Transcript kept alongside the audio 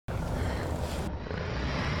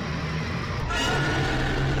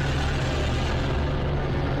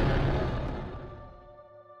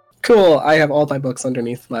cool. I have all my books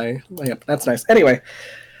underneath my lamp. That's nice. Anyway,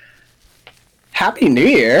 Happy New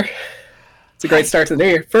Year. It's a great start to the new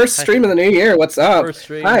year. First stream of the new year. What's up? First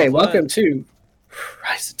stream. Hi, welcome to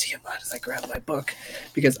Rise of Tiamat as I grab my book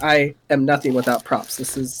because I am nothing without props.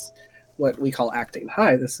 This is what we call acting.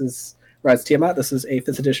 Hi, this is Rise of Tiamat. This is a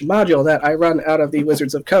 5th edition module that I run out of the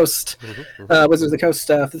Wizards of the Coast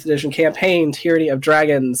 5th edition campaign, Tyranny of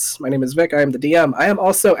Dragons. My name is Vic. I am the DM. I am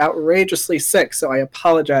also outrageously sick, so I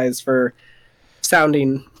apologize for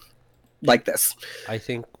sounding like this. I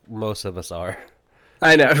think most of us are.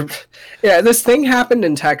 I know. Yeah, this thing happened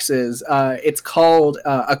in Texas. It's called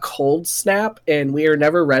a cold snap, and we are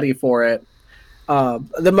never ready for it.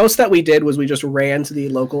 The most that we did was we just ran to the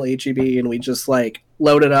local HEB and we just like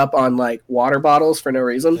loaded up on like water bottles for no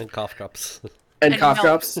reason. And cough drops. And cough milk.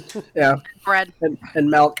 drops. Yeah. Bread. And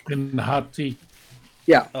milk. And hot tea.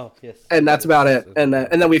 Yeah. Oh, yes. And that's about it. And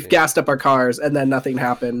then we've gassed up our cars, and then nothing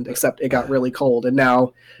happened except it got really cold, and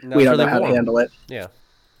now we don't know how to handle it. Yeah.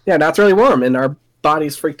 Yeah, now it's really warm, and our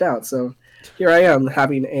body's freaked out. So here I am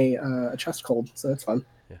having a chest cold, so that's fun.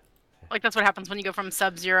 Like, that's what happens when you go from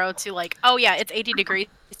sub-zero to, like, oh, yeah, it's 80 degrees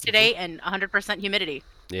today and 100% humidity.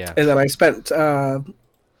 Yeah. And then I spent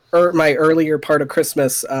my earlier part of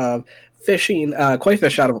Christmas fishing koi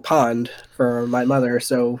fish out of a pond for my mother,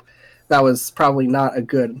 so that was probably not a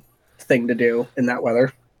good thing to do in that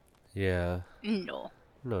weather. Yeah. No.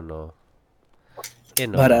 But,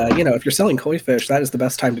 if you're selling koi fish, that is the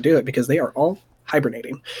best time to do it because they are all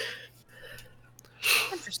hibernating.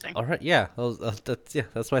 Interesting. All right, yeah.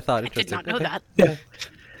 That's my thought. I did not know that.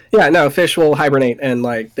 Yeah, no, fish will hibernate and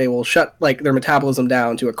like they will shut like their metabolism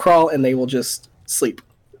down to a crawl and they will just sleep.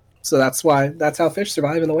 So that's how fish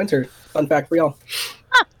survive in the winter. Fun fact for y'all.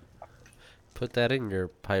 Put that in your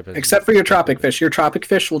pipe. Except for your tropic fish. Your tropic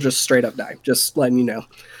fish will just straight up die. Just letting you know.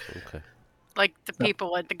 Okay. Like the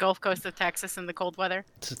people at the Gulf Coast of Texas in the cold weather?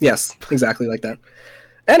 Yes, exactly like that.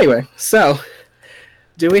 Anyway, so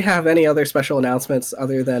do we have any other special announcements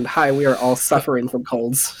other than, hi, we are all suffering from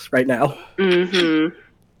colds right now? Mm-hmm.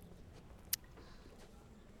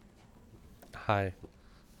 Hi.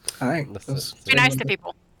 Be nice to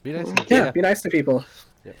people. Be nice. Yeah, be nice to people.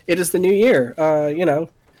 Yeah. It is the new year.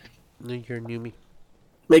 New year, new me.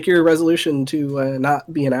 Make your resolution to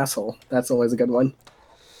not be an asshole. That's always a good one.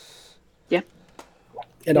 Yep.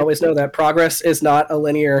 And always know that progress is not a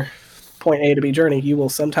linear point A to B journey. You will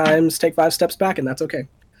sometimes take 5 steps back, and that's okay.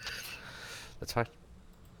 That's fine.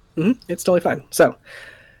 It's totally fine. So,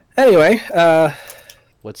 anyway,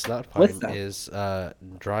 what's not fine is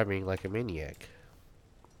driving like a maniac.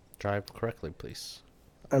 Drive correctly, please.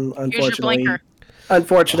 Unfortunately,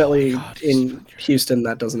 in Houston,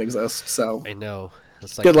 that doesn't exist. So I know.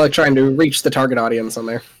 It's like, good luck trying to reach the target audience on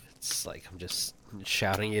there. It's like I'm just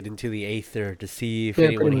shouting it into the aether to see if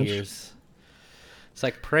anyone hears. It's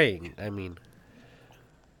like praying. I mean,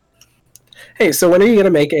 hey, so when are you going to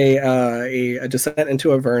make a Descent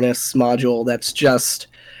into Avernus module that's just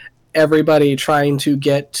everybody trying to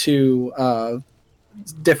get to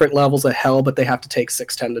different levels of hell, but they have to take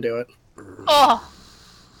 610 to do it? Oh!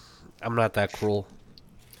 I'm not that cruel.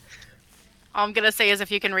 All I'm going to say is if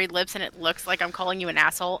you can read lips and it looks like I'm calling you an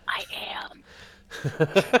asshole, I am.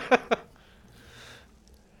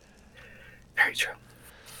 Very true.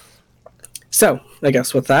 So, I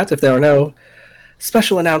guess with that, if there are no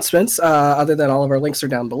special announcements, other than all of our links are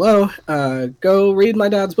down below, go read my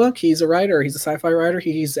dad's book. He's a writer. He's a sci-fi writer.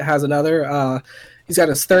 He has another... he's got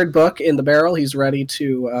his 3rd book in the barrel. He's ready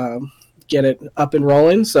to get it up and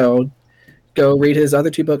rolling. So go read his other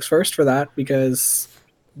 2 books first for that, because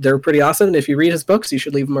they're pretty awesome. And if you read his books, you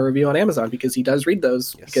should leave him a review on Amazon, because he does read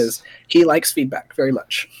those, because he likes feedback very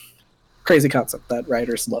much. Crazy concept that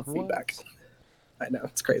writers love feedback. I know,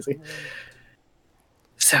 it's crazy.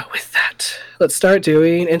 So with that, let's start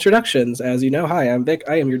doing introductions. As you know, hi, I'm Vic.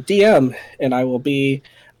 I am your DM, and I will be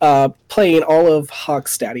playing all of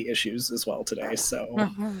Hawk's Statty issues as well today. So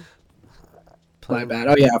my bad.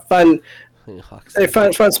 Oh yeah, fun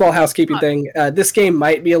small housekeeping thing. This game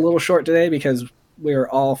might be a little short today because we're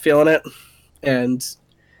all feeling it, and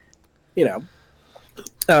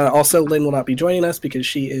also Lynn will not be joining us because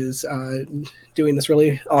she is doing this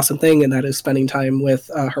really awesome thing, and that is spending time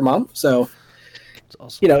with her mom. So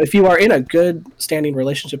awesome. If you are in a good standing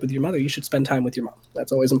relationship with your mother, you should spend time with your mom.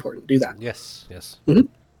 That's always important. Do that. Yes. Mm-hmm.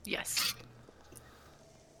 Yes.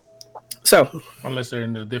 So unless they're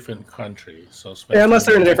in a different country, unless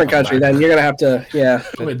they're in a different country, then you're gonna have to. Yeah,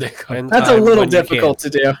 that's a little difficult to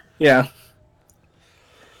do. Yeah.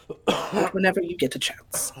 Whenever you get a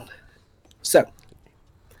chance. So,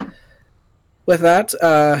 with that,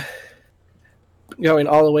 going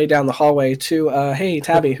all the way down the hallway to, hey,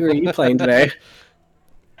 Tabby, who are you playing today?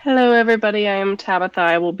 Hello, everybody. I am Tabitha.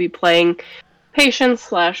 I will be playing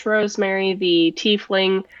Patience / Rosemary, the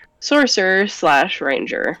Tiefling Sorcerer /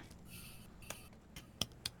 Ranger.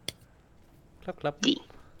 Clap, clap.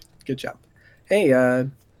 Good job. Hey, I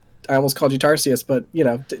almost called you Tarsius, but,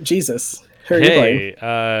 Jesus. Who are you playing?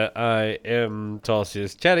 Hey, I am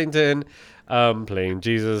Tarsius Chaddington. Playing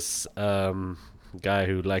Jesus, guy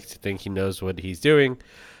who likes to think he knows what he's doing.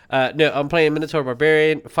 No, I'm playing Minotaur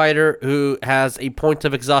Barbarian fighter who has a point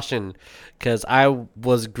of exhaustion because I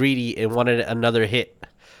was greedy and wanted another hit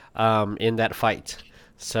in that fight.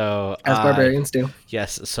 So As barbarians do.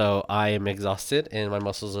 Yes, so I am exhausted and my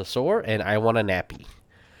muscles are sore and I want a nappy.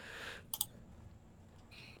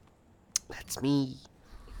 That's me.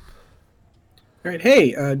 All right,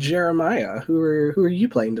 hey, Jeremiah, who are you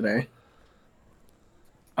playing today?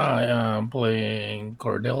 I am playing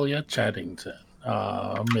Cordelia Chaddington,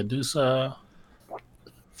 Medusa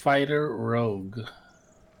fighter rogue.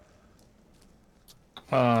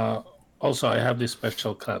 Also, I have this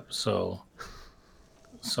special cup, so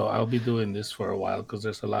I'll be doing this for a while because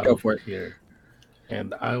there's a lot Go of for it here.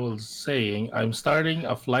 And I was saying I'm starting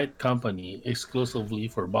a flight company exclusively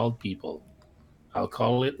for bald people. I'll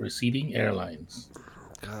call it Receding Airlines.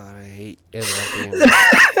 God, I hate interrupting.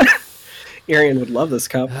 Arian would love this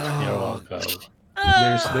cup. You're welcome.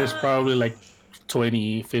 There's probably like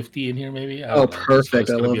 20, 50 in here, maybe. I Oh, don't know. perfect.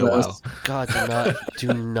 It's I gonna love be a this. while. God,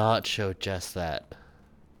 do not show Jess that.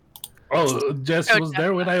 Oh, Jess was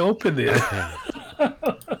there when I opened it. Okay.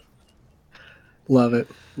 Love it.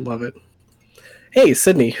 Love it. Hey,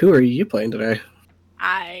 Sydney, who are you playing today?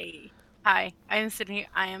 Hi, I'm Sydney.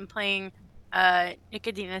 I am playing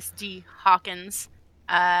Nicodemus D. Hawkins,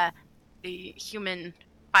 the human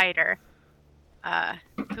fighter,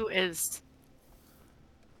 who is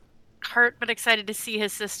hurt but excited to see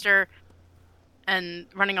his sister and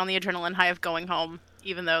running on the adrenaline high of going home,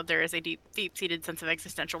 even though there is a deep-seated sense of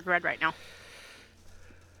existential dread right now.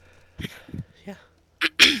 Yeah.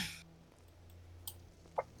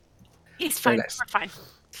 He's fine. nice.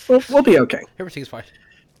 We're fine. We'll be okay. Everything's fine.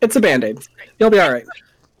 It's a Band-Aid. You'll be all right.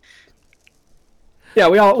 Yeah,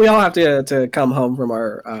 we all have to come home from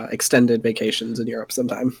our extended vacations in Europe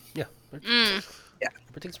sometime. Yeah. Mm. Yeah.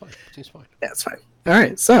 Everything's fine. Everything's fine. Yeah, it's fine. All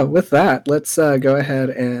right, so with that, let's go ahead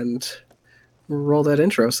and roll that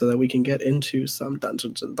intro so that we can get into some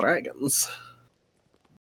Dungeons and Dragons.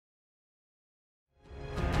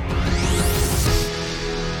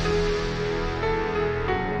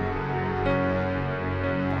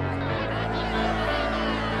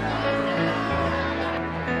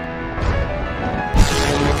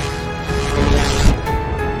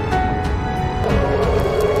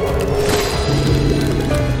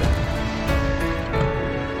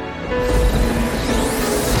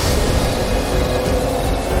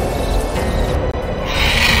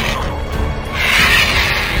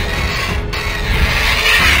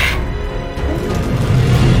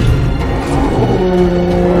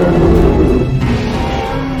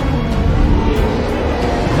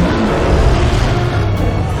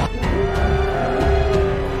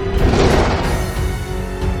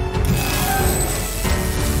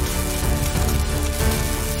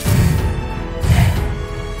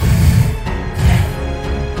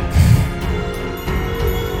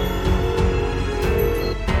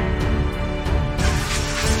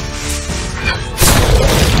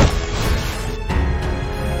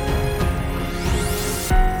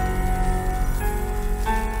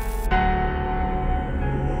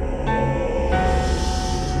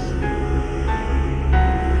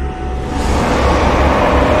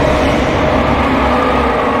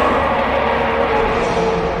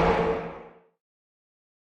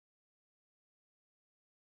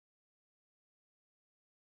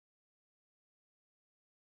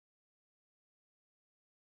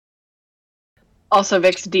 Also,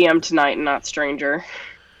 Vic's DM tonight, not Stranger.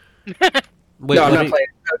 Wait, No, I'm not playing.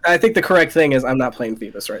 I think the correct thing is I'm not playing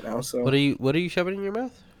Phoebus right now. So What are you shoving in your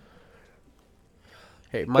mouth?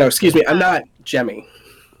 Hey, Mike. no, excuse me. I'm not Jemmy.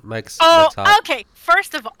 Mike's Oh, hot. okay.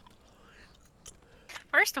 First of all,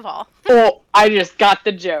 Oh, I just got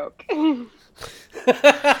the joke. I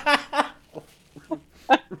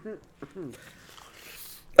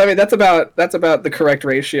mean, that's about the correct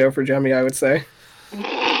ratio for Jemmy, I would say.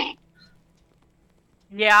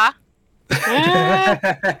 yeah.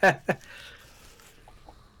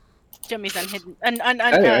 Jimmy's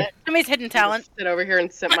Anyway. Jimmy's hidden talent. Sit over here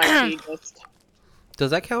and sip my tea. Just...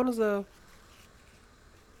 Does that count as a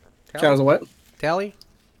Count as a what? tally?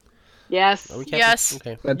 Yes. Are we counting? Yes.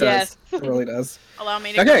 Okay. That does. Yes. It really does. Allow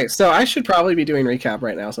me to. Okay, so I should probably be doing recap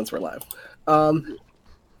right now since we're live. Fun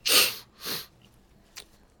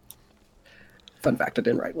fact: I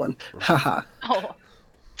didn't write one. Haha. Oh,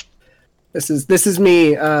 This is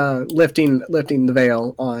me lifting the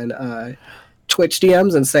veil on Twitch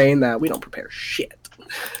DMs and saying that we don't prepare shit.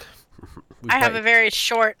 I have a very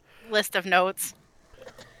short list of notes.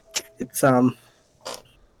 It's I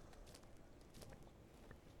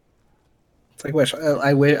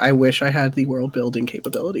wish I had the world building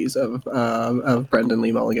capabilities of Brendan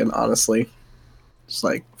Lee Mulligan. Honestly, just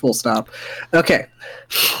like full stop. Okay.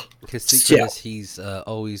 His secret is he's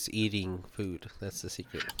always eating food. That's the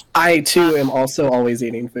secret. I too am also always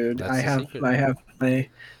eating food. That's I the have secret.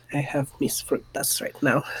 I have Miss Fruit. That's right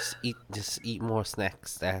now. Just eat more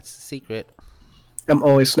snacks. That's the secret. I'm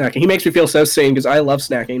always snacking. He makes me feel so sane because I love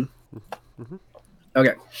snacking. Mm-hmm.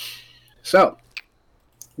 Okay, so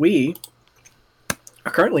we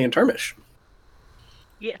are currently in Termish.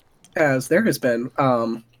 Yeah. As there has been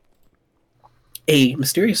a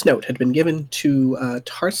mysterious note had been given to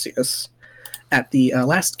Tarsius at the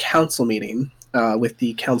last council meeting with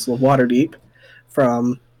the Council of Waterdeep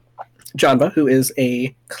from Janva, who is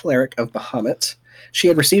a cleric of Bahamut. She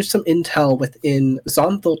had received some intel within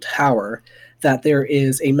Zonthal Tower that there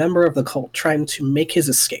is a member of the cult trying to make his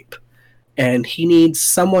escape, and he needs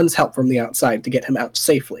someone's help from the outside to get him out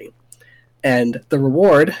safely. And the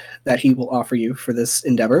reward that he will offer you for this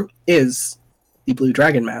endeavor is the Blue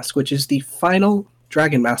Dragon Mask, which is the final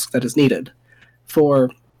dragon mask that is needed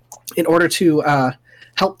in order to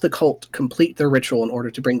help the cult complete their ritual in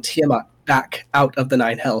order to bring Tiamat back out of the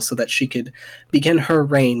Nine Hells so that she could begin her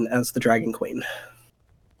reign as the Dragon Queen.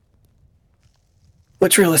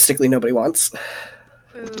 Which realistically nobody wants.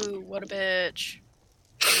 Ooh, what a bitch.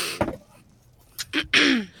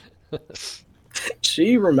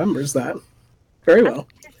 She remembers that very well.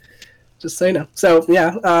 Just so you know. So,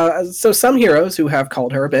 yeah. So some heroes who have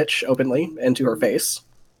called her a bitch openly and to her face.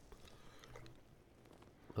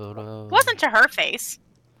 Oh, no. It wasn't to her face.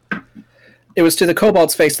 It was to the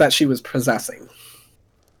kobold's face that she was possessing.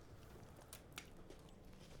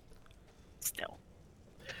 Still.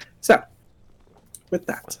 So, with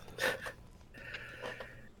that,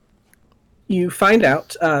 you find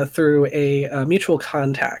out through a mutual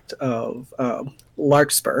contact of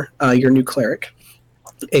Larkspur, your new cleric,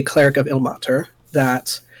 a cleric of Ilmater,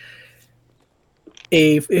 that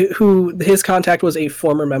his contact was a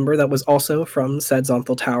former member that was also from said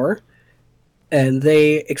Zonthal Tower, and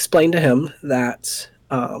they explained to him that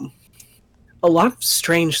a lot of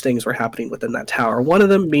strange things were happening within that tower. One of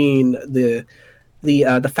them being the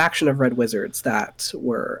faction of Red Wizards that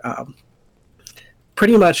were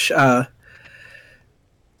pretty much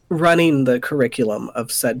running the curriculum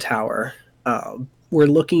of said tower. Were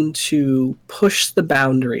looking to push the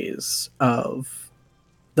boundaries of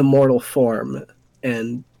the mortal form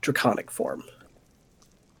and draconic form,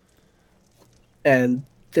 and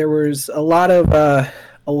there was a lot of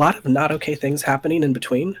not okay things happening in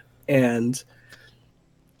between, and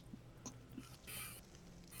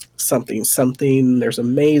something. There's a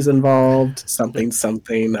maze involved. Something.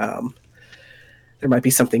 There might be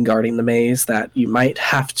something guarding the maze that you might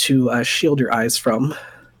have to shield your eyes from.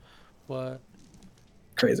 What?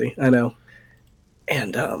 Crazy, I know.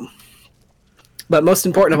 And but most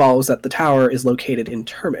important of all is that the tower is located in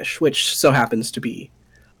Termish, which so happens to be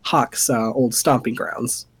Hawk's old stomping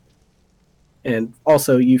grounds. And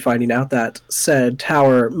also you finding out that said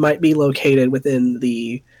tower might be located within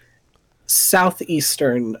the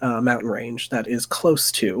southeastern mountain range that is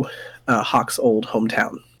close to Hawk's old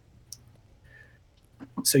hometown.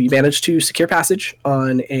 So you managed to secure passage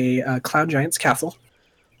on a Cloud Giant's castle.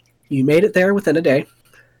 You made it there within a day,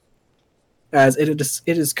 as it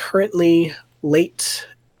is currently late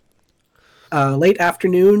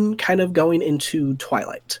afternoon, kind of going into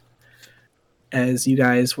twilight. As you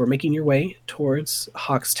guys were making your way towards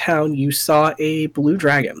Hawk's Town, you saw a blue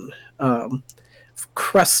dragon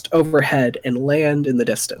crest overhead and land in the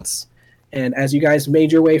distance. And as you guys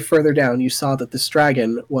made your way further down, you saw that this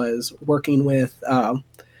dragon was working with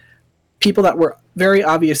people that were very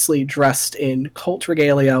obviously dressed in cult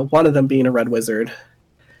regalia, one of them being a red wizard,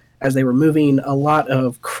 as they were moving a lot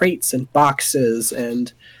of crates and boxes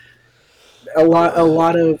and a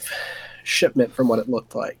lot of shipment from what it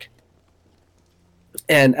looked like.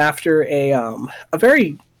 And after a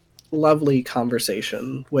very lovely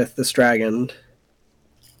conversation with this dragon,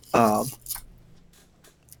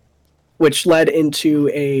 which led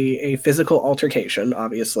into a physical altercation,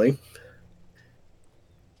 obviously,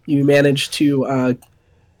 you managed to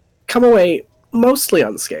come away mostly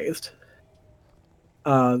unscathed,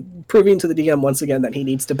 proving to the DM once again that he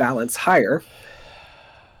needs to balance higher,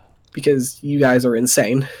 because you guys are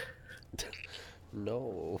insane.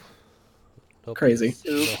 No. No, Crazy.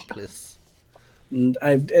 please. No, please.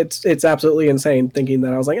 And it's absolutely insane thinking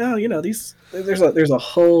that I was like, oh, there's a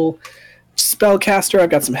whole spellcaster. I've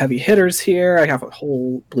got some heavy hitters here. I have a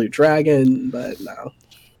whole blue dragon, but no.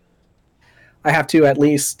 I have to at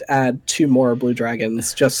least add 2 more blue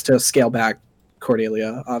dragons just to scale back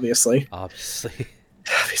Cordelia, obviously. Obviously.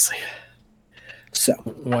 Obviously. So,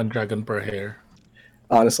 1 dragon per hair.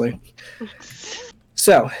 honestly.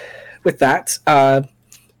 So, with that, the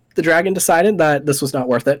dragon decided that this was not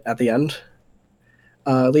worth it at the end,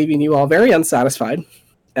 leaving you all very unsatisfied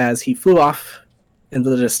as he flew off into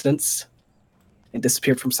the distance and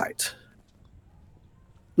disappeared from sight,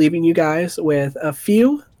 leaving you guys with a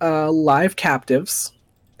few live captives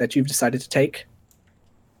that you've decided to take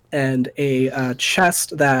and a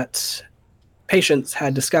chest that Patience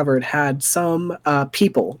had discovered had some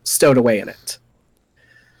people stowed away in it.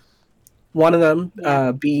 One of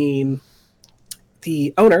them being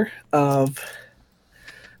the owner of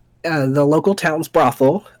the local town's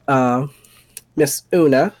brothel, Miss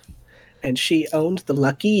Una, and she owned the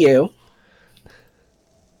Lucky You.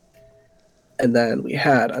 And then we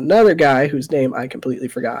had another guy whose name I completely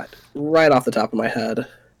forgot right off the top of my head.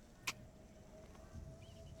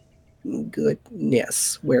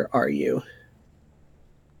 Goodness, where are you?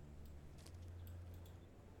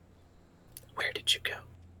 Where did you go?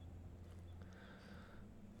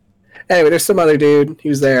 Anyway, there's some other dude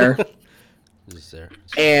who's there. Just there.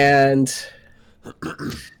 And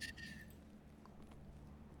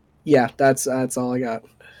yeah, that's all I got.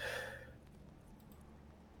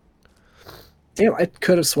 Damn, I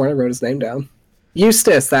could have sworn I wrote his name down.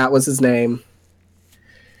 Eustace, that was his name.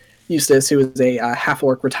 Eustace, who was a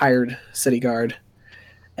half-orc retired city guard.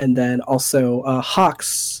 And then also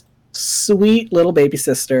Hawk's sweet little baby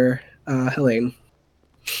sister, Helene.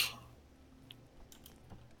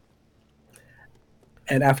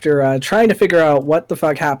 And after trying to figure out what the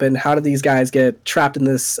fuck happened, how did these guys get trapped in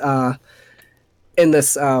this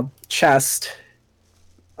chest,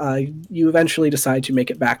 you eventually decide to make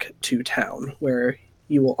it back to town, where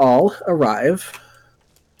you will all arrive.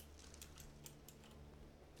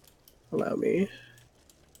 Allow me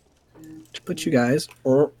to put you guys.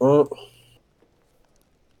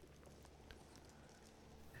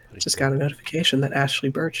 Just got a notification that Ashley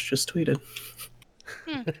Birch just tweeted.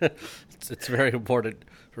 It's very important.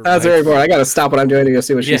 That's very important. I gotta stop what I'm doing to go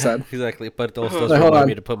see what she said. Exactly. But it also Hold does remind on.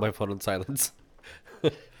 me to put my phone on silence.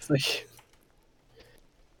 It's like,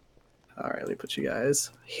 all right, let me put you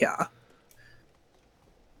guys here.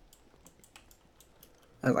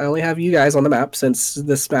 I only have you guys on the map since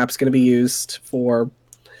this map's going to be used for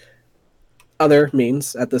other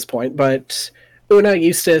means at this point. But Una,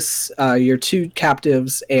 Eustace, your 2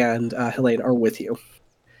 captives, and Helene are with you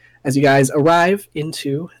as you guys arrive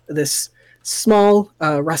into this small,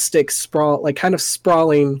 rustic sprawl, like kind of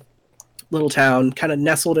sprawling little town, kind of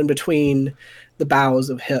nestled in between the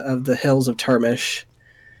boughs of the hills of Termish.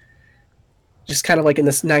 Just kind of like in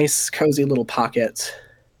this nice, cozy little pocket.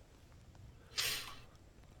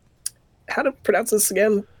 How to pronounce this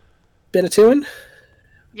again? Benatuin?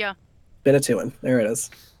 Yeah. Benatuin. There it is.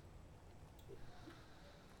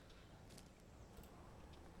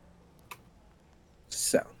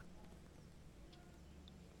 So.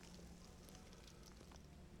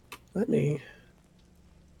 Let me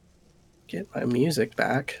get my music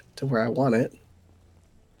back to where I want it.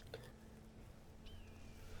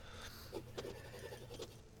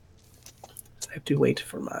 I have to wait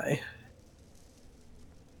for my...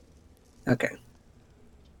 Okay.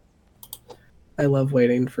 I love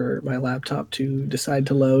waiting for my laptop to decide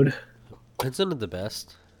to load. It's not the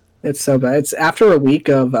best. It's so bad. It's after a week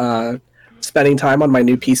of spending time on my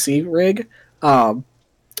new PC rig. I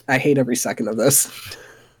hate every second of this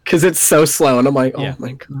because it's so slow, and I'm like, oh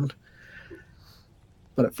my god.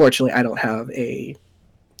 But unfortunately, I don't have a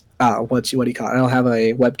what do you call it? I don't have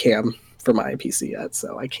a webcam for my PC yet,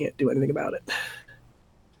 so I can't do anything about it. I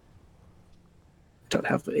don't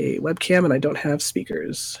have a webcam, and I don't have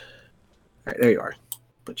speakers. All right, there you are.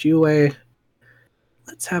 Put you away.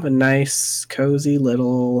 Let's have a nice, cozy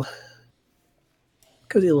little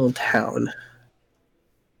town.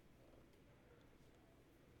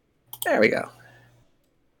 There we go.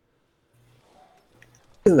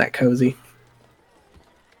 Isn't that cozy?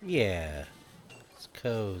 Yeah. It's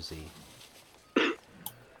cozy.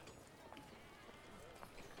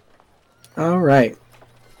 All right.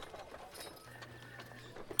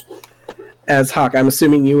 As Hawk, I'm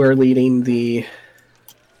assuming you are leading the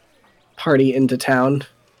party into town,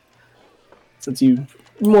 since you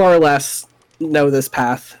more or less know this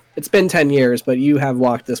path. It's been 10 years, but you have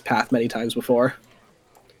walked this path many times before.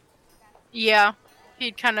 Yeah,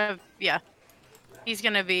 he'd kind of, he's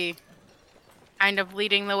gonna be kind of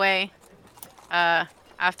leading the way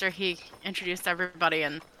after he introduced everybody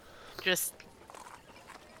and just,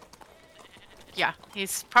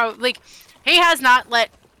 he's probably, like, he has not let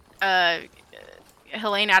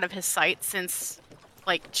Helene out of his sight since,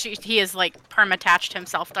 like, he has, like, perma-attached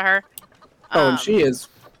himself to her. Oh, and she is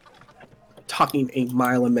talking a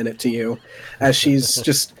mile a minute to you as she's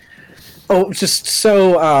just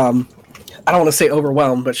so I don't want to say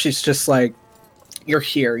overwhelmed, but she's just like, you're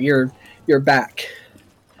here, you're back,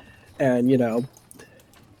 and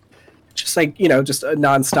just like, just a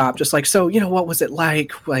nonstop, just like, so what was it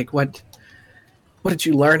like what did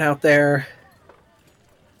you learn out there,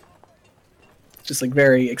 just like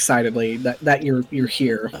very excitedly that you're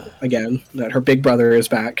here again, that her big brother is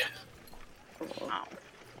back.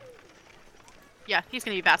 Yeah, he's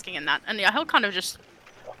gonna be basking in that, and he'll kind of just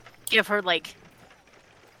give her like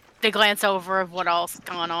the glance over of what else is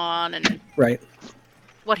going on and Right.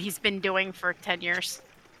 what he's been doing for 10 years,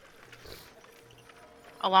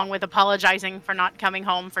 along with apologizing for not coming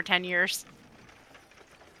home for 10 years.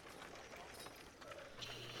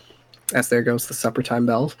 As there goes the supper time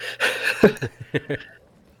bell. Turn that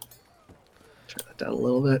down a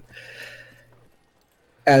little bit.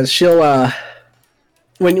 As she'll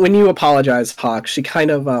when you apologize, Hawk, she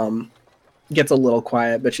kind of gets a little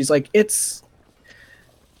quiet, but she's like,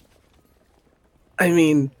 I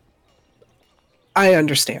mean, I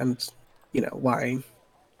understand, why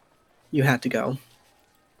you had to go.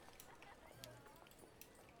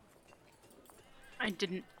 I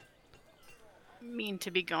didn't mean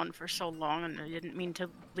to be gone for so long, and I didn't mean to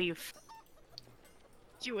leave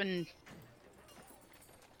you and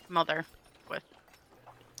Mother with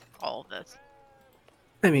all of this.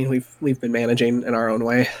 I mean, we've been managing in our own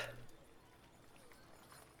way.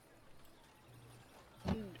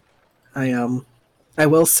 I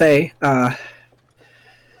will say, Dad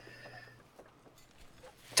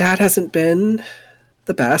hasn't been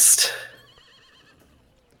the best.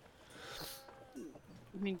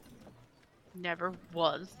 I mean, never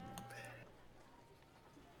was.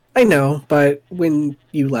 I know, but when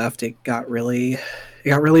you left, it got really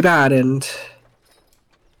bad, and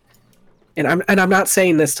I'm not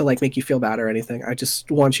saying this to like make you feel bad or anything. I just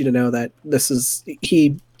want you to know that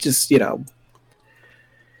he just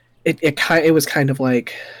it was kind of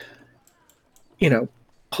like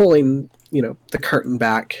pulling the curtain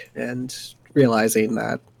back and realizing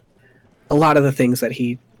that a lot of the things that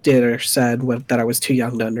he did or said that I was too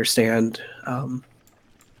young to understand.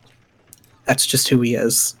 That's just who he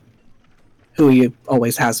is, who he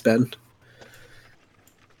always has been.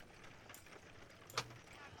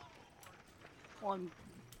 Well,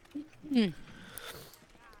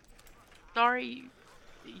 sorry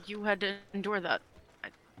you had to endure that.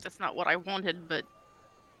 That's not what I wanted, but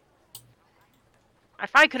if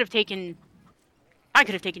I could have taken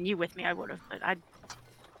you with me, I would have. But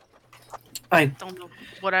I don't know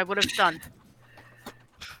what I would have done.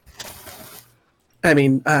 I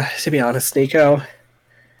mean, to be honest, Nico,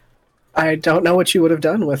 I don't know what you would have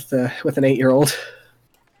done with an 8-year-old.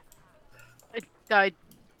 I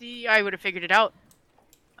would have figured it out.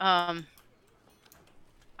 I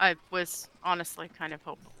was honestly kind of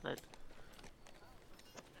hopeful that,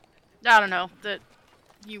 I don't know, that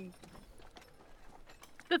the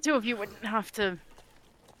two of you wouldn't have to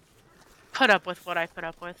put up with what I put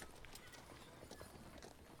up with.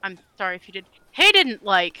 I'm sorry if you did. He didn't,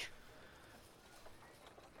 like,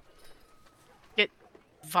 get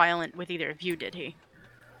violent with either of you, did he?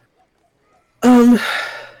 Well,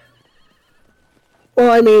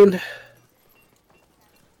 I mean,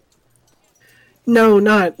 no,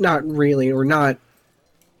 not really, or not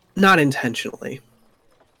intentionally.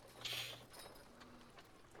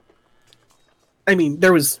 I mean,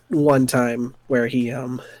 there was one time where he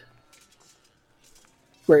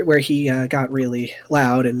where he got really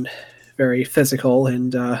loud and very physical,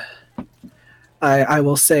 and I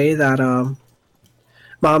will say that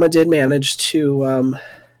Mama did manage to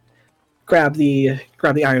grab the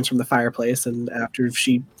irons from the fireplace, and after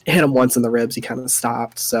she hit him once in the ribs, he kind of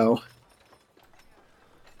stopped. So,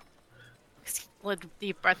 let a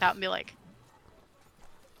deep breath out and be like,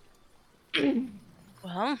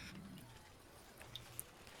 well,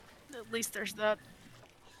 at least there's that.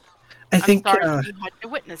 I think I'm sorry you had to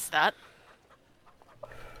witness that.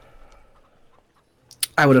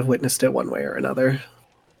 I would have witnessed it one way or another,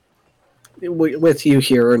 with you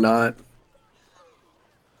here or not.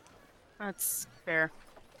 That's fair.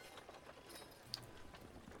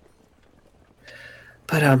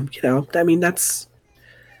 But I mean, that's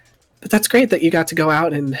great that you got to go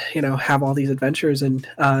out and have all these adventures, and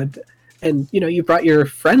And, you brought your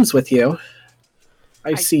friends with you.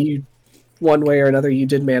 I see you, one way or another, you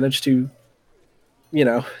did manage to,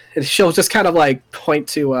 and she'll just kind of like point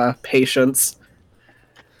to Patience.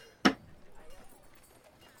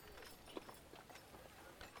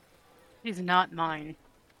 He's not mine.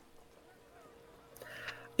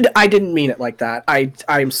 I didn't mean it like that.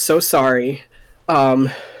 I'm so sorry. I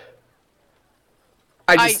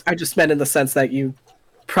just meant in the sense that you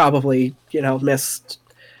probably, missed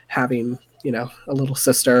having, a little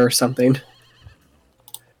sister or something.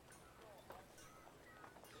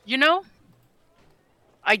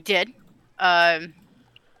 I did.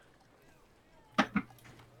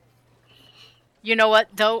 You know what,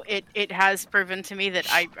 though? It has proven to me that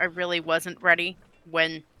I really wasn't ready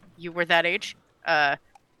when you were that age.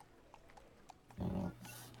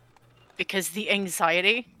 Because the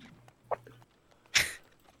anxiety.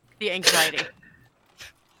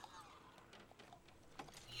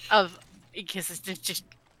 Because it's just,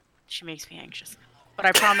 she makes me anxious. But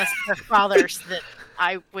I promised her fathers that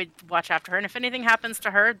I would watch after her, and if anything happens to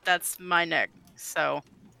her, that's my neck. So.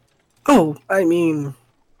 Oh, I mean,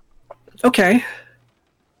 okay.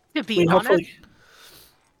 To be honest, hopefully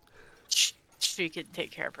she could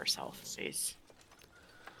take care of herself. She's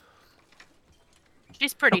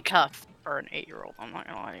pretty tough for an 8-year-old. I'm not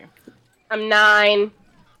gonna lie to you. I'm 9.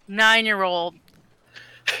 9-year-old.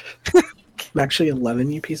 I'm actually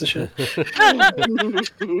 11, you piece of shit.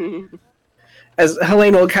 As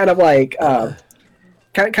Helene will kind of like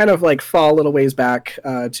fall a little ways back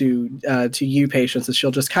to you, Patience, and she'll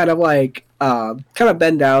just kind of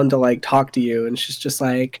bend down to like talk to you, and she's just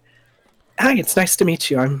like, "Hi, it's nice to meet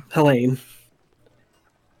you. I'm Helene."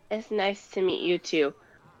 It's nice to meet you too.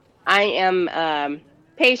 I am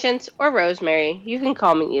Patience or Rosemary. You can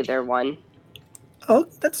call me either one. Oh,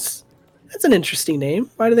 that's an interesting name.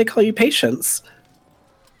 Why do they call you Patience?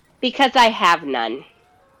 Because I have none.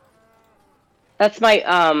 That's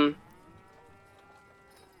my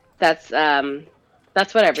That's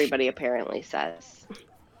what everybody apparently says.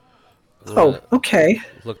 Oh, okay.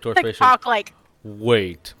 Look towards Patience. Talk like.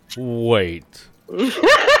 Wait. That's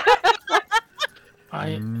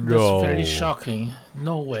very shocking.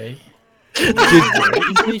 No way.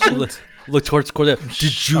 Look towards Cordet.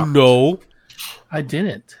 Did you know? I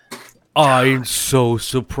didn't. I'm so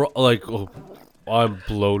surprised. Like, I'm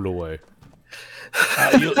blown away.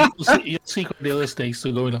 You'll see Cordelia's takes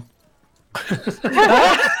to going up.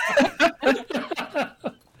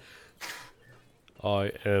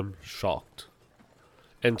 I am shocked.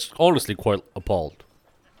 And honestly quite appalled.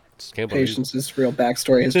 Patience's real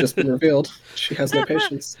backstory has just been revealed. She has no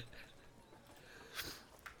patience.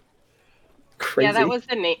 Crazy. Yeah, that was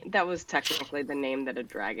the name. That was technically the name that a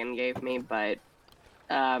dragon gave me, but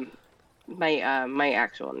my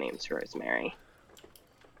actual name's Rosemary.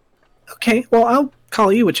 Okay, well, I'll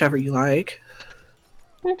call you whichever you like.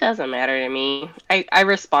 It doesn't matter to me. I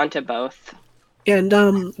respond to both. And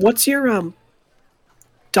what's your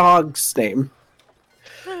dog's name?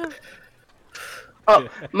 Oh,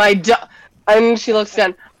 my dog. And she looks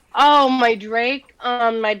down. Oh, my Drake.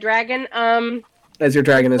 My dragon. As your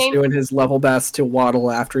dragon is doing his level best to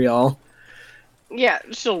waddle after y'all. Yeah,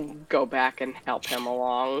 she'll go back and help him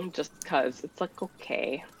along, just because it's like,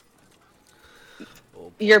 okay.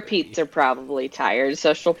 Your Pete's are probably tired,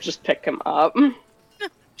 so she'll just pick him up.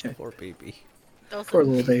 Okay. Poor baby. Poor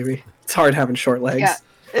little baby. It's hard having short legs. Yeah,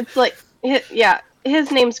 it's like,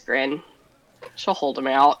 his name's Grin. She'll hold him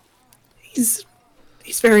out. He's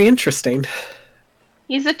very interesting.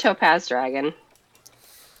 He's a topaz dragon.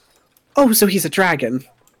 Oh, so he's a dragon.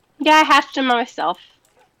 Yeah, I hatched him myself.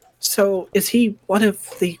 So is he one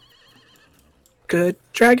of the good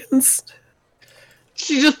dragons?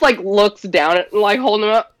 She just like looks down at like holding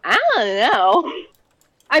him up. I don't know.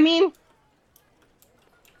 I mean,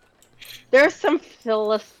 there's some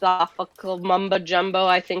philosophical mumbo jumbo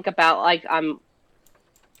I think about like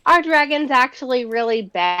are dragons actually really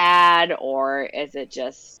bad, or is it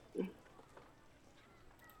just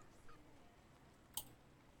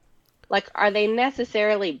like, are they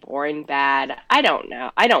necessarily born bad? I don't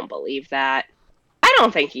know. I don't believe that. I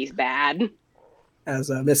don't think he's bad. As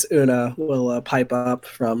Miss Una will pipe up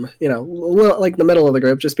from, like the middle of the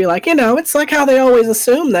group, just be like, it's like how they always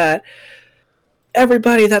assume that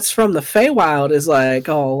everybody that's from the Feywild is like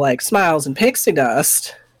all like smiles and pixie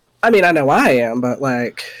dust. I mean, I know I am, but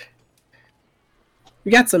like,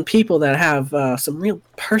 we got some people that have some real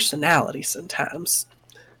personality sometimes.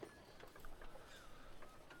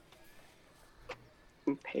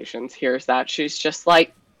 Patience hears that. She's just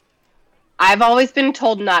like, I've always been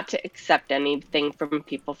told not to accept anything from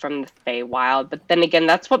people from the Feywild, but then again,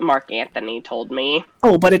 that's what Mark Anthony told me.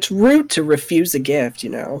 Oh, but it's rude to refuse a gift, you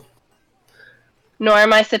know. Nor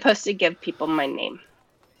am I supposed to give people my name.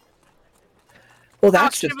 Well,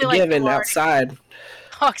 that's Hawk's gonna just be a like, given "You already-" outside.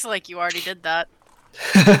 Hawk's like, you already did that.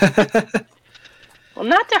 Well,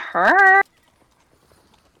 not to her.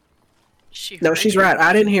 No, heard she's you. right.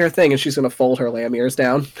 I didn't hear a thing, and she's going to fold her lamb ears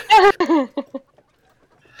down.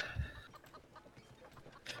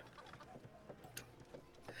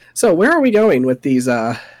 So, where are we going with these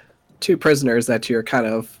two prisoners that you're kind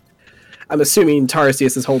of... I'm assuming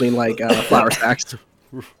Tarsius is holding, like, flour sacks.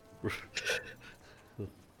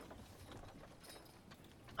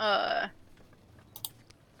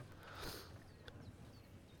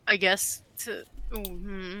 I guess to.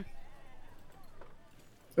 Mm-hmm.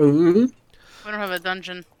 We don't have a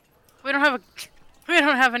dungeon. We don't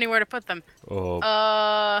have anywhere to put them. Oh.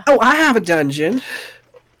 Oh, I have a dungeon.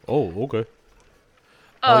 Oh, okay.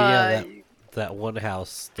 Oh yeah, that one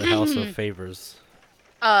house, the House of Favors.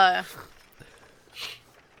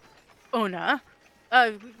 Una.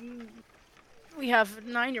 We have a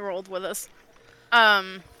 9-year-old with us.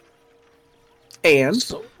 And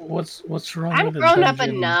So what's wrong I'm with the grown up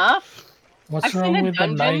dungeon? enough. What's I've seen wrong a with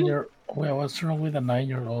dungeon. what's wrong with a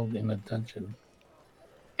 9-year-old in a dungeon?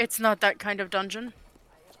 It's not that kind of dungeon.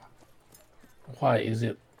 Why is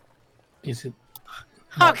it not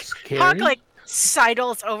Hawk scary? like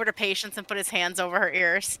sidles over to Patience and put his hands over her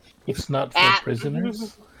ears. It's not for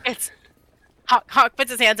prisoners. It's Hawk puts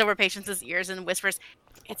his hands over Patience's ears and whispers,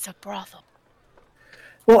 "It's a brothel."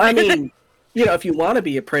 well, I mean, you know, if you want to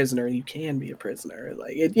be a prisoner, you can be a prisoner.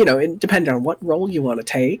 Like, it depends on what role you want to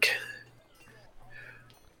take.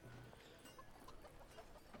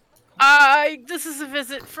 This is a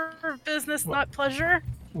visit for business, not pleasure.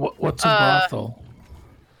 What's a brothel?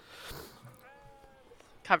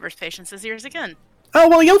 Covers Patience's ears again. Oh,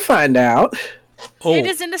 well, you'll find out. Oh, It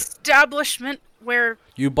is an establishment where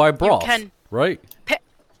you buy broth, can right? pe-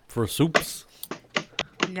 For soups.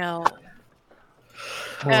 no.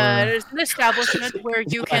 Or There's an establishment where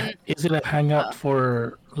you can. is it a hangout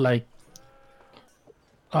for like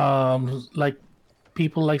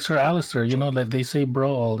people like Sir Alistair? You know, like they say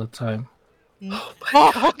bro all the time.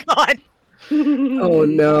 Oh God! Oh,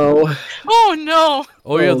 no. Oh no!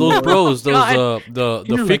 Oh yeah, Oh, those no. bros, those God. the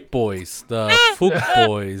You're thick like- boys, the fook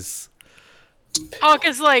boys. Hawk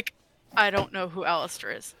is like, I don't know who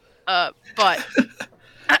Alistair is. But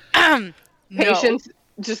no. Patience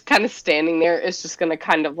just kind of standing there is just gonna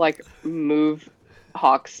kind of like move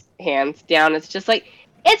Hawk's hands down. It's just like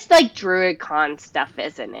it's like Druid Con stuff,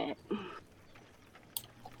 isn't it?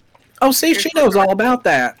 Oh, see, she knows all about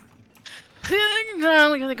that.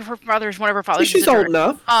 Like her father's one of her See, fathers. she's is a old druid.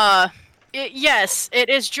 enough. Yes, it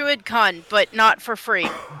is Druid Con, but not for free.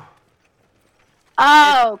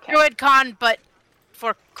 Oh, okay. Druid Con, but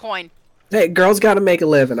for coin. Hey, girls got to make a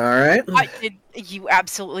living, all right? You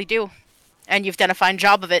absolutely do, and you've done a fine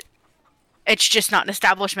job of it. It's just not an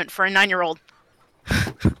establishment for a 9-year-old.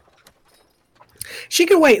 She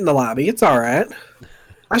can wait in the lobby. It's all right.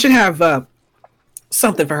 I should have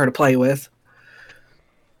something for her to play with.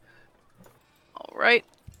 All right.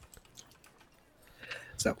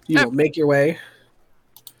 So you will make your way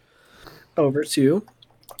over to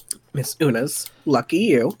Miss Una's. Lucky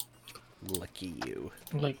you. Lucky you.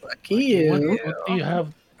 Like, Lucky you. what do you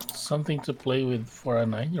have something to play with for a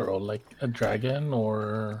 9-year-old? Like a dragon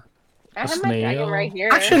or I a have my dragon snail? right here.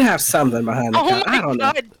 I should have something behind the Oh counter. my I don't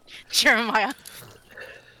know. God, Jeremiah!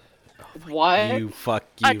 What? You fuck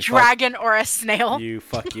A you. dragon or a snail? You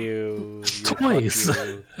fuck you. You Toys. Fuck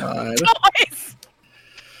you. God. Toys!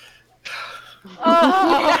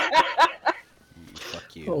 Oh, You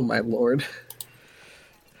fuck you. Oh my lord.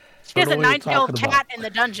 he has a What are you 9-tailed talking cat about? in the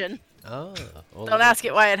dungeon. Oh, Don't ask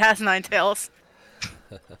it why it has 9 tails.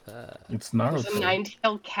 It's There's a Naruto.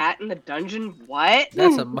 9-tailed cat in the dungeon? What?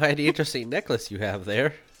 That's a mighty interesting necklace you have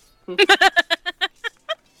there.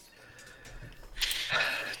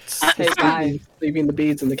 Hey, guys. Leaving the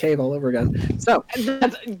beads in the cave all over again. So,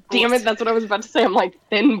 Damn it, that's what I was about to say. I'm like,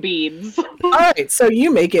 thin beads. all right. So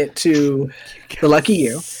you make it to the Lucky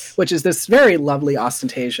You, which is this very lovely,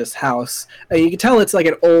 ostentatious house. You can tell it's like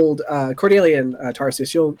an old Cordelia and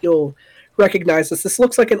Tarsius. You'll recognize this. This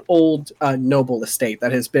looks like an old noble estate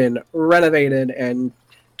that has been renovated and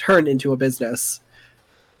turned into a business.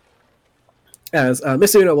 As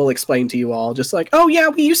Miss Una will explain to you all, just like, oh yeah,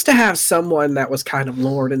 we used to have someone that was kind of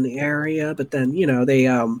lord in the area, but then, they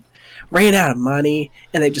ran out of money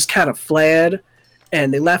and they just kind of fled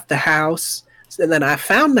and they left the house. And then I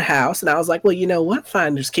found the house, and I was like, well, you know what?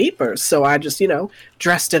 Finders keepers. So I just,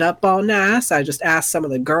 dressed it up all nice. I just asked some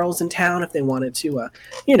of the girls in town if they wanted to,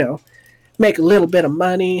 make a little bit of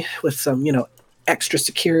money with some, extra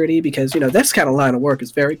security because, this kind of line of work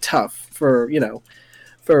is very tough for,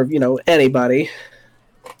 anybody.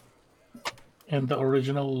 And the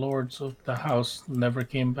original lords of the house never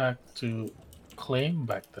came back to claim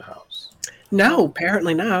back the house. No,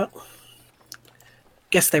 apparently not.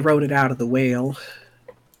 Guess they wrote it out of the will.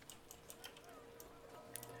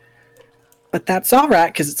 But that's all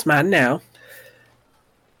right, because it's mine now.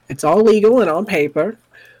 It's all legal and on paper.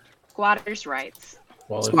 Squatters' rights.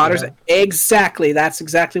 Well, Squatters, exactly. That's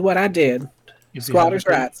exactly what I did. Squatters'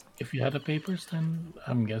 rights. If you had the papers, then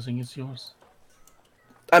I'm guessing it's yours.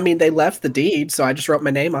 I mean, they left the deed, so I just wrote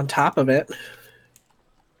my name on top of it.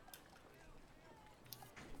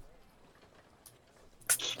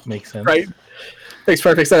 Makes sense. Right. Makes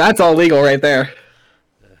perfect sense. That's all legal right there.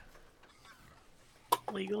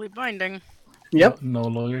 Legally binding. Yep. No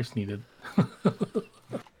lawyers needed.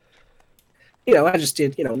 I just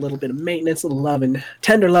did, a little bit of maintenance, a little love and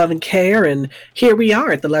tender love and care, and here we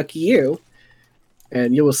are at the Lucky You.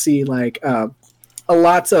 And you will see, like, a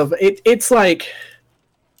lots of... It's like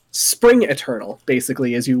spring eternal,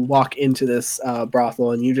 basically, as you walk into this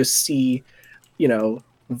brothel, and you just see,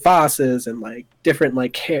 vases and, like, different,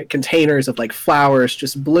 like, containers of, like, flowers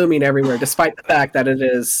just blooming everywhere, despite the fact that it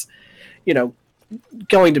is,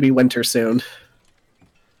 going to be winter soon.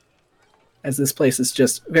 As this place is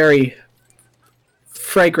just very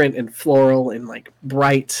fragrant and floral and, like,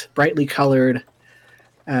 brightly colored,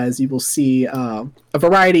 as you will see a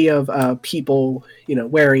variety of people,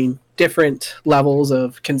 wearing different levels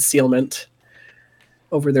of concealment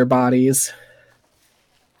over their bodies.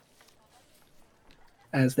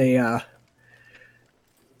 As they, I'll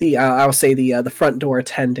say the front door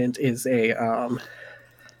attendant is a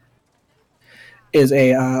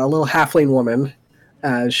little halfling woman.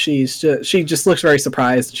 She just looks very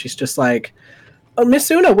surprised. She's just like, "Oh,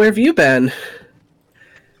 Miss Una, where have you been?"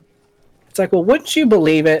 It's like, well, wouldn't you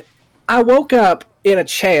believe it? I woke up in a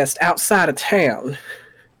chest outside of town.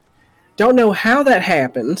 Don't know how that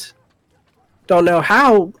happened. Don't know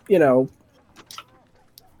how,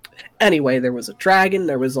 Anyway, there was a dragon.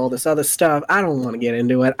 There was all this other stuff. I don't want to get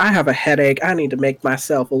into it. I have a headache. I need to make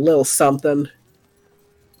myself a little something.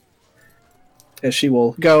 As she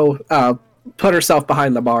will go put herself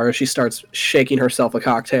behind the bar as she starts shaking herself a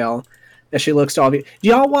cocktail. As she looks to all of you. Do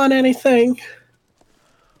y'all want anything?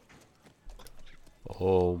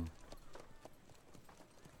 I'm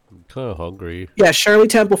kind of hungry. Yeah, Shirley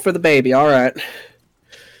Temple for the baby. All right.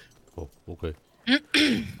 Oh, okay.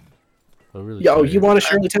 I'm really Yo, tired. you want a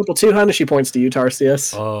Shirley Temple too, honey? She points to you,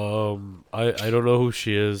 Tarsius. I don't know who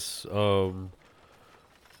she is.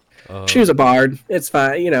 She was a bard. It's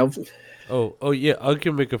fine, Oh yeah, I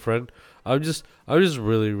can make a friend. I'm just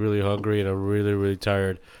really, really hungry and I'm really, really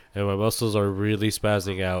tired and my muscles are really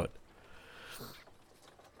spazzing out.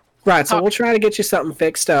 Right, so we'll try to get you something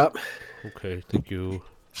fixed up. Okay, thank you.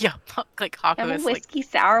 Yeah, like Haku Have a is like, whiskey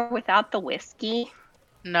sour without the whiskey.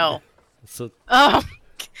 no. So Oh,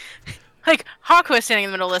 like Haku is standing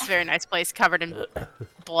in the middle of this very nice place covered in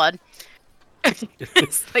blood.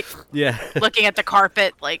 It's like yeah, looking at the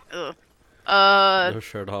carpet, like, ugh. no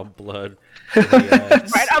shirt on, blood.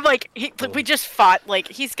 Right? I'm like, we just fought. Like,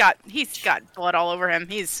 he's got blood all over him.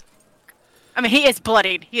 He is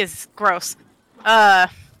bloodied. He is gross.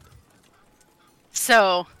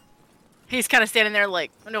 So he's kind of standing there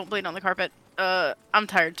like, don't bleed on the carpet. I'm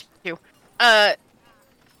tired too.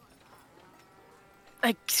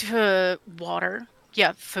 Water.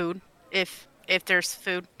 Yeah, food. If there's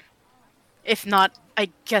food. If not, I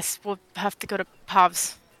guess we'll have to go to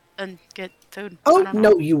Pav's and get food. Oh,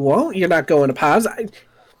 no, you won't. You're not going to pause.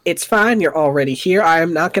 It's fine. You're already here. I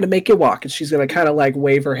am not going to make you walk. And she's going to kind of like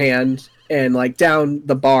wave her hand and like down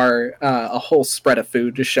the bar, a whole spread of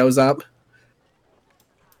food just shows up.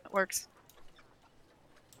 That works.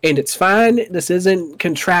 And it's fine. This isn't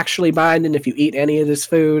contractually binding if you eat any of this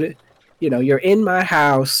food. You're in my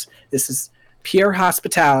house. This is pure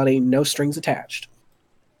hospitality, no strings attached.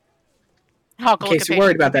 In case you're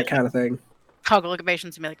worried about that kind of thing. I'll go look at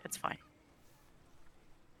patients and be like, that's fine.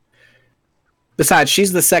 Besides,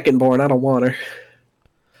 she's the second born. I don't want her.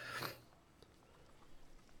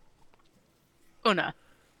 Una.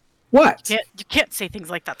 What? You can't say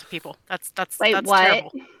things like that to people. That's Wait, that's what?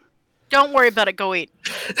 terrible. Don't worry about it. Go eat.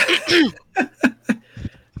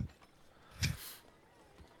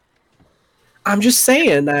 I'm just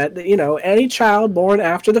saying that, any child born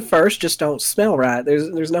after the first just don't smell right.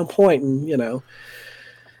 There's no point in,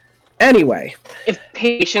 Anyway, If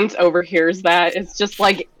Patience overhears that, it's just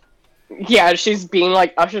like, yeah, she's being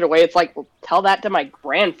like ushered away. It's like, tell that to my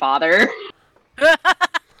grandfather. I'm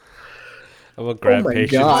gonna grab my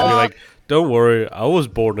Patience and God. be like, "Don't worry, I was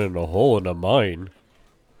born in a hole in a mine."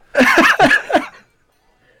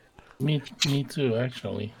 Me too,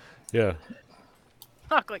 actually. Yeah.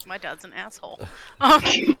 Fuck, like my dad's an asshole.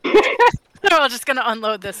 Okay. I'm just gonna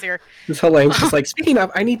unload this here. this Helene's just like, speaking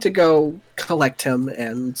of, I need to go collect him,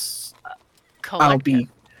 and I'll Collect be.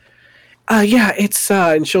 it. Yeah, it's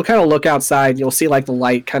and she'll kind of look outside. You'll see like the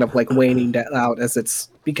light kind of like waning out as it's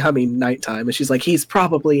becoming nighttime, and she's like, he's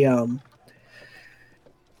probably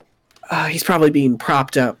being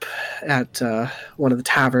propped up at one of the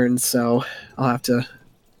taverns, so I'll have to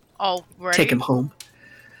Already? take him home.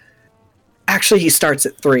 Actually, he starts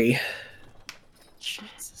at 3.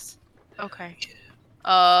 Jesus. Okay.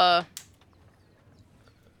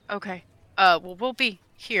 Okay. Well, we'll be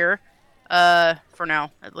here. For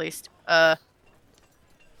now, at least.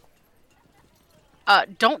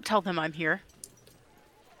 Don't tell them I'm here.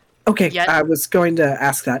 Okay, Yet. I was going to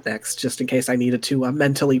ask that next, just in case I needed to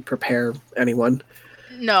mentally prepare anyone.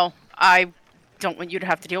 No, I don't want you to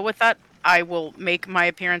have to deal with that. I will make my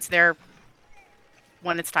appearance there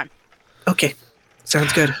when it's time. Okay,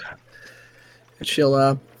 sounds good. And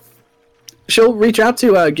she'll reach out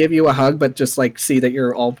to give you a hug, but just like see that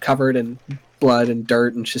you're all covered in blood and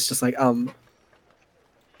dirt, and she's just like,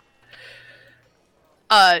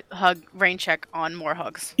 Hug, rain check on more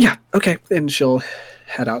hugs. yeah, okay. And she'll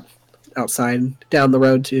head outside down the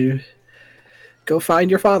road to go find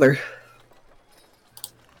your father.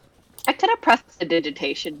 I could have pressed the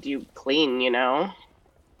digitation do clean, you know?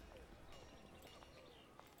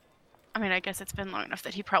 I mean, I guess it's been long enough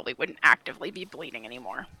that he probably wouldn't actively be bleeding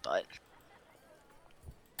anymore, but...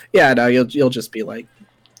 Yeah, no, you'll just be like,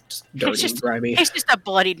 just dirty and grimy. It's just a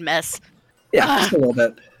bloodied mess. Yeah, just a little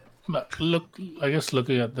bit. But I guess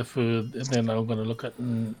looking at the food, and then I'm gonna look at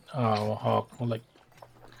Hawk. Like,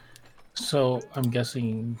 so I'm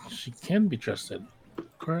guessing she can be trusted,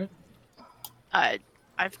 correct?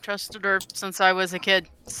 I've trusted her since I was a kid,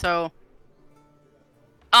 so...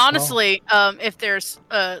 Honestly, if there's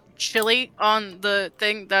chili on the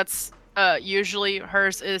thing, that's usually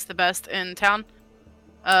hers is the best in town.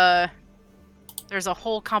 There's a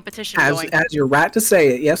whole competition going. As you're right to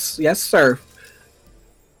say it, yes, sir.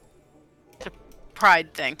 It's a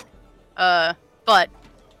pride thing. But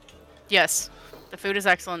yes, the food is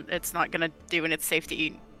excellent. It's not gonna do, and it's safe to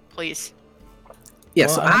eat. Please.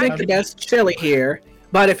 Yes, Well, I make the best chili here.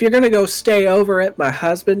 But if you're gonna go stay over at my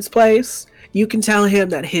husband's place, you can tell him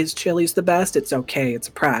that his chili's the best. It's okay. It's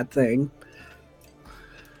a pride thing.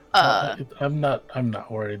 I'm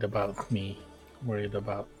not worried about me. I'm worried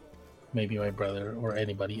about maybe my brother or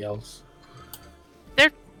anybody else.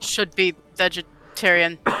 There should be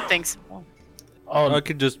vegetarian things. Oh, I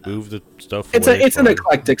could just move the stuff. It's away an from-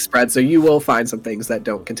 eclectic spread, so you will find some things that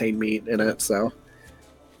don't contain meat in it. So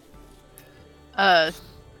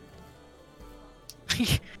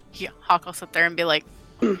Yeah, Hawk will sit there and be like,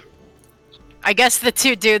 I guess the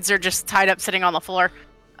two dudes are just tied up sitting on the floor.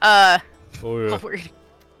 Oh yeah.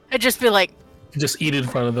 I'd just be like, just eat it in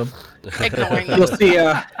front of them. ignoring them.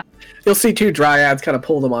 you'll see 2 dryads kind of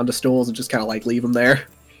pull them onto stools and just kind of like leave them there.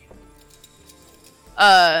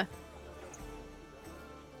 I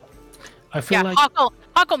feel Yeah, like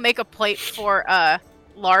Hawk will make a plate for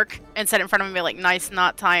Lark and set it in front of him and be like, nice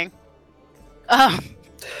knot tying. And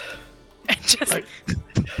just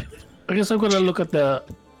I guess I'm gonna look at the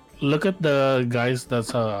guys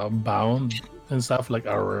that's bound and stuff, like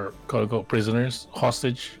our quote unquote prisoners,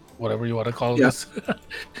 hostage, whatever you want to call this.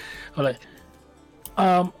 I'm like,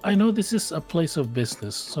 I know this is a place of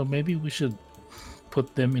business, so maybe we should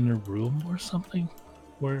put them in a room or something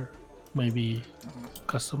where maybe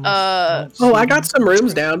customers. I got some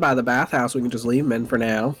rooms down by the bathhouse. We can just leave them in for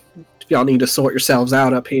now. If y'all need to sort yourselves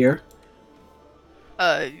out up here.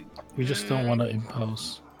 We just don't want to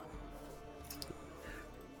impose.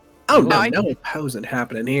 Oh No, I- no imposing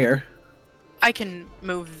happening here. I can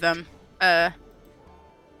move them. How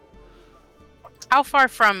far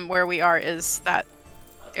from where we are is that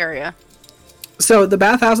area? So the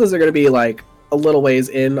bathhouses are going to be like a little ways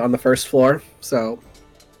in on the first floor. So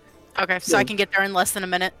Okay, so I can get there in less than a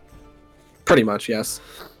minute. pretty much, yes.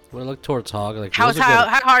 When I look towards Hog, like How those are good-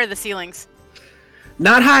 high are the ceilings?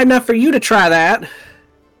 Not high enough for you to try that.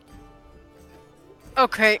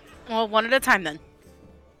 Okay, well, one at a time then.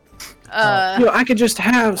 I could just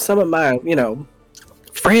have some of my,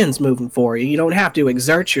 friends moving for you. You don't have to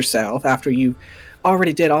exert yourself after you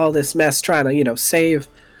already did all this mess trying to, save,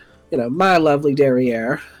 my lovely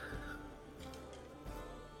derriere.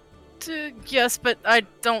 Yes, but I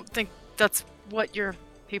don't think that's what your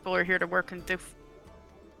people are here to work and do.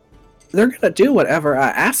 They're gonna do whatever I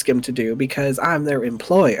ask them to do because I'm their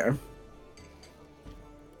employer.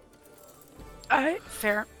 Alright,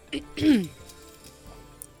 fair. This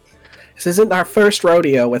isn't our first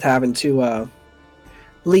rodeo with having to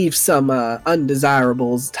leave some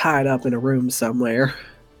undesirables tied up in a room somewhere.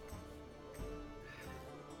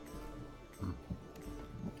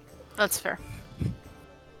 That's fair.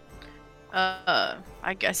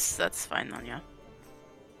 I guess that's fine then, yeah.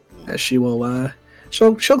 As she will,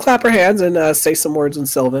 she'll clap her hands and say some words in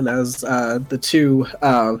Sylvan as the two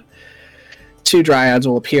dryads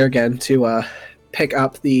will appear again to pick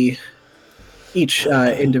up each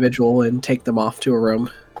individual and take them off to a room.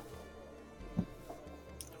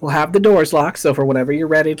 We'll have the doors locked, so for whenever you're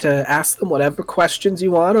ready to ask them whatever questions you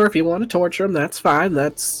want, or if you want to torture them, that's fine.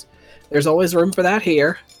 There's always room for that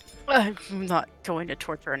here. I'm not going to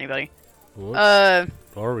torture anybody. What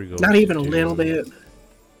are we going Not to even a do? little bit.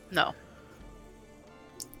 No.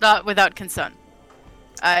 Not without consent.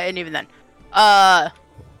 And even then.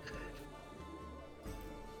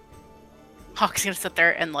 Hawk's gonna sit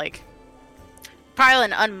there and, like, pile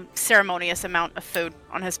an unceremonious amount of food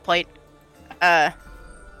on his plate. And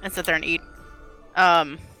sit there and eat.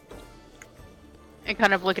 And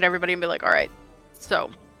kind of look at everybody and be like, alright, so.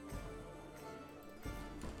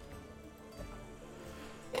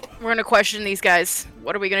 We're gonna question these guys.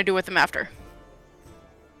 What are we gonna do with them after?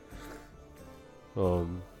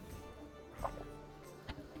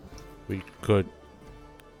 We could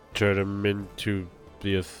turn them into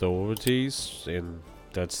the authorities, and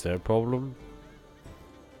that's their problem.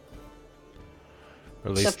 Or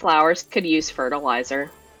at The least, flowers could use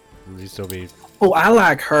fertilizer. they'll be Oh, I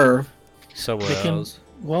like her. somewhere They can, else.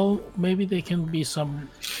 well, maybe they can be some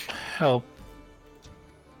help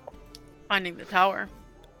Finding the tower.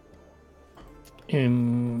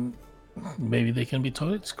 in. Maybe they can be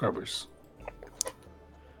toilet scrubbers.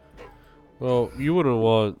 Well, you wouldn't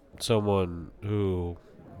want someone who...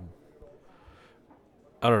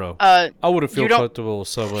 I don't know. I wouldn't feel you don't- comfortable with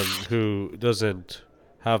someone who doesn't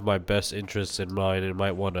have my best interests in mind and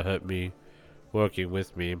might want to hurt me, working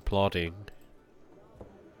with me and plotting.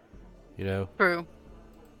 You know? True.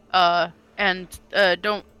 And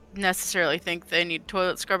don't necessarily think they need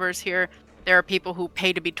toilet scrubbers here. There are people who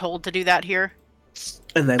pay to be told to do that here.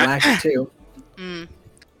 And they like it too. Mm.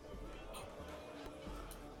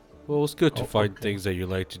 Well, it's good to Oh, find okay. things that you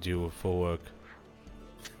like to do for work.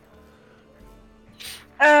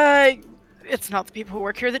 It's not the people who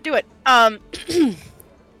work here that do it. Oh.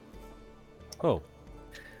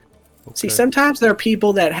 See, Okay. sometimes there are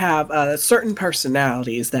people that have certain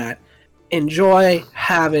personalities that enjoy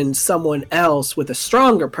having someone else with a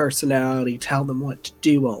stronger personality tell them what to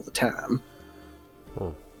do all the time.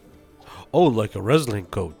 Oh, like a wrestling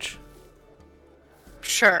coach.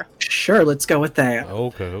 Sure. Sure, let's go with that.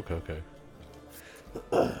 Okay.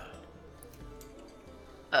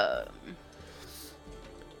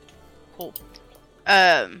 Cool.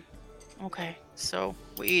 Okay. So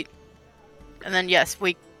we eat, and then yes,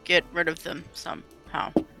 we get rid of them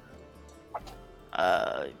somehow.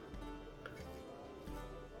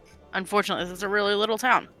 Unfortunately, this is a really little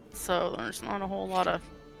town, so there's not a whole lot of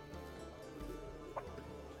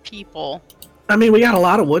people. I mean, we got a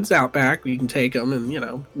lot of woods out back. You can take them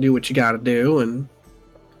and, do what you gotta do. And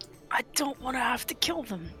I don't want to have to kill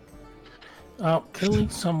them. Killing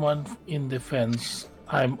someone in defense,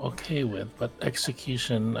 I'm okay with, but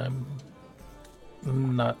execution,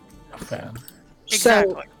 I'm not a fan.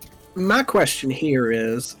 Exactly. So, my question here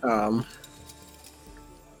is,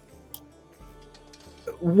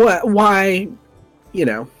 why,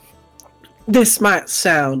 this might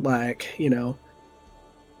sound like,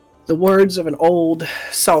 the words of an old,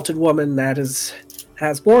 salted woman that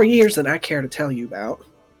has more years than I care to tell you about.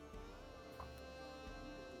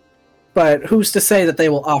 But who's to say that they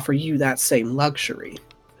will offer you that same luxury?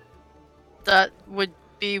 That would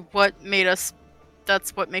be what made us.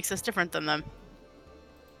 That's what makes us different than them.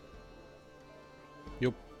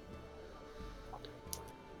 Yep.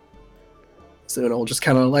 Suna will just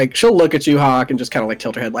kind of she'll look at you, Hawk, and just kind of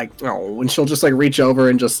tilt her head oh, and she'll just reach over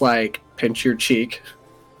and just pinch your cheek.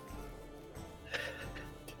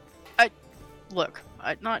 Look,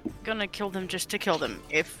 I'm not gonna kill them just to kill them.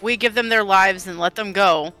 If we give them their lives and let them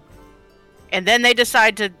go, and then they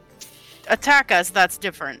decide to attack us, that's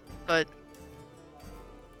different. But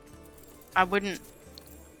I wouldn't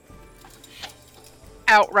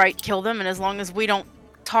outright kill them, and as long as we don't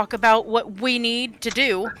talk about what we need to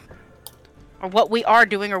do, or what we are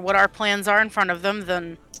doing, or what our plans are in front of them,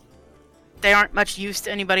 then they aren't much use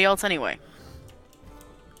to anybody else anyway.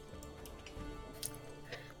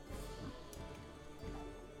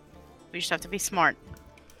 We just have to be smart.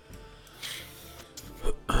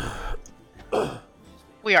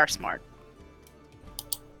 We are smart.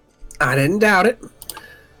 I didn't doubt it.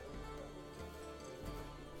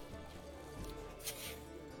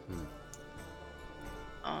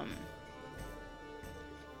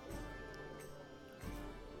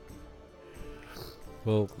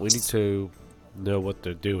 Well, we need to know what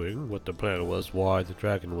they're doing, what the plan was, why the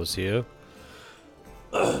dragon was here.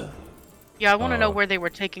 Yeah, I want to know where they were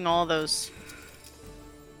taking all those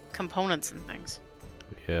components and things.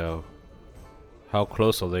 Yeah. How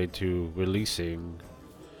close are they to releasing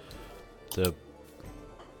the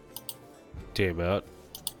Tiamat?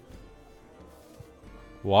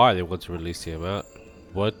 Why they want to release Tiamat?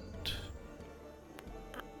 What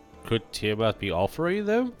could Tiamat be offering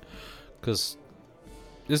them? Because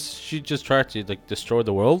she just tried to like destroy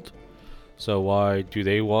the world. So why do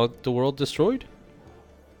they want the world destroyed?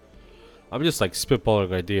 I'm just like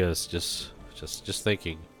spitballing ideas, just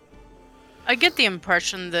thinking. I get the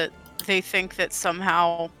impression that they think that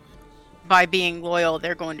somehow, by being loyal,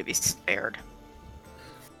 they're going to be spared.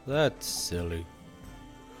 That's silly.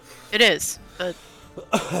 It is, but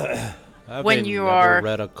I've when you are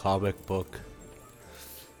read a comic book.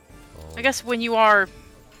 I guess when you are,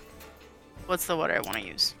 what's the word I want to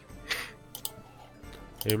use?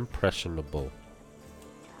 Impressionable.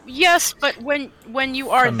 Yes, but when you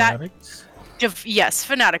are Fanatics? yes,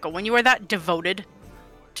 fanatical. When you are that devoted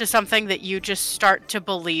to something that you just start to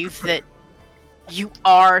believe that you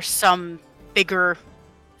are some bigger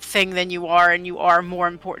thing than you are, and you are more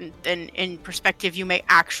important than in perspective you may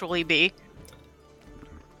actually be.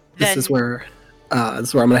 This is where I'm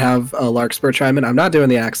gonna have Larkspur chime in. I'm not doing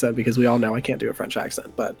the accent because we all know I can't do a French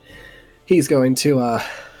accent, but he's going to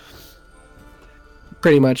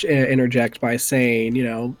pretty much interject by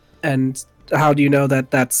saying, and how do you know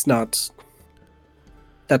that that's the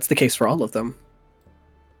case for all of them?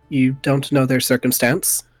 You don't know their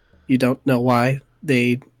circumstance. You don't know why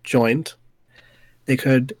they joined. They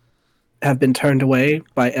could have been turned away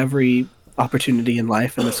by every opportunity in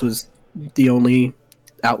life, and this was the only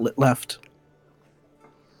outlet left.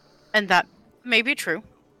 And that may be true.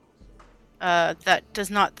 That does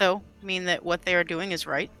not, though, mean that what they are doing is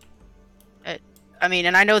right.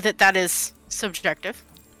 And I know that that is subjective,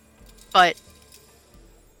 but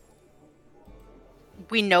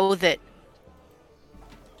we know that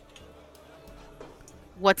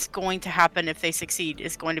what's going to happen if they succeed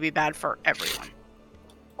is going to be bad for everyone.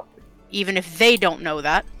 Even if they don't know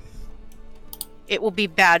that, it will be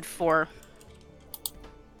bad for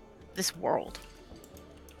this world.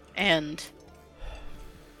 And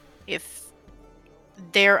if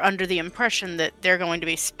they're under the impression that they're going to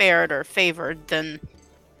be spared or favored, then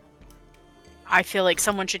I feel like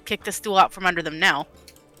someone should kick the stool out from under them now,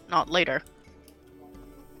 not later.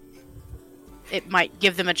 It might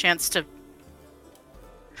give them a chance to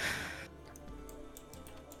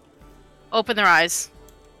open their eyes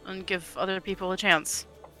and give other people a chance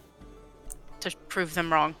to prove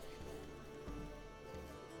them wrong.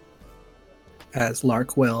 As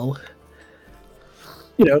Lark will,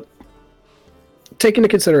 take into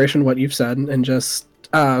consideration what you've said and just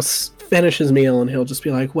finish his meal, and he'll just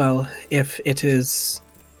be like, well, if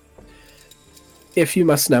you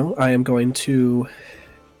must know, I am going to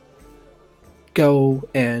go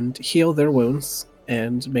and heal their wounds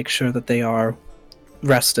and make sure that they are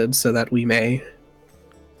rested so that we may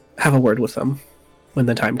have a word with them when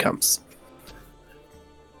the time comes.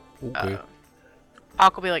 Okay.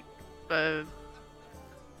 Hawk will be like,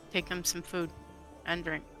 take them some food and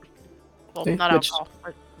drink. Well, Okay, not alcohol,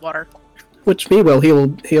 but water. Which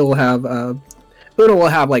he'll have Una will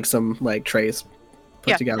have like some like trays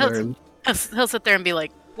put together, and He'll sit there and be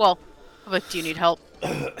like, well, but do you need help?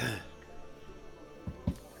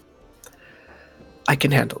 I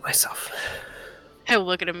can handle myself. He'll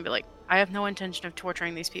look at him and be like, I have no intention of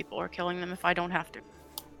torturing these people or killing them if I don't have to.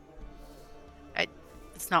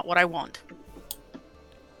 It's not what I want.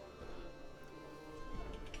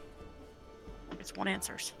 It's one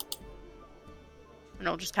answers. And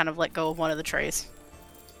I'll just kind of let go of one of the trays.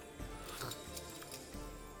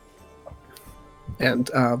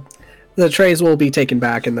 And the trays will be taken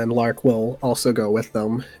back, and then Lark will also go with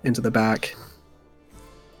them into the back.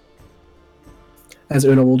 As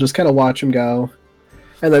Una will just kind of watch him go.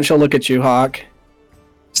 And then she'll look at you, Hawk.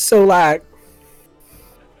 So, like,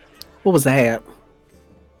 what was that?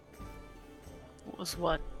 What was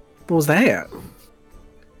what? What was that?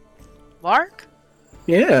 Lark?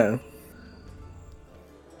 Yeah.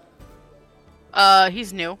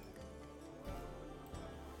 He's new.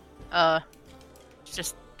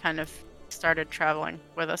 Just kind of started traveling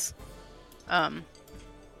with us.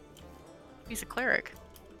 He's a cleric.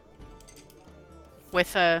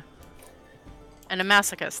 With and a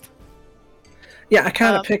masochist. Yeah, I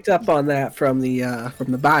kind of picked up on that from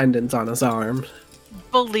the bindings on his arm.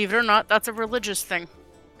 Believe it or not, that's a religious thing.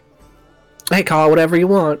 Hey, call it whatever you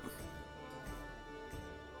want.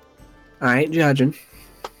 I ain't judging.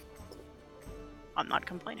 I'm not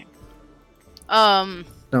complaining. No,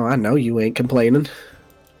 I know you ain't complaining.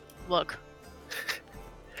 Look.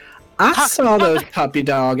 I saw those puppy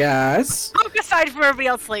dog eyes. Look aside from everybody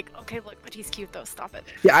else, like, okay, look, but he's cute though. Stop it.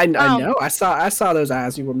 Yeah, I know. I saw those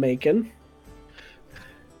eyes you were making.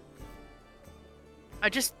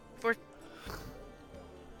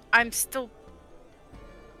 I'm still.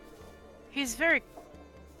 He's very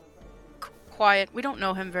quiet. We don't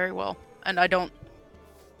know him very well, and I don't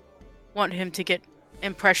want him to get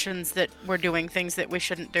impressions that we're doing things that we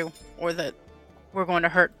shouldn't do, or that we're going to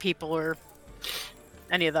hurt people, or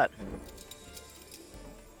any of that.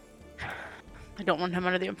 I don't want him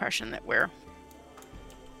under the impression that we're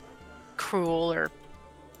cruel or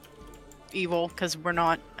evil, because we're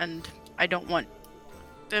not, and I don't want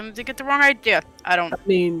them to get the wrong idea. I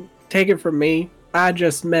mean, take it from me. I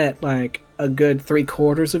just met like a good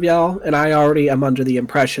 3/4 of y'all, and I already am under the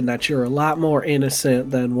impression that you're a lot more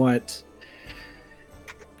innocent than what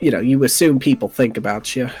you assume people think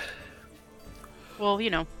about you. Well,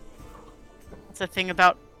 it's a thing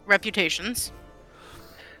about reputations.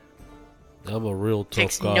 I'm a real tough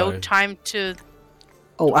Takes guy. no time to.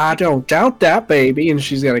 Oh, I don't doubt that, baby. And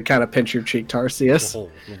she's gonna kind of pinch your cheek, Tarsius. Oh,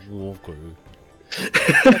 okay.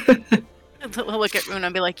 Look at Runa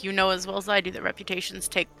and be like, you know as well as I do that reputations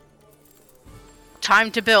take time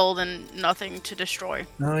to build and nothing to destroy.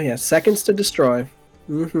 Oh yeah, seconds to destroy.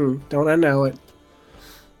 Don't I know it?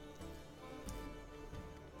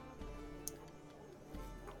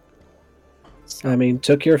 So, I mean,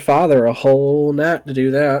 took your father a whole night to do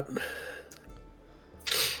that.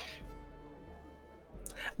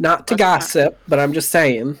 Not to gossip, but I'm just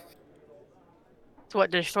saying. it's what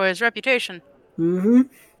destroys reputation. Well,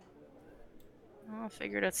 I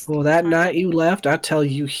figured it's. that night you left, I tell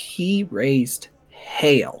you, he raised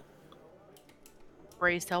hell.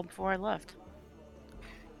 Raised hell before I left.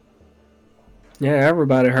 Yeah,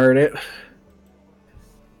 everybody heard it.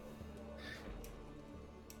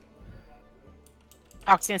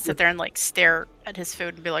 Oxy's gonna sit there and like stare at his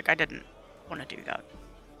food and be like, I didn't want to do that.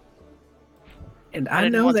 And I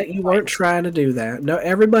know that you weren't trying to do that. No,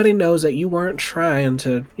 everybody knows that you weren't trying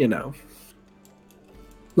to,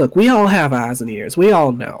 Look, we all have eyes and ears. We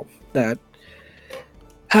all know that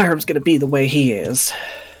Hiram's going to be the way he is.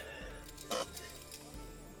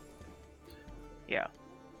 Yeah.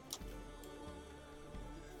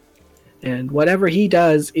 And whatever he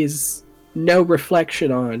does is no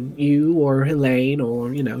reflection on you or Helene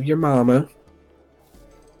or, your mama.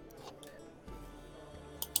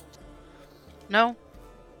 No.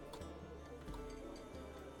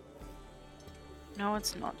 No,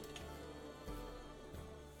 it's not.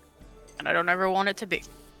 And I don't ever want it to be.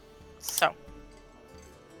 So.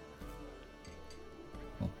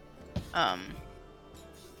 Well.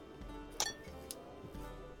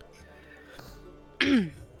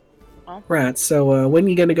 Right, so when are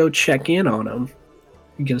you going to go check in on him?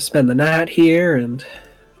 You going to spend the night here and...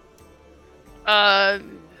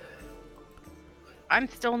 I'm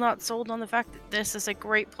still not sold on the fact that this is a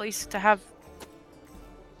great place to have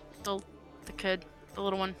the kid, the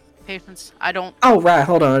little one, Patience. I don't. Oh right,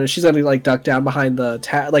 hold on. She's gonna like duck down behind the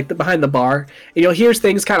behind the bar, and you'll hear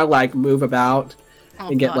things kind of like move about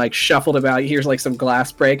and get like shuffled about. You hear like some glass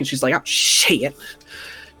break, and she's like, "Oh shit!"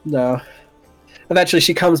 No. Eventually,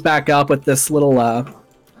 she comes back up with this little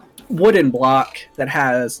wooden block that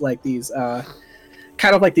has like these kind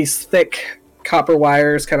of like these thick copper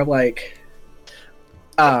wires, kind of like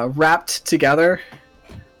wrapped together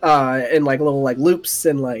in like little like loops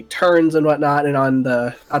and like turns and whatnot, and on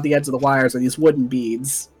the ends of the wires are these wooden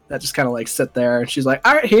beads that just kind of like sit there. And she's like,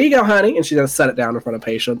 "All right, here you go, honey," and she's gonna set it down in front of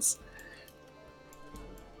Patience.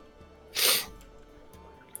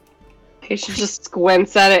 Patience just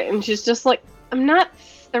squints at it, and she's just like, "I'm not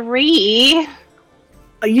 3."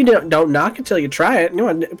 You don't knock until you try it.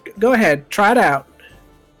 Go ahead, try it out.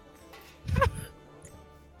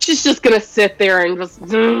 She's just gonna sit there and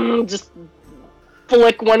just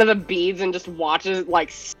flick one of the beads and just watch it like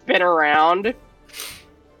spin around.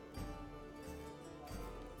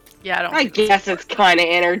 Yeah, I guess it's kind of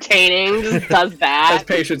entertaining. Just does that. As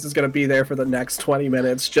Patience is gonna be there for the next 20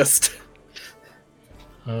 minutes, just.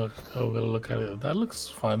 We'll look at it. That looks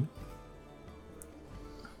fun.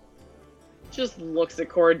 Just looks at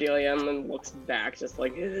Cordelia and then looks back, just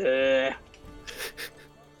like, ugh.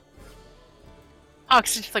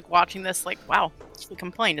 Hawk's just like watching this, like, wow, he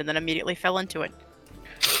complained, and then immediately fell into it.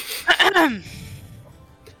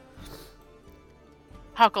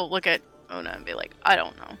 Hawk will look at Ona and be like, I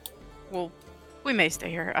don't know. Well, we may stay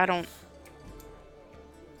here. I don't...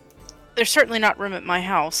 There's certainly not room at my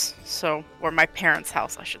house, so... Or my parents'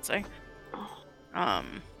 house, I should say.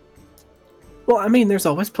 Well, I mean, there's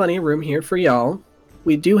always plenty of room here for y'all.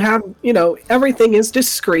 We do have, everything is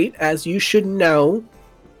discreet, as you should know.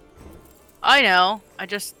 I know. I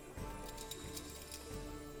just...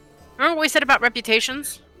 Remember what we said about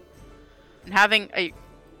reputations? And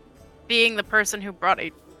being the person who brought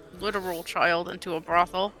a literal child into a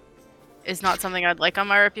brothel is not something I'd like on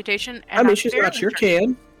my reputation. And I mean, she's not your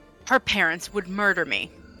kid. Her parents would murder me.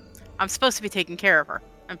 I'm supposed to be taking care of her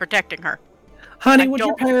and protecting her. Honey, would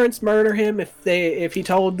your parents murder him if he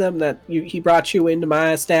told them that he brought you into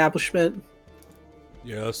my establishment?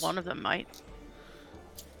 Yes. One of them might.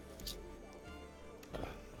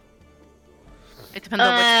 It depends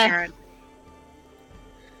on which parent.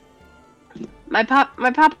 My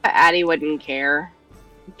papa Addie wouldn't care.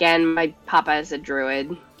 Again, my papa is a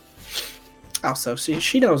druid. Also, see,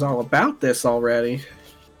 she knows all about this already.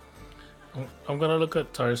 I'm gonna look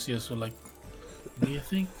at Tarsius with like, do you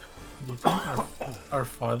think our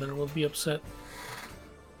father will be upset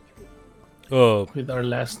with our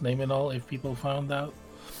last name and all if people found out?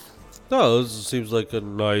 No, this seems like a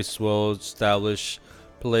nice, well-established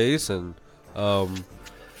place, and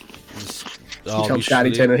He tells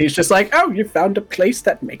Paddington, and he's just like, "Oh, you found a place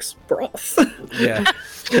that makes broth." Yeah,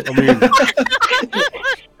 I mean,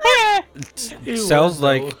 sounds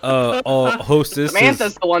like a hostess.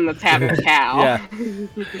 Samantha's the one that's having a cow. Yeah,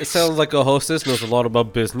 it sounds like a hostess knows a lot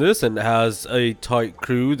about business and has a tight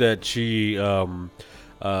crew that she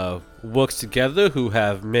works together, who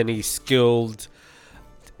have many skilled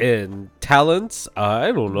and talents.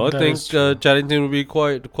 I don't know. I think Chaddington would be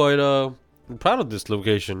quite proud of this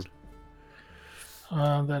location.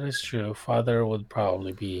 That is true. Father would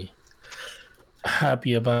probably be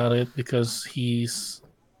happy about it because he's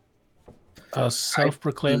a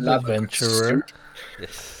self-proclaimed adventurer.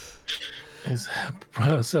 He's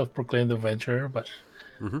a self-proclaimed adventurer, but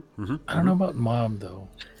I don't know about Mom, though.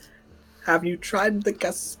 Have you tried the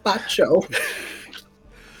gazpacho?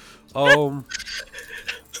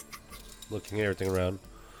 Looking at everything around.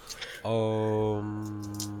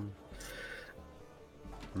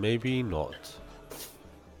 Maybe not.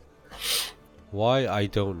 Why, I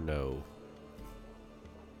don't know.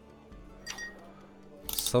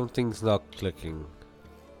 Something's not clicking.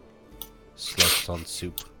 Slept on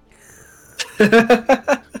soup. Okay,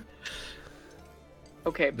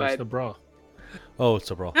 That's but the bra. Oh, it's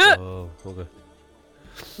a broth. Oh, okay.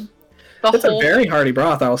 It's a very hearty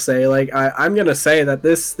broth, I'll say. Like, I'm gonna say that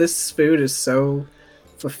this food is so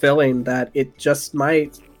fulfilling that it just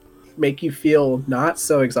might make you feel not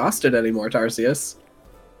so exhausted anymore, Tarsius.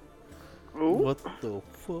 What the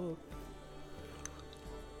fuck?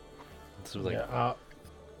 This was like,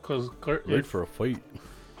 because ready for a fight.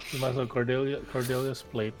 So Cordelia's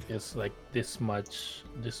plate is like this much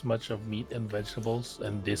of meat and vegetables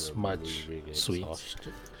and this much sweets.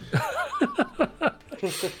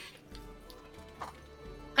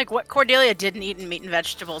 Like what Cordelia didn't eat in meat and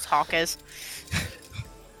vegetables, Hawk is.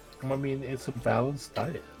 I mean, it's a balanced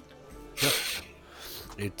diet. Yep.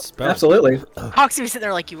 It's balanced. Absolutely. Hawk's even sitting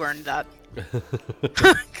there like you earned that.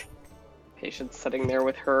 Patience sitting there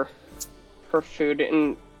with her food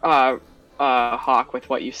and Hawk, with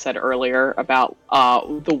what you said earlier about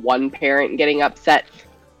the one parent getting upset.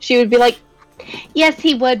 She would be like, "Yes,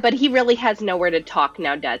 he would, but he really has nowhere to talk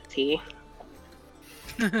now, does he?"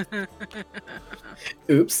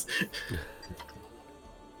 Oops.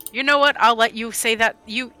 You know what? I'll let you say that.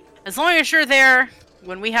 As long as you're there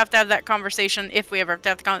when we have to have that conversation, if we ever have to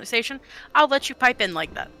have the conversation, I'll let you pipe in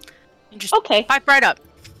like that. And just pipe right up.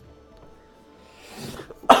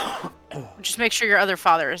 Just make sure your other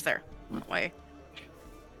father is there. That way,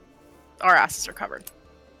 our asses are covered.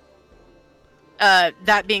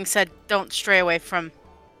 That being said, don't stray away from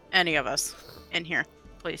any of us in here,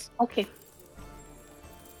 please. Okay.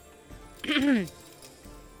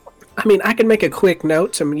 I mean, I can make a quick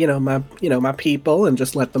note to my people and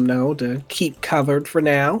just let them know to keep covered for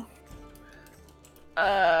now.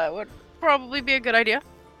 Would probably be a good idea.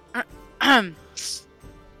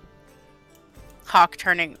 Hawk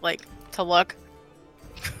turning to look.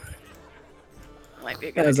 Might be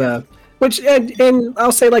a good idea. And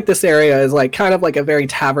I'll say this area is kind of like a very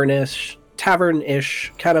tavern-ish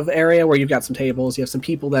kind of area where you've got some tables, you have some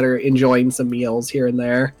people that are enjoying some meals here and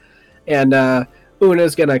there, and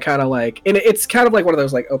Una's gonna kind of like, and it's kind of like one of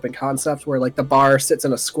those like open concepts where like the bar sits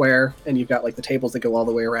in a square and you've got like the tables that go all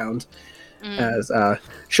the way around. As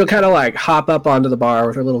she'll kind of like hop up onto the bar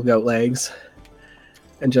with her little goat legs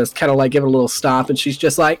and just kind of like give it a little stop, and she's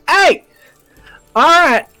just like, "Hey, all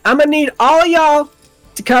right, I'm gonna need all of y'all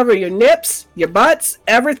to cover your nips, your butts,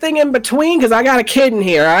 everything in between, because I got a kid in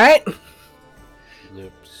here, all right?"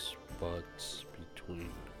 Nips, butts, between.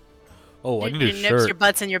 Oh, I need a your shirt. nips, your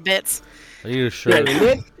butts, and your bits. I need a Yeah, shirt. your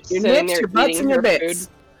Sitting nips, there your butts, eating and your her bits.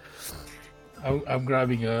 I'm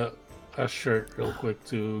grabbing a shirt real quick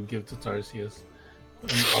to give to Tarsius.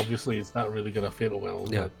 And obviously, it's not really gonna fit well.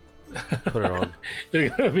 Yeah. But Put it on. they're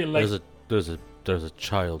gonna be like, There's a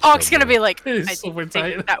child. Hawk's gonna be somewhere. like, It's I super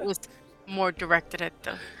think tight. that was more directed at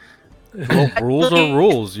the. Well, rules are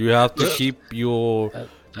rules. You have to keep your That's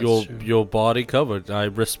true. your body covered. I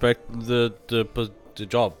respect the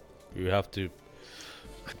job. You have to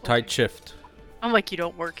tight shift. I'm like, you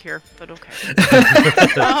don't work here, but okay.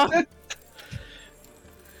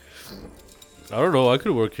 I don't know. I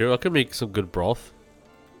could work here. I could make some good broth.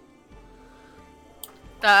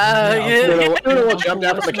 Una will jump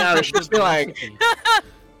down from the counter. She'll just be like,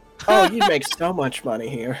 "Oh, you make so much money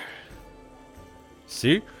here."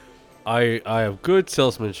 See, I have good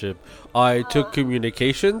salesmanship. I took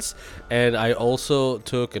communications, and I also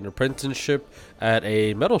took an apprenticeship at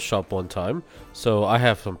a metal shop one time. So I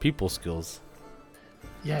have some people skills.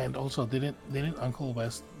 Yeah, and also didn't Uncle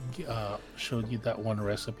West showed you that one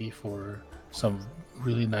recipe for some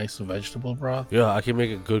really nice vegetable broth? Yeah, I can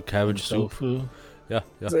make a good And cabbage soup. tofu. Yeah,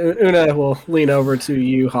 yeah. So Una will lean over to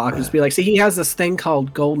you, Hawk, and just be like, "See, he has this thing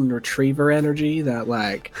called golden retriever energy that,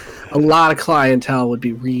 like, a lot of clientele would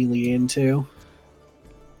be really into."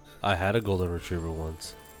 I had a golden retriever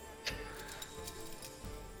once.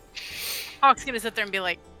 Hawk's gonna sit there and be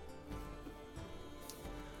like,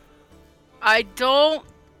 I don't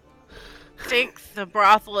think the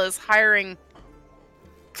brothel is hiring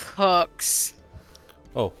cooks.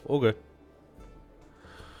 Oh, okay.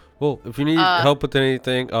 Well, if you need Uh, help with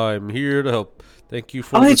anything, I'm here to help. Thank you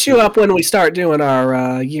for. I'll hit you up when we start doing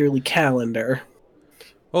our yearly calendar.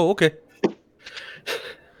 Oh, okay.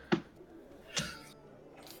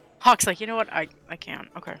 Hawk's like, you know what? I can't.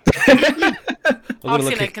 Okay. I'm Hawk's gonna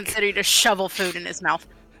look gonna at, consider you to shovel food in his mouth.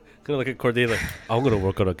 Cordelia. I'm gonna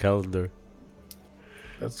work on a calendar.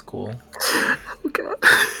 That's cool. Oh, God.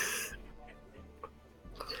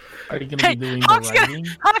 Are you gonna Hey, be doing Hawk's the gonna- writing?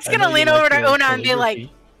 Hawk's I gonna know you lean like over to your Una and be like,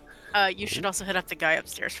 calligraphy. You should also hit up the guy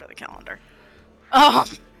upstairs for the calendar. Oh,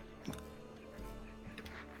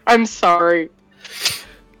 I'm sorry.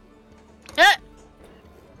 eh.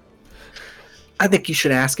 I think you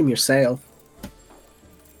should ask him yourself.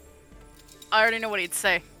 I already know what he'd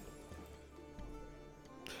say.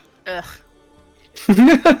 Ugh.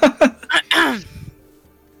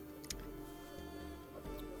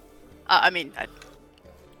 I mean,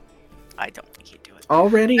 I don't think he'd do it.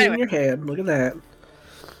 Already Anyway. in your head. Look at that.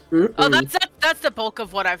 Oh, Mm-mm. that's the bulk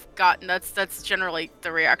of what I've gotten. That's generally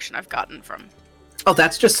the reaction I've gotten from Oh,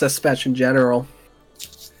 that's just Suspect in general.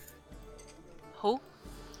 who?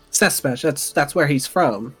 Suspect. That's where he's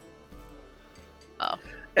from. Oh.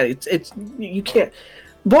 And it's you can't.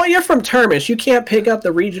 Boy, you're from Termish. You can't pick up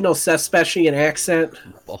the regional Suspecian accent.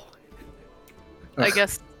 Oh, I Ugh.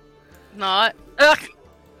 guess not. Ugh.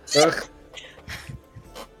 Ugh.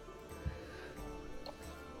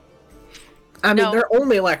 I mean, No. they're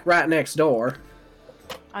only like right next door.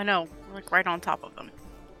 I know, like right on top of them.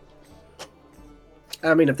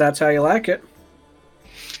 I mean, if that's how you like it.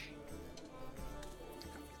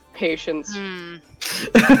 Patience Hmm.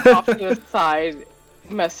 off to the side,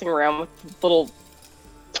 messing around with the little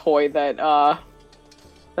toy that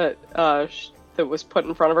that was put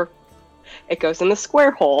in front of her. It goes in the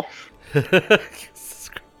square hole.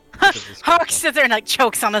 Hawk sits there and like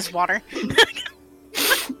chokes on his water.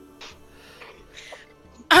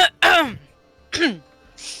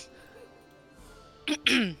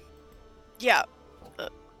 Yeah.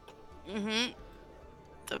 Mm-hmm.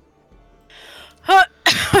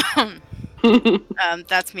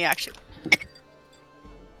 That's me actually.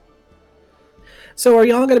 So, are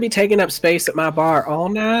y'all going to be taking up space at my bar all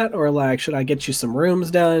night, or like, should I get you some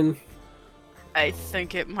rooms done? I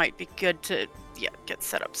think it might be good to get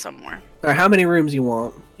set up somewhere. Or how many rooms you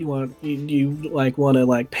want? You like want to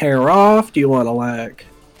like pair off? Do you want to like?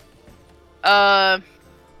 I'm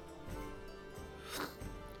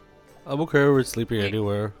okay with sleeping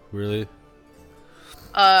anywhere, really.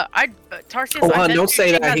 Tarsius. Oh, I hon, bet don't you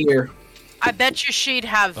say she'd that have- here. I bet you she'd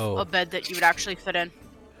have Oh. a bed that you would actually fit in.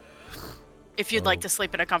 If you'd like Oh. to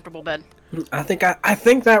sleep in a comfortable bed. I think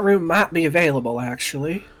that room might be available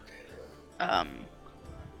actually.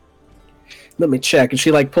 Let me check. And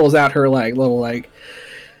she like pulls out her like little like.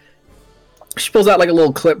 She pulls out like a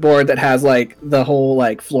little clipboard that has like the whole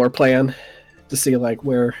like floor plan to see like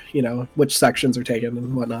where which sections are taken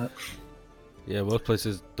and whatnot. Yeah, most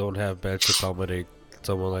places don't have beds to accommodate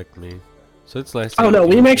someone like me, so it's nice. Oh no,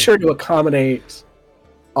 we make sure to accommodate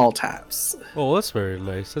all types. Oh, that's very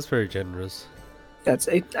nice. That's very generous.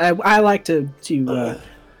 I like to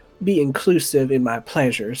be inclusive in my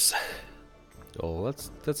pleasures. Oh,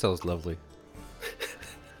 that sounds lovely.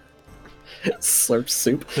 Slurp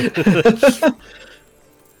soup.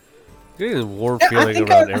 Getting a warm feeling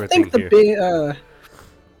around everything here.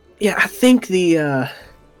 I think the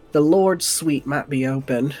Lord's Suite might be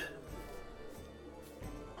open.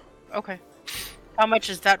 Okay. How much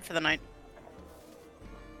is that for the night?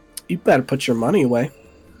 You better put your money away.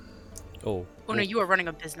 Oh. Oh no, you are running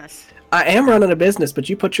a business. I am running a business, but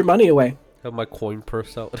you put your money away. Have my coin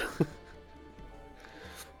purse out.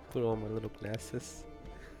 Put on my little glasses.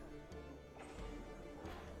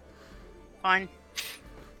 Fine.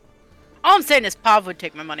 All I'm saying is Pav would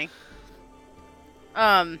take my money.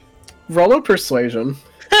 Roll a persuasion.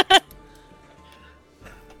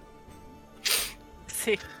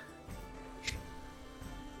 See.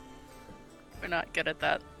 We're not good at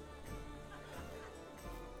that.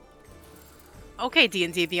 Okay,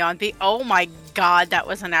 D&D Beyond B. Oh my god, that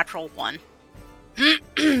was a natural 1.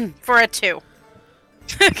 For a 2.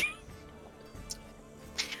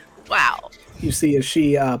 Wow. You see as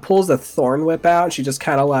she pulls a thorn whip out, and she just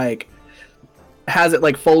kind of like has it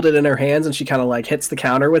like folded in her hands, and she kind of like hits the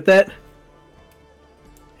counter with it.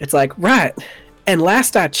 It's like, right. And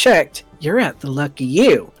last I checked, you're at the Lucky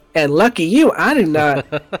You. And lucky you, I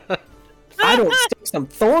don't stick some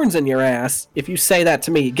thorns in your ass if you say that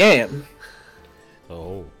to me again.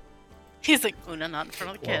 Oh. He's like, Una, not in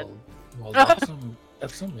front of the kid. Well,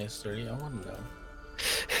 that's some mystery. I want to know.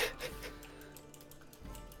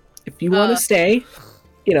 If you want to stay,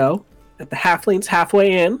 at the Halflings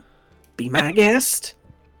halfway in, be my guest.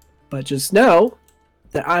 But just know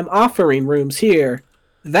that I'm offering rooms here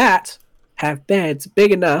that have beds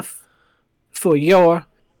big enough for your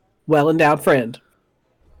well-endowed friend.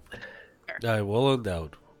 I'm well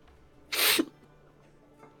endowed.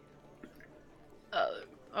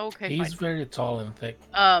 Okay, He's fine. very tall and thick.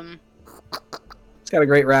 It's got a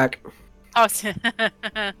great rack. Oh,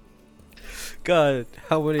 God,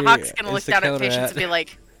 how many? Hawk's gonna look is the down at counter Patience and be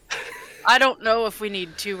like, I don't know if we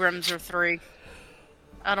need 2 rooms or 3.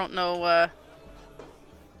 I don't know,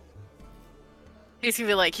 He's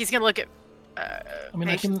gonna look at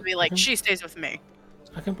Patience and be like, she stays with me.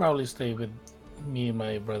 I can probably stay with me and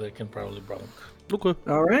my brother can probably bunk. Okay.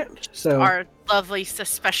 All right. So Our lovely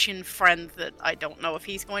suspicion friend that I don't know if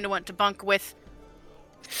he's going to want to bunk with,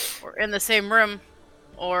 or in the same room,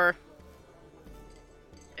 or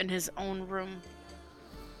in his own room.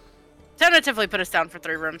 Tentatively put us down for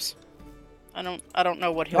 3 rooms. I don't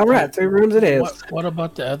know what he'll all right, 3 rooms it is. What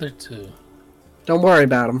about the other 2? Don't worry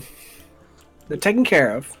about them. They're taken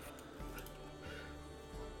care of.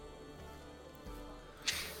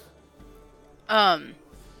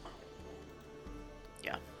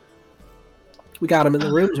 Yeah. We got them in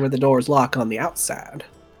the rooms where the doors lock on the outside.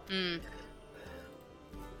 I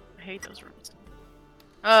hate those rooms.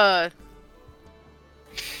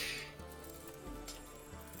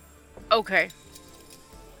 Okay.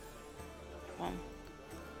 Well,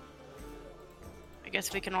 I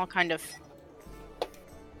guess we can all kind of.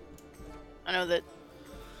 I know that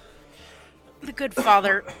the good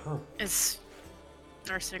father is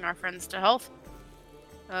nursing our friends to health.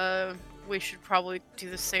 We should probably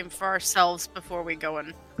do the same for ourselves before we go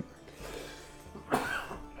and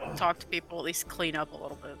talk to people, at least clean up a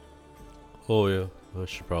little bit. Oh yeah, I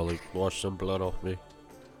should probably wash some blood off me.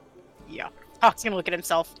 Yeah. Hawk's gonna look at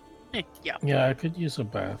himself. Yeah. Yeah, I could use a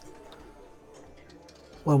bath.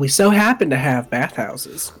 Well, we so happen to have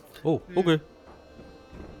bathhouses. Oh, okay.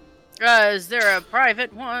 Is there a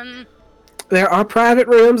private one? There are private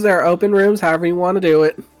rooms, there are open rooms, however you want to do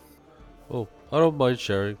it. Oh, I don't mind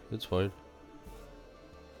sharing. It's fine.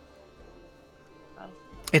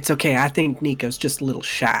 It's okay, I think Nico's just a little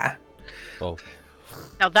shy. Oh.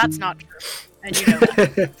 Now that's not true. And you know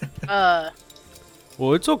that.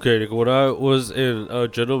 Well, it's okay. Nico. When I was in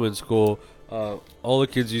gentleman's school, all the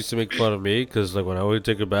kids used to make fun of me because, like, when I would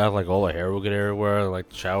take a bath, like, all the hair would get everywhere, and, like,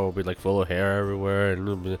 the shower would be, like, full of hair everywhere,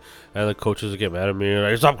 and the coaches would get mad at me,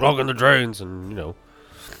 like, stop clogging the drains, and,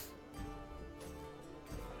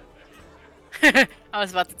 I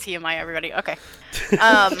was about to TMI everybody. Okay.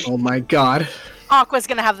 Oh my god. Hawk was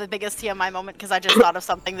gonna have the biggest TMI moment because I just thought of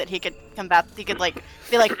something that he could combat. He could like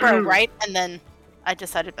be like, bro, right? And then I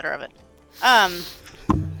decided better of it.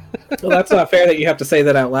 Well, that's not fair that you have to say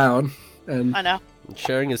that out loud. And I know.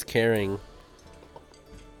 Sharing is caring.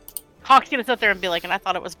 Hawk's gonna sit there and be like, and I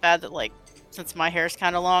thought it was bad that, like, since my hair's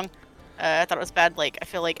kind of long, I thought it was bad, like, I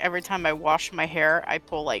feel like every time I wash my hair, I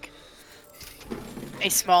pull, like, a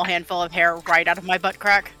small handful of hair right out of my butt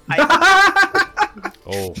crack.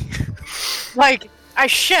 Oh. Like, I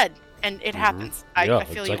shed, and it happens. Yeah, I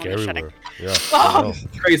feel it's you like when you're everywhere. shedding. Yeah. Oh,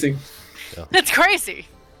 crazy. that's crazy.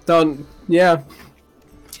 Don't. Yeah.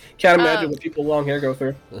 Can't imagine what people with long hair go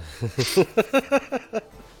through.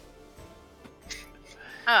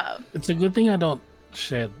 It's a good thing I don't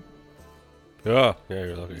shed. Yeah,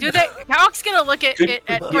 you're lucky. Do they? Hawk's gonna look at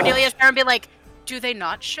Cordelia's hair and be like, "Do they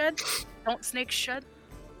not shed? Don't snakes shed?"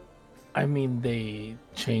 I mean, they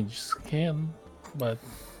change skin, but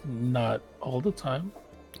not all the time.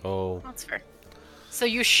 Oh. That's fair. So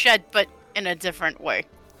you shed, but in a different way.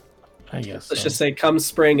 I guess. Let's So. just say, come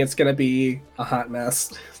spring, it's gonna be a hot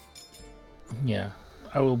mess. Yeah,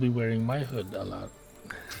 I will be wearing my hood a lot.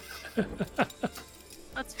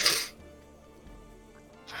 That's fair.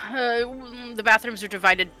 The bathrooms are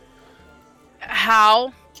divided.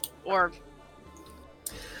 How? Or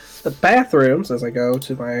The bathrooms, as I go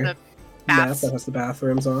to my the map baths? that has the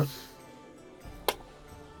bathrooms on.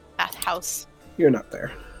 Bathhouse. You're not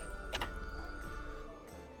there.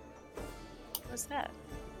 What's that?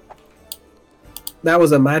 That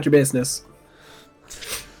was a mind your business.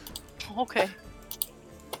 Okay.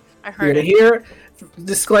 I You're heard gonna it. hear.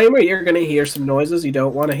 Disclaimer: you're gonna hear some noises you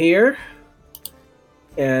don't want to hear,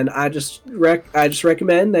 and I just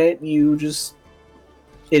recommend that you just.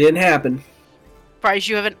 It didn't happen. Surprised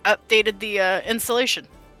you haven't updated the installation.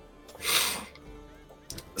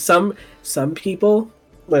 Some people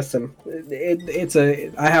listen.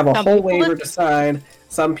 I have a Some whole people waiver listen. to sign.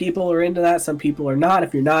 Some people are into that. Some people are not.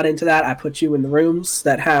 If you're not into that, I put you in the rooms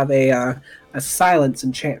that have a silence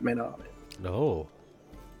enchantment on it. No.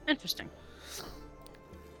 Interesting.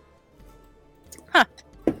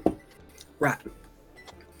 Right.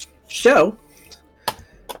 So,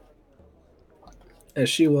 as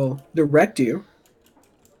she will direct you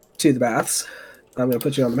to the baths, I'm going to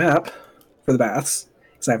put you on the map for the baths,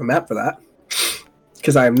 because I have a map for that.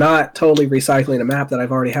 Because I am not totally recycling a map that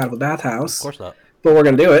I've already had of a bathhouse. Of course not. But we're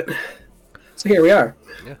going to do it. So here we are.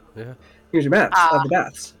 Yeah. Here's your maps of the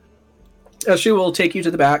baths. She will take you to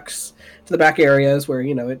the back areas where,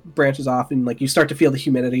 you know, it branches off and, like, you start to feel the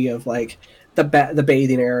humidity of, like, the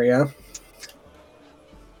bathing area.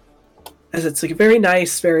 As it's like a very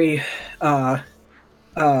nice, very the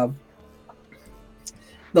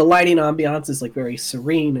lighting ambiance is like very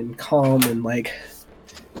serene and calm and like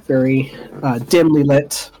very dimly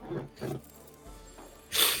lit.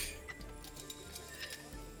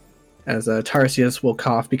 As Tarsius will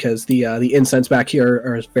cough because the incense back here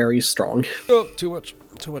are very strong. Oh, too much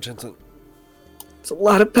incense. It's a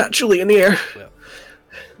lot of patchouli in the air.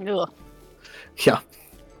 Yeah. Ugh, Yeah.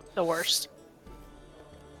 the worst.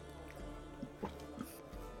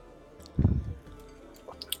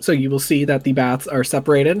 So you will see that the baths are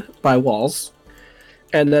separated by walls,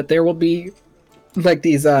 and that there will be like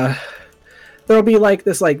these there will be like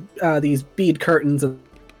this like these bead curtains and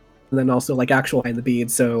then also like actual behind the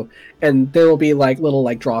beads. So and there will be like little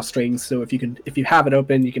like drawstrings. So if you have it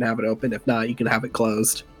open, you can have it open. If not, you can have it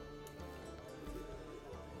closed.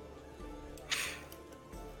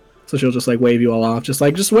 So she'll just like wave you all off, just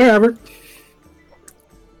wherever.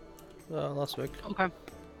 Last week. Okay.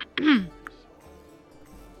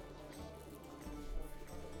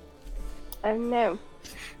 Oh no.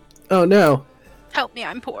 Oh no, Help me,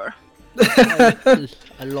 I'm poor. I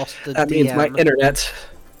lost the that means my internet.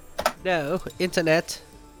 No, internet.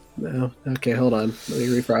 No, okay, hold on. Let me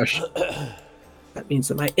refresh. That means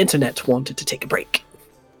that my internet wanted to take a break.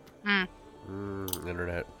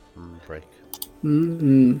 Internet break.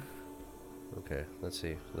 Mm-hmm. Okay, let's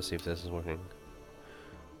see. Let's see if this is working.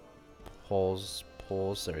 Pause.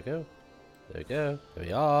 There we go. There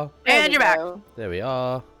we are. And you're back. There we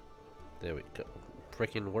are. There we go.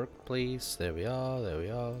 Freaking work, please. There we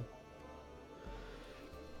are.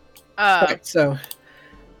 Alright, so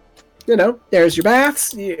you know, there's your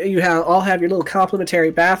baths. You all have your little complimentary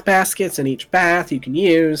bath baskets in each bath you can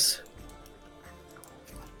use.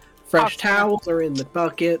 Fresh Awesome. towels are in the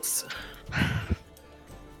buckets.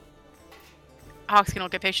 Hawk's gonna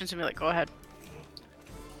look at patients and be like, "Go ahead."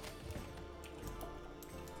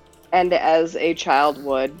 And as a child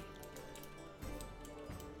would,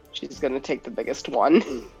 she's gonna take the biggest one.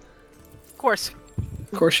 Of course.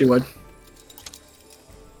 Of course you would.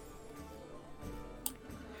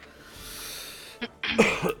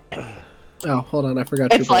 Oh, hold on, I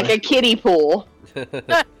forgot. It's like a kiddie pool.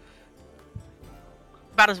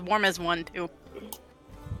 By about as warm as one, too.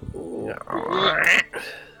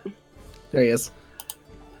 There he is.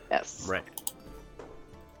 Yes. Right.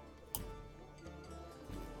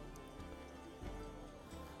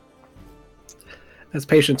 As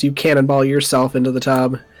patients, you cannonball yourself into the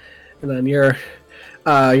tub, and then your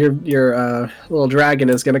little dragon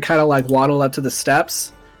is going to kind of like waddle up to the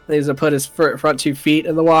steps. And he's going to put his front 2 feet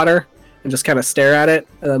in the water and just kind of stare at it,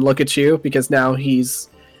 and then look at you because now he's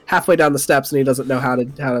halfway down the steps and he doesn't know how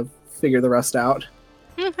to figure the rest out.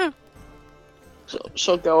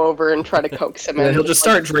 She'll go over and try to coax him in. And he'll just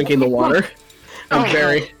start drinking the water. Like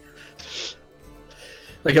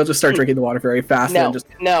he'll just start drinking the water very fast. No, and just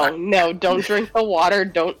no, don't drink the water.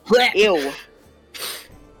 Don't. Ew.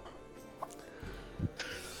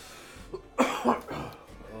 Oh, I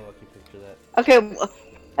can picture that. Okay,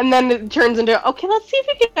 and then it turns into, okay, let's see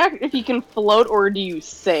if you can float or do you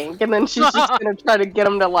sink? And then she's just gonna try to get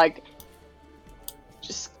him to like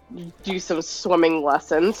just do some swimming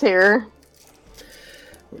lessons here.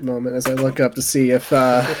 a moment as I look up to see if.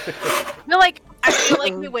 I feel like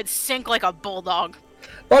we would sink like a bulldog.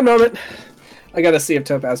 One moment. I gotta see if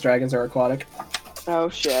topaz dragons are aquatic. Oh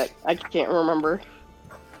shit, I can't remember.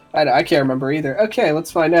 I can't remember either. Okay,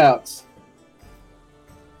 let's find out.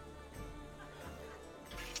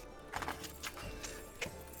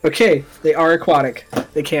 Okay, they are aquatic.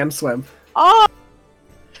 They can swim. Oh,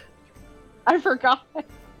 I forgot.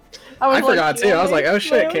 I forgot too. I was like, oh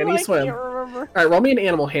shit, can he I swim? can't remember. Alright, roll me an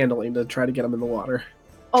animal handling to try to get him in the water.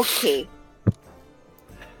 Okay.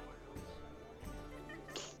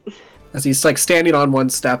 As he's like standing on one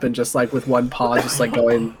step and just like with one paw just like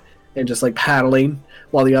going and just like paddling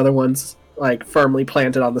while the other one's like firmly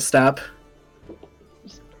planted on the step.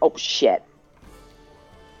 Oh shit.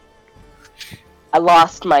 I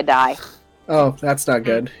lost my die. Oh, that's not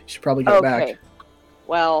good. You should probably get it back.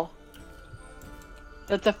 Well,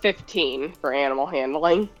 that's a 15 for animal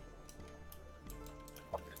handling.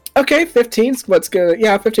 Okay, 15's what's good.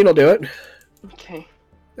 Yeah, 15 will do it. Okay.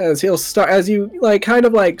 As he'll start, as you like, kind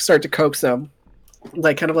of like start to coax him,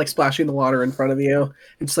 like kind of like splashing the water in front of you,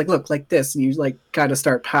 and just like look like this, and you like kind of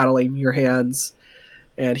start paddling your hands,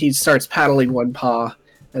 and he starts paddling one paw,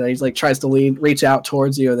 and then he's like tries to reach out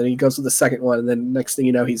towards you, and then he goes to the second one, and then next thing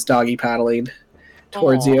you know, he's doggy paddling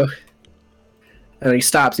towards you, and then he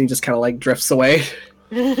stops and he just kind of like drifts away,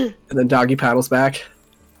 and then doggy paddles back.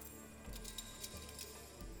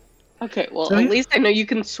 Okay, well, at least I know you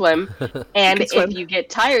can swim, and can swim. if you get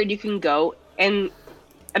tired, you can go and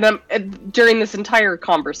during this entire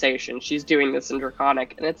conversation, she's doing this in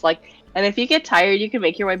Draconic, and it's like, and if you get tired, you can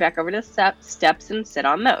make your way back over to steps and sit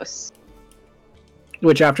on those.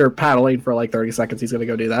 Which, after paddling for like 30 seconds, he's gonna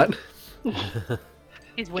go do that.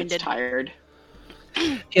 He's winded. He's tired.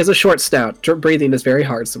 He has a short snout. Breathing is very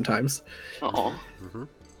hard sometimes. Oh.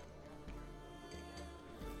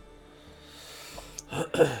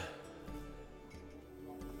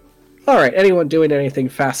 Alright, anyone doing anything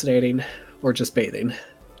fascinating or just bathing?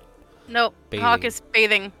 Nope. Bathing. Hawk is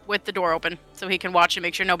bathing with the door open, so he can watch and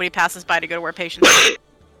make sure nobody passes by to go to where patients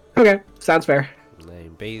are. Okay, sounds fair.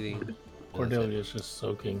 I'm bathing. Cordelia's just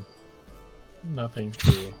soaking. Nothing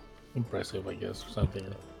too impressive, I guess, or something.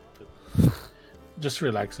 Just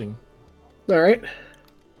relaxing. Alright.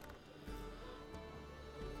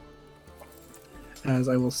 As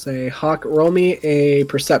I will say, Hawk, roll me a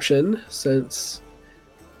perception, since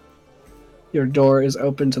your door is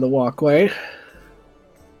open to the walkway.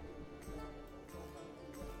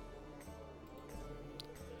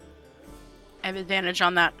 I have advantage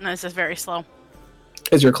on that, and this is very slow.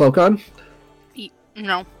 Is your cloak on?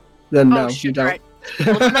 No. Then no, Oh, you shoot, don't. right.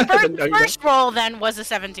 Well, the Then no, you don't. first roll then was a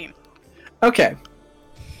 17. Okay.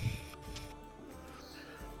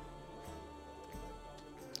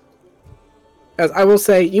 As I will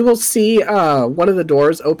say, you will see one of the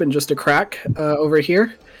doors open just a crack over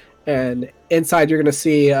here, and inside you're going to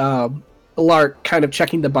see Lark kind of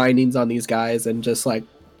checking the bindings on these guys and just like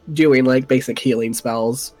doing like basic healing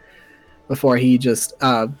spells before he just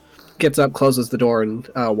gets up, closes the door, and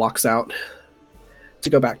walks out to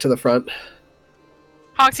go back to the front.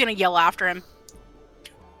 Hawk's gonna yell after him.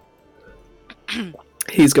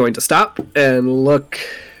 He's going to stop and look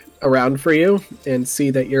around for you and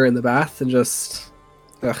see that you're in the bath and just...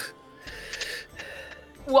 Ugh.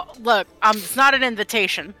 Well, look, it's not an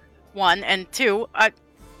invitation. 1, and 2,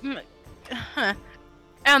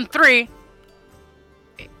 and 3,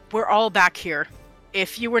 we're all back here.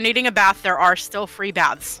 If you were needing a bath, there are still free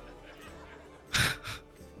baths.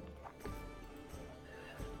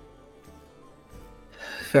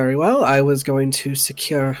 Very well, I was going to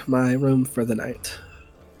secure my room for the night.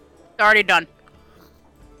 It's already done.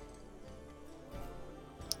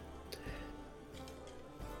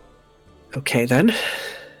 Okay, then.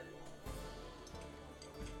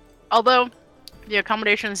 Although, the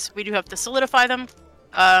accommodations, we do have to solidify them.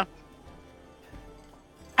 I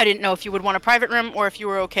didn't know if you would want a private room or if you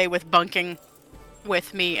were okay with bunking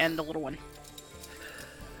with me and the little one.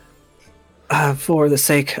 For the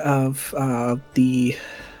sake of the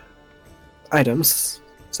items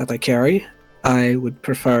that I carry, I would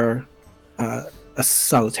prefer a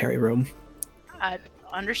solitary room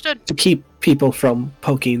Understood. to keep people from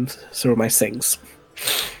poking through my things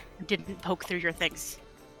Didn't poke through your things.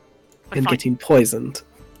 But and fine. getting poisoned.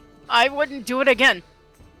 I wouldn't do it again.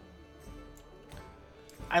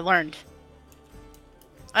 I learned.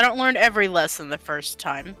 I don't learn every lesson the first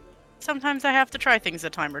time. Sometimes I have to try things a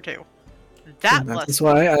time or two. That That's lesson.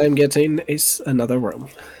 why I'm getting another room.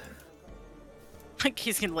 Like,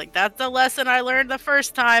 he's gonna like, that's the lesson I learned the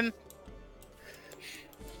first time.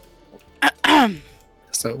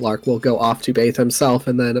 So Lark will go off to bathe himself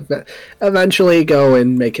and then eventually go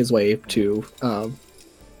and make his way to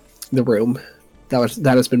the room that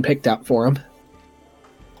has been picked out for him.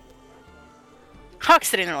 Hawk's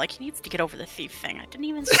sitting there like, he needs to get over the thief thing. I didn't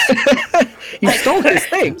even... You stole his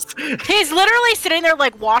things! He's literally sitting there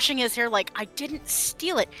like washing his hair like, I didn't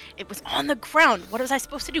steal it. It was on the ground. What was I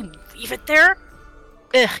supposed to do? Leave it there?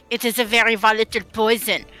 Ugh, it is a very volatile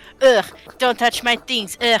poison. Ugh, don't touch my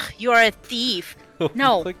things. Ugh, you are a thief.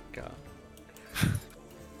 No. Oh my god.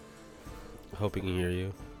 I hope he can hear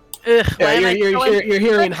you. Ugh, Yeah, you're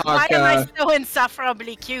hearing Hawk. Why am I so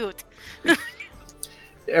insufferably cute?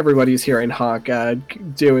 Everybody's hearing Hawk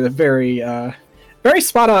do a very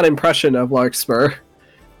spot-on impression of Larkspur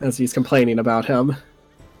as he's complaining about him.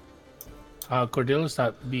 Cordelia's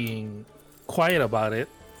not being quiet about it,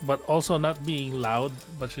 but also not being loud.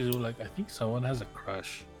 But she's like, I think someone has a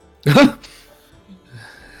crush.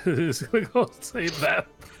 Just gonna go say that.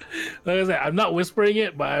 Like I said, I'm not whispering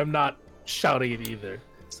it, but I'm not shouting it either.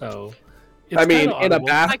 So, I mean, in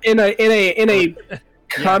a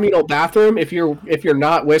communal bathroom, if you're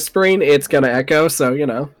not whispering, it's gonna echo. So you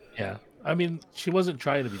know. Yeah, I mean, she wasn't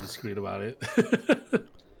trying to be discreet about it.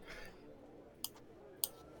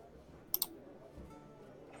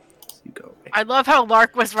 You go. I love how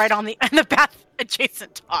Lark was right on the in the bath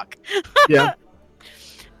adjacent talk. Yeah.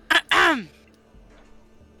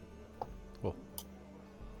 Cool.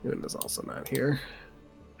 Ewan is also not here.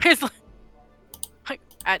 He's like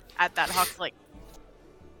at that Hawk's like,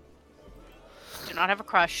 do not have a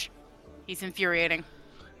crush. He's infuriating.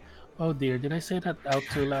 Oh dear, did I say that out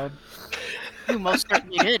too loud? You most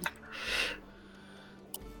certainly did.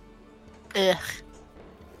 Ugh.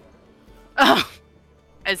 Oh.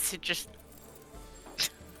 As he just...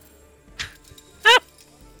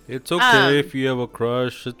 It's okay if you have a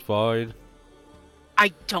crush, it's fine.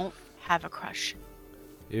 I don't have a crush.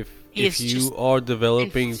 If He is you just are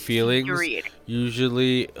developing feelings, infuriating.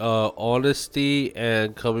 usually honesty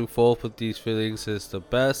and coming forth with these feelings is the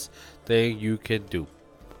best thing you can do.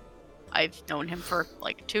 I've known him for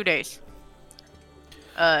like 2 days.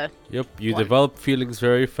 Yep, you One. develop feelings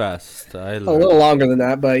very fast. I A learned. little longer than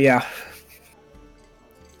that, but yeah.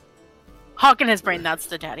 Hawk in his brain, that's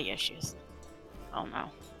the daddy issues. Oh no.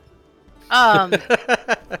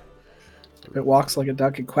 If it walks like a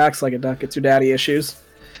duck, it quacks like a duck. It's your daddy issues.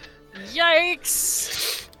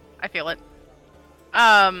 Yikes! I feel it.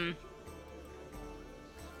 Hawk's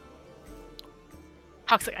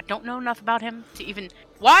like, I don't know enough about him to even...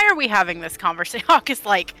 Why are we having this conversation? Hawk is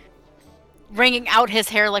like, wringing out his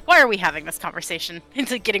hair like, why are we having this conversation? He's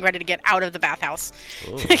like getting ready to get out of the bathhouse.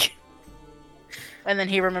 Oh. And then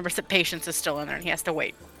he remembers that Patience is still in there and he has to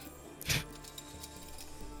wait.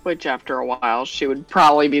 Which after a while she would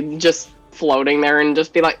probably be just floating there and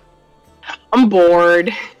just be like, I'm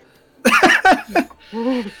bored.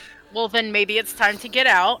 Well, then maybe it's time to get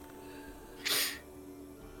out.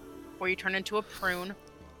 Or you turn into a prune.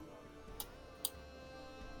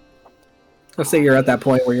 Let's say you're at that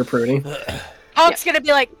point where you're pruning. Hawk's gonna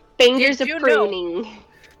be like, Fingers Did of you know? pruning.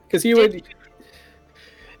 Because you would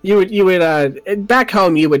back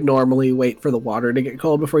home you would normally wait for the water to get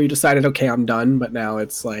cold before you decided, okay, I'm done. But now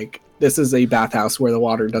it's like this is a bathhouse where the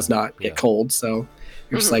water does not get cold, so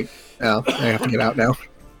you're just like, oh, I have to get out now.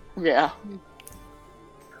 Yeah.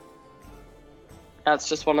 That's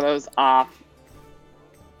just one of those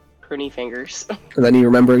pruny fingers. And then you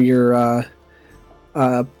remember your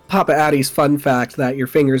Papa Addie's fun fact that your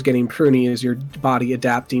fingers getting pruny is your body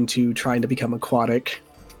adapting to trying to become aquatic.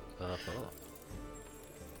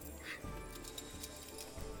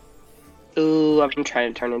 Ooh, I've been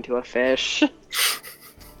trying to turn into a fish.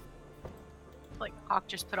 like, Hawk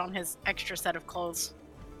just put on his extra set of clothes.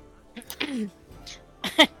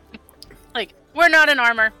 Like, we're not in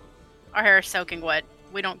armor. Our hair is soaking wet.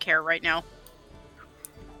 We don't care right now.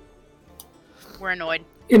 We're annoyed.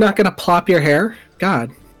 You're not gonna plop your hair?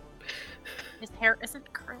 God. His hair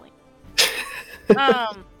isn't curly.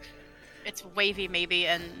 It's wavy maybe,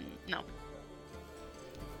 and no.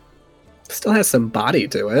 Still has some body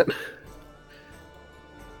to it.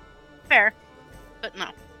 Fair, but no.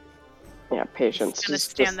 Yeah, patience. It's gonna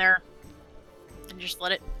stand there and just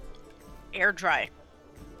let it air dry,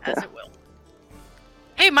 as it will.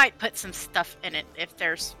 He might put some stuff in it if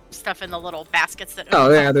there's stuff in the little baskets that.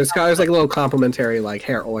 Oh yeah, there's like little complimentary like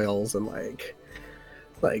hair oils and like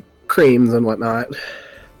creams and whatnot.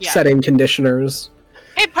 Yeah. Setting conditioners.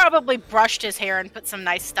 He probably brushed his hair and put some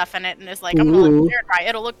nice stuff in it and is like, I'm gonna let it air dry.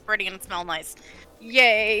 It'll look pretty and smell nice.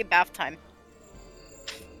 Yay, bath time.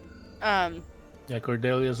 Yeah,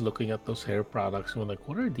 Cordelia's looking at those hair products and we're like,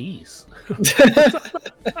 what are these?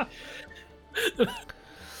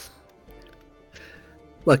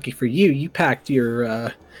 Lucky for you, you packed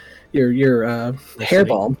your hair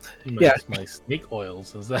balm. Yeah, my snake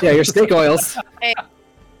oils. Is that? Yeah, your snake oils. Hey.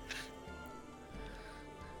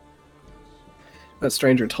 That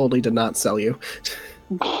stranger totally did not sell you.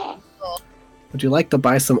 Would you like to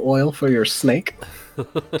buy some oil for your snake?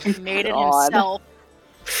 He made it himself.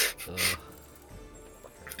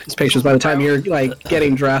 His patience, by the time you're like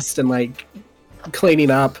getting dressed and like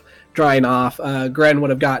cleaning up, drying off, Gren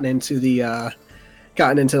would have gotten into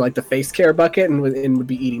like the face care bucket and would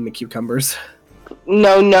be eating the cucumbers.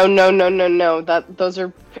 No. Those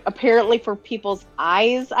are apparently for people's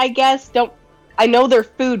eyes, I guess. I know they're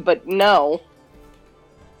food, but no.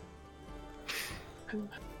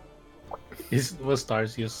 Was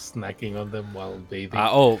Tarsius snacking on them while bathing?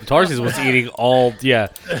 Tarsius was eating all. Yeah,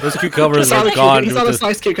 those cucumbers are gone. He saw the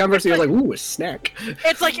sliced cucumbers, and he was like, "Ooh, a snack."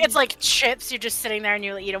 It's like chips. You're just sitting there and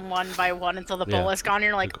you eat them one by one until the bowl is gone. And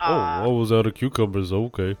you're like, oh, I was out of cucumbers.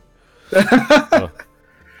 Okay. Yeah,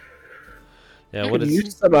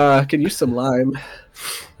 Could use some lime.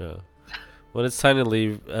 Yeah. When it's time to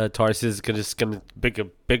leave, Tarsius is just gonna make a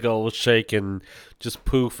big old shake and just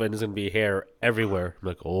poof, and there's gonna be hair everywhere. I'm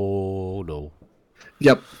like, oh no.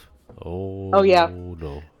 Yep. Oh yeah.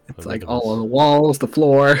 No. It's like all on the walls, the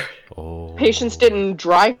floor. Oh. Patience didn't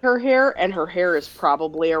dry her hair, and her hair is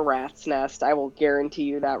probably a rat's nest. I will guarantee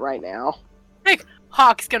you that right now. like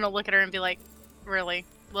Hawk's gonna look at her and be like, really?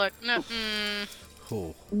 Look, no.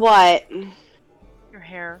 Oh. What? Your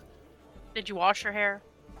hair. Did you wash your hair?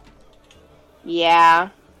 Yeah.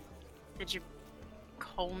 Did you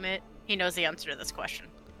comb it? He knows the answer to this question.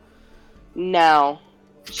 No.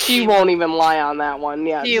 She won't even lie on that one.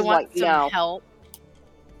 Yeah. Do you want some help?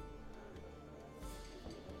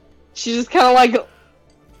 She's just kind of like,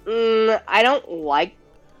 I don't like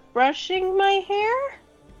brushing my hair.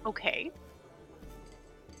 Okay.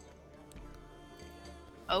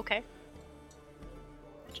 I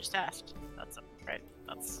just asked. That's right.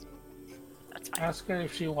 That's fine. Ask her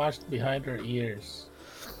if she washed behind her ears.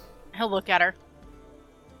 He'll look at her.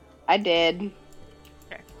 I did.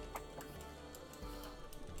 Okay.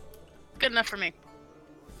 Good enough for me.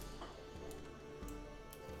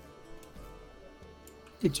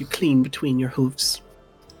 Did you clean between your hoofs?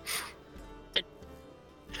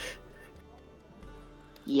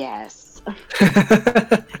 Yes.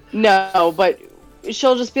 No, but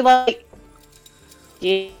she'll just be like, do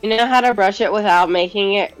you know how to brush it without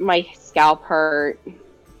making my scalp hurt?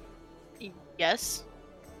 Yes.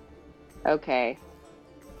 Okay.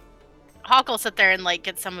 Hawk will sit there and like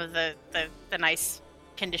get some of the nice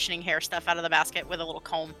conditioning hair stuff out of the basket with a little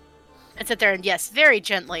comb. And sit there and yes, very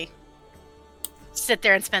gently sit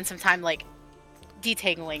there and spend some time like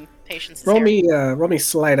detangling Patience's hair. Roll me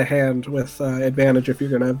sleight of hand with advantage if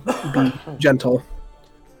you're gonna be gentle.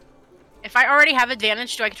 If I already have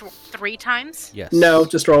advantage, do I get to roll 3 times? Yes. No,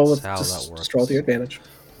 just roll with That's how that works. just roll with your advantage.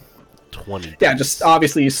 20. Yeah, just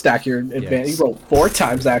obviously you stack your advantage. Yes. You roll 4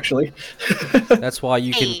 times actually. That's why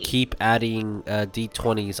you can Hey. keep adding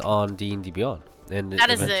D20s on D&D Beyond. And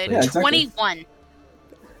That is a eventually- Yeah, exactly. 21.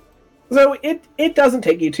 So it doesn't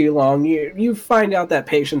take you too long. You find out that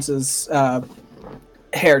Patience's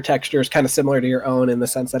hair texture is kind of similar to your own in the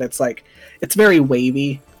sense that it's very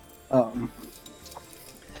wavy.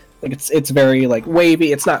 Like it's very like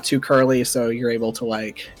wavy. It's not too curly, so you're able to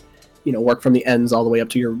work from the ends all the way up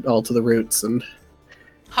to the roots and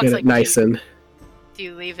Hawk's get it like, nice and. do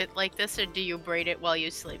you leave it like this or do you braid it while you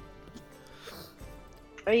sleep?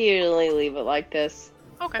 I usually leave it like this.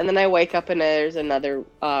 Okay. And then I wake up and there's another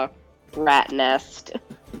rat nest.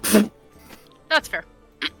 That's fair.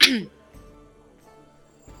 An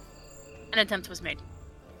attempt was made.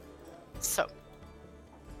 So.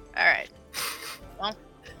 Alright. Well.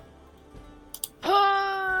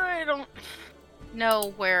 I don't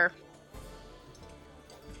know where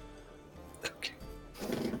Okay.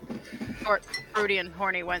 Rudy and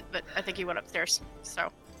Horny went, but I think he went upstairs. So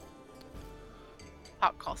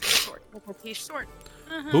Hawk calls him short because he's short.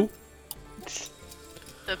 Who?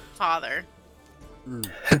 The father,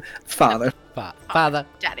 Father. Father.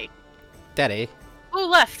 daddy. Daddy. Who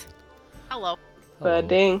left? Hello.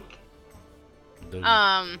 Pudding.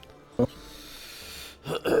 Yeah.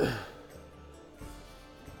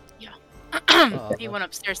 He went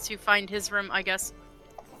upstairs to find his room, I guess.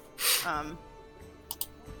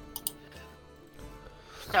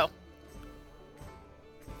 So,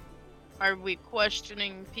 are we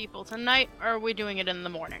questioning people tonight, or are we doing it in the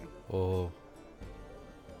morning? Oh.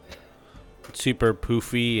 Super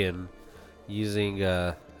poofy and using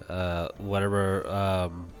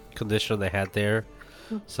whatever conditioner they had there.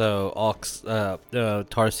 So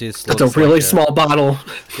Tarsius. That's a really small bottle.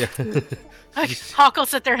 Yeah. Hawk will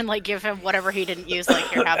sit there and like give him whatever he didn't use. Like,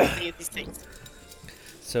 here, have him use these things.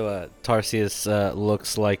 So Tarsius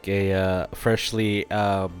looks like a freshly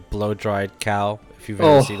blow-dried cow. If you've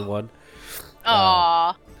ever seen one.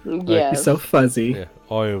 Aww. Yes. He's so fuzzy. Yeah.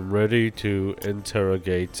 I am ready to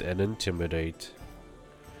interrogate and intimidate.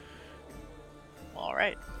 All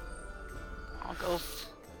right. I'll go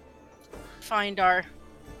find our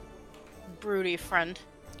broody friend.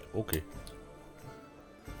 Okay.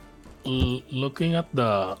 Looking at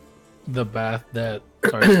the bath that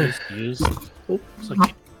Tarsius used, it's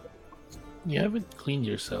like you haven't cleaned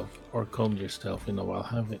yourself or combed yourself in a while,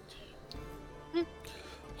 haven't you?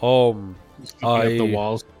 Looking at the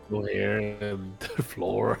walls, the hair, and the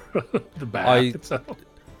floor, the bath itself.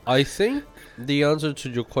 I think the answer to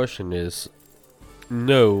your question is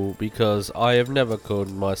no, because I have never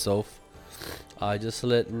combed myself. I just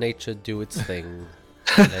let nature do its thing.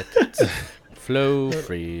 Let it flow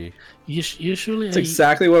free. Usually, That's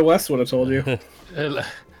exactly what Wes would have told you.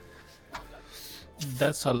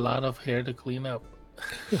 That's a lot of hair to clean up.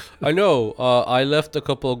 I know. I left a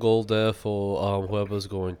couple of gold there for whoever's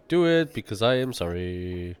going to do it because I am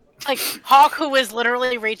sorry. Like Hawk, who is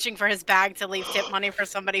literally reaching for his bag to leave tip money for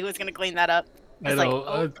somebody who's gonna clean that up. I It's know.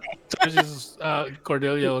 like, okay.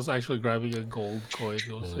 Cordelia was actually grabbing a gold coin.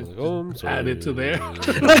 It was like, I'm just add it to there.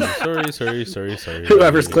 sorry.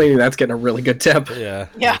 Whoever's cleaning that's getting a really good tip. Yeah.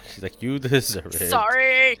 Yeah. She's like, you deserve it.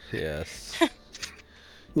 Sorry. Yes. A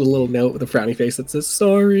little note with a frowny face that says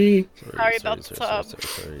sorry. Sorry about the tub.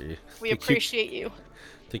 Sorry. We The appreciate you.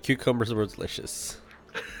 The cucumbers were delicious.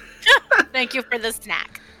 Thank you for the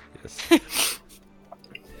snack. Yes.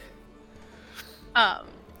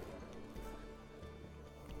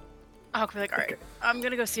 I'll be like, all right, I'm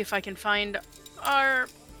gonna go see if I can find our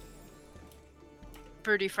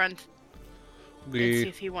birdie friend and see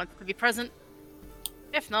if he wants to be present.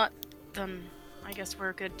 If not, then I guess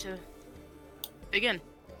we're good to begin.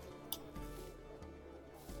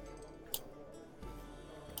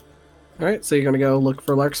 All right, so you're gonna go look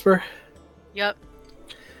for Larkspur. Yep.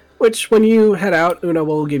 Which, when you head out, Una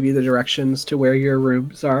will give you the directions to where your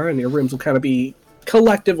rooms are, and your rooms will kind of be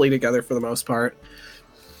collectively together for the most part.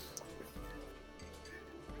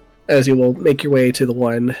 As you will make your way to the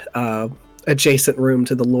one adjacent room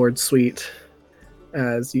to the Lord's suite.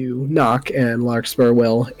 As you knock, and Larkspur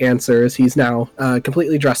will answer as he's now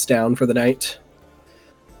completely dressed down for the night.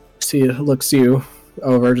 So he looks you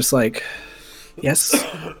over just like, yes?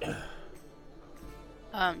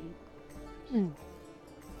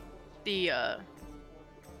 The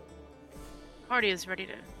party is ready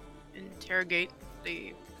to interrogate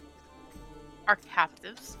our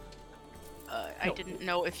captives. I didn't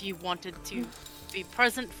know if you wanted to be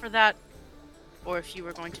present for that, or if you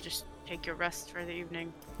were going to just take your rest for the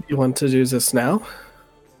evening. You want to do this now?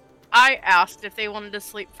 I asked if they wanted to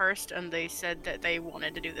sleep first, and they said that they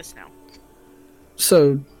wanted to do this now.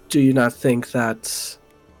 So, do you not think that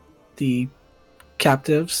the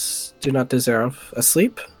captives do not deserve a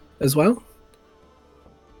sleep as well?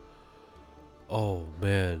 Oh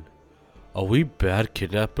man, are we bad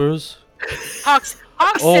kidnappers? Hawk's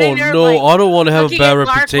Oh sitting there no, like, I don't want to have a looking bad at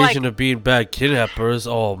Lark reputation like- of being bad kidnappers.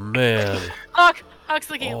 Oh man. Hawk's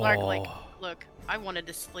looking at Lark like, Oh. look, I wanted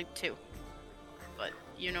to sleep too. But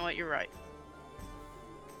you know what, you're right.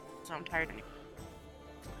 So I'm tired anyway.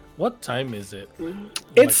 What time is it?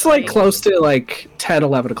 It's like close to like 10,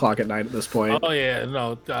 11 o'clock at night at this point. Oh yeah,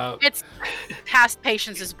 no. It's past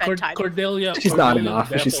Patience's bedtime. Cordelia. She's nodding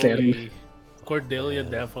off as she's standing. Cordelia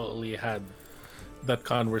definitely had that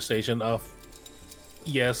conversation of,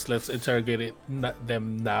 yes, let's interrogate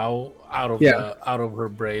them now out of her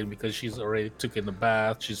brain because she's already taken the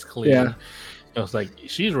bath, she's clean. Yeah. I was like,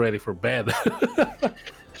 she's ready for bed.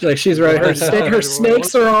 Like she's ready. Her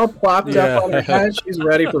snakes are all plopped up on her head. She's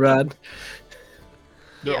ready for bed.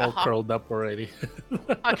 They're Yeah, all curled up already.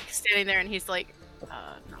 Hawk is standing there and he's like,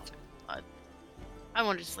 no. I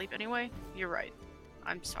wanted to sleep anyway. You're right.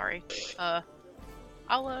 I'm sorry.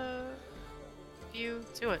 I'll you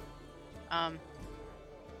to it.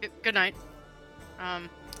 Good night.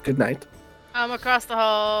 Good night. Across the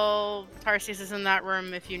hall, Tarsius is in that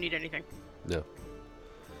room if you need anything. No.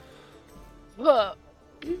 Ugh.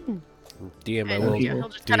 DM, I And will. he'll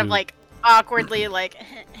just kind of like awkwardly like.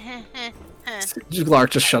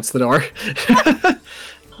 Lark just shuts the door.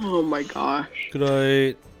 Oh my gosh.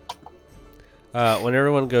 Good night. When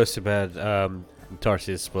everyone goes to bed,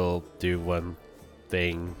 Tarsius will do one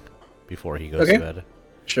thing before he goes to bed.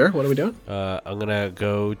 Sure. What are we doing? I'm gonna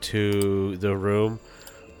go to the room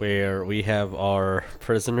where we have our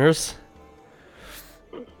prisoners,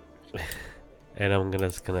 and I'm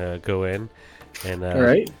just gonna go in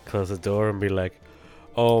and close the door and be like,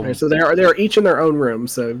 All right, so they're each in their own room,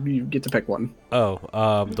 so you get to pick one.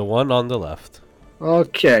 the one on the left.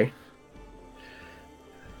 Okay.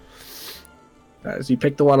 So you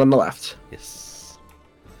pick the one on the left. Yes.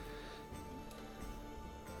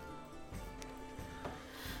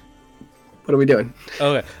 What are we doing?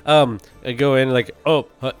 Okay. I go in like, I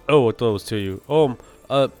thought it was to you.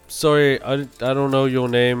 Sorry, I don't know your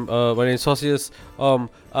name. My name's Saucius.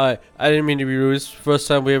 I didn't mean to be rude. It's the first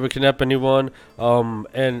time we ever kidnapped anyone.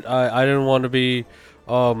 And I didn't want to be.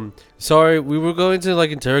 Sorry, we were going to like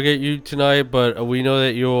interrogate you tonight, but we know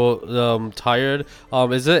that you're tired.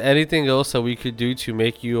 Is there anything else that we could do to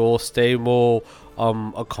make you all stay more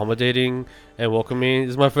accommodating and welcoming?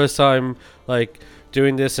 This is my first time like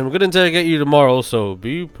doing this, and we're gonna interrogate you tomorrow, so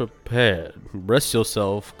be prepared. Rest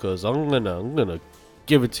yourself, cause I'm gonna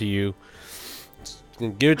give it to you.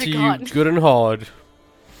 Give it to you good and hard.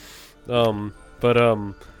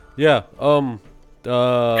 Yeah.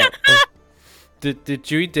 Did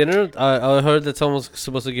you eat dinner? I heard that someone was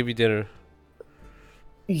supposed to give you dinner.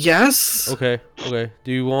 Yes. Okay. Do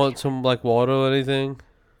you want some like water or anything?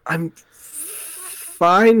 I'm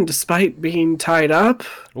fine despite being tied up.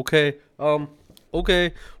 Okay.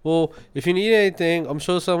 Okay. Well, if you need anything, I'm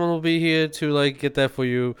sure someone will be here to like get that for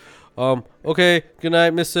you. Okay. Good night,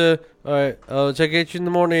 mister. All right. I'll check you in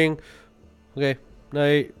the morning. Okay.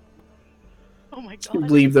 Night. Oh my You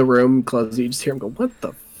god. leave the room, close. You just hear him go, "What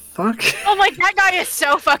the fuck?" Oh my, that guy is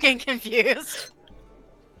so fucking confused.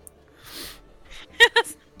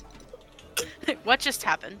 What just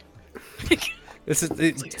happened? This is Who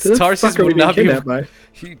the Tarsus fuck are we would being not be. kidnapped by?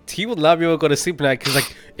 He will not be able to go to sleep tonight because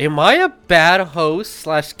like, am I a bad host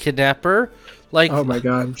 / kidnapper? Like, Oh my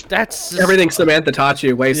god. that's just, Everything Samantha taught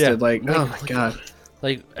you wasted. Yeah. Like, oh my god.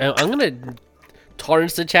 like I'm gonna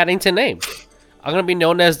tarnish the Chattington name. I'm gonna be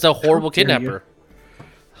known as the horrible dare you. kidnapper.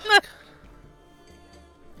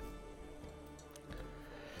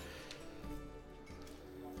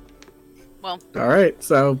 Well, All right,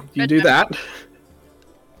 so you Good do enough. that.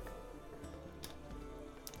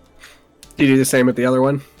 Do you do the same with the other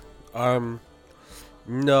one?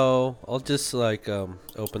 No, I'll just like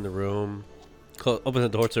open the room, open the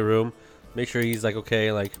door to the room, make sure he's like okay,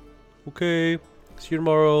 see you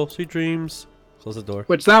tomorrow, sweet dreams. Close the door.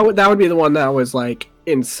 Which that would be the one that was like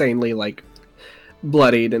insanely like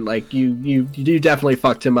bloodied and like you definitely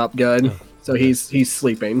fucked him up good. Oh, So he's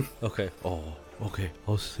sleeping. Okay. Oh, okay.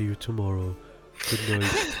 I'll see you tomorrow. Good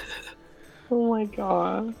night. Oh my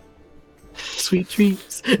god. Sweet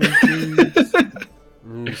dreams.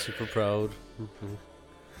 Super proud.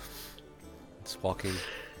 Just walking.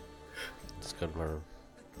 Just go to my room.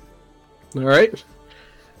 All right.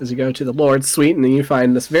 As you go to the Lord's suite, and then you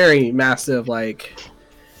find this very massive like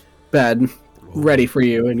bed ready for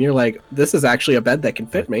you, and you're like, "This is actually a bed that can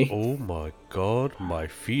fit me." Oh my god, my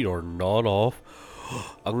feet are not off.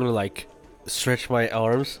 I'm gonna like stretch my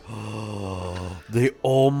arms. They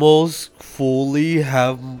almost fully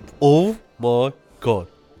have. Oh my god,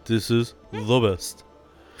 this is the best.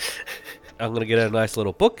 I'm gonna get a nice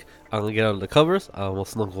little book. I'm gonna get under the covers. I'm gonna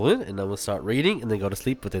snuggle in, and I'm gonna start reading, and then go to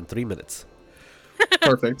sleep within 3 minutes.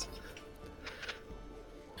 Perfect.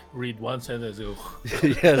 Read one sentence. Go.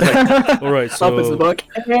 Yeah, it's like, all right. So Opens the book.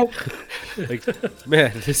 like,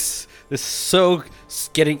 man, this is so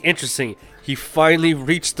getting interesting. He finally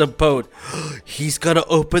reached the boat. He's gonna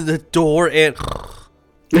open the door and.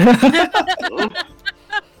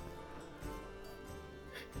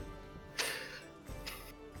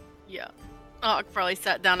 yeah. I probably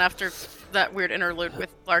sat down after that weird interlude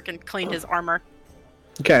with Lark and cleaned his armor.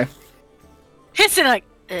 Okay. Hissing like,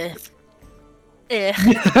 ugh.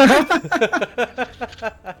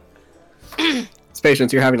 It's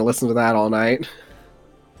patience. You're having to listen to that all night.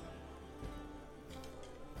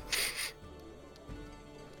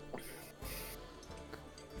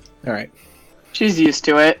 All right. She's used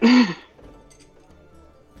to it.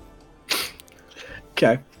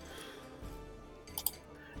 Okay.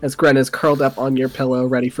 As Gren is curled up on your pillow,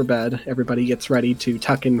 ready for bed, everybody gets ready to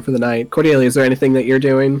tuck in for the night. Cordelia, is there anything that you're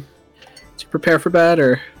doing to prepare for bed,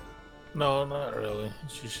 or? No, not really.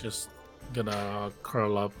 She's just gonna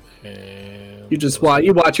curl up and You just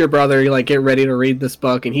watch your brother like get ready to read this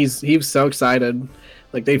book, and he's so excited.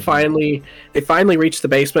 Like they finally reached the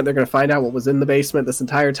basement. They're gonna find out what was in the basement this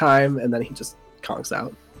entire time, and then he just conks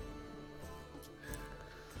out.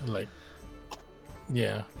 like,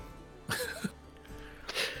 yeah.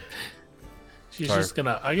 She's Sorry. just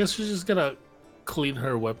gonna. I guess she's just gonna clean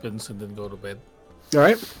her weapons and then go to bed. All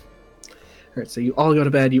right. All right. So you all go to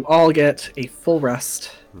bed. You all get a full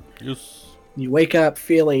rest. Yes. You wake up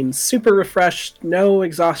feeling super refreshed. No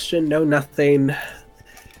exhaustion. No nothing.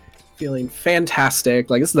 Feeling fantastic.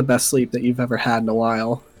 Like this is the best sleep that you've ever had in a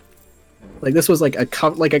while. Like this was like a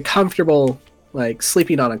comfortable, like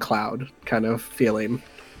sleeping on a cloud kind of feeling.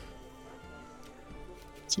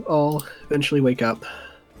 So you all eventually wake up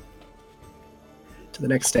to the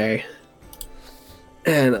next day.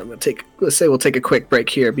 And I'm gonna let's say we'll take a quick break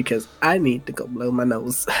here because I need to go blow my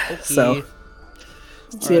nose. So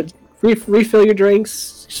refill your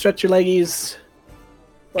drinks, stretch your leggies,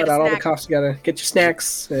 let out all the coughs together, get your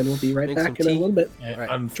snacks, and we'll be right Make back some in a tea. little bit. And Right.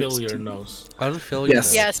 unfill your nose. Unfill your Yes.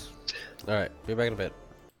 nose. Yes. All right. Be back in a bit.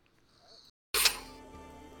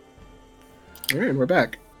 All right, we're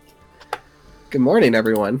back. Good morning,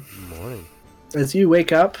 everyone. Good morning. As you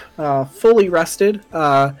wake up, fully rested,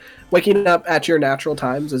 waking up at your natural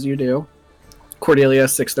times as you do. Cordelia,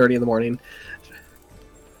 6:30 in the morning.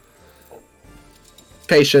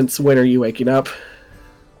 Patience, when are you waking up?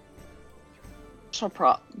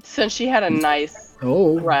 Since she had a nice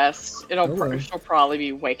Oh, rest, Oh. she'll probably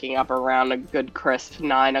be waking up around a good crisp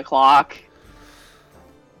 9 o'clock.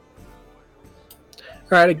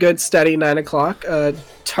 all right, a good steady 9 o'clock.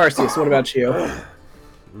 Tarsius, what about you?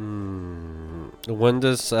 When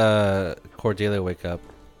does Cordelia wake up?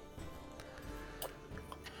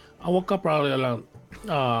 I woke up probably around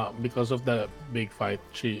because of the big fight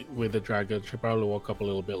with the dragon. She probably woke up a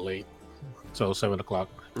little bit late, so 7 o'clock.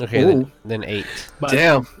 Okay, Ooh. then 8. But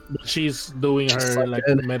Damn. she's doing her Slept like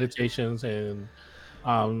in. meditations and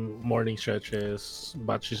morning stretches,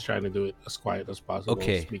 but she's trying to do it as quiet as possible.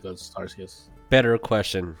 Okay. Because Tarsius. Better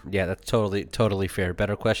question. Yeah, that's totally fair.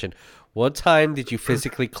 Better question. What time did you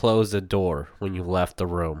physically close the door when you left the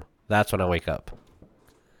room? That's when I wake up.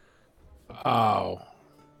 Oh.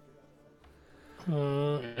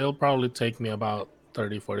 It'll probably take me about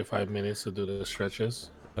 30-45 minutes to do the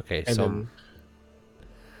stretches. Okay, And so then,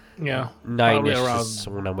 yeah. 9-ish probably is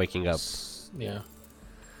when I'm waking up. Yeah.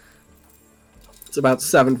 It's about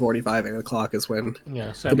 7:45, 8 o'clock is when.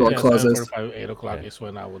 Yeah. The door closes. 7:45, 8 o'clock Okay. is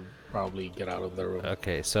when I would probably get out of the room.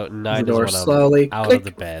 Okay, so 9 door is when slowly I'm out click. of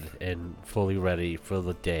the bed and fully ready for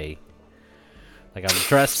the day. Like I'm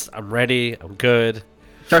dressed, I'm ready, I'm good.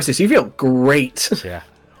 Tarsius, you feel great. Yeah.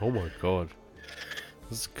 Oh my god.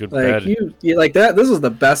 This is a good Like bed. you like that. This was the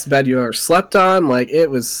best bed you ever slept on. Like it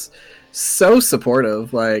was so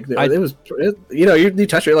supportive. Like you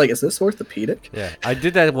touch it. Like, is this orthopedic? Yeah, I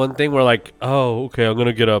did that one thing where like, oh, okay, I'm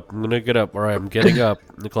gonna get up. All right, I'm getting up.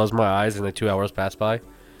 And I close my eyes, and then 2 hours pass by.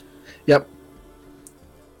 Yep.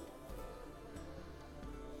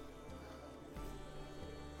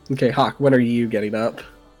 Okay, Hawk. When are you getting up?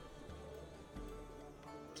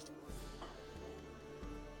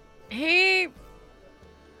 He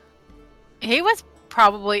was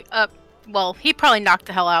probably up. Well, he probably knocked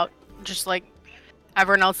the hell out, just like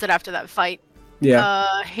everyone else did after that fight.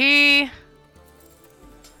 Yeah. He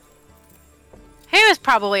was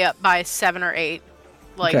probably up by 7 or 8,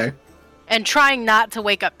 like, Okay. and trying not to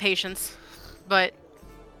wake up Patience, but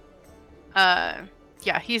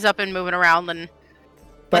yeah, he's up and moving around, and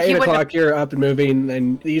By like, he 8 wouldn't o'clock, you're up and moving,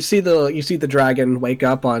 and you see the dragon wake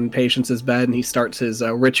up on Patience's bed, and he starts his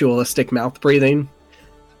ritualistic mouth breathing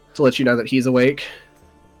to let you know that he's awake.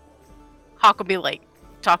 Hawk will be like,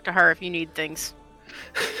 talk to her if you need things.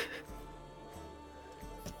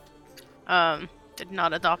 I did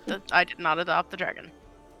not adopt the dragon.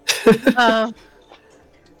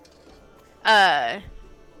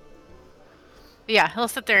 Yeah, he'll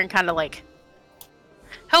sit there and kind of like,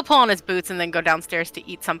 he'll pull on his boots and then go downstairs to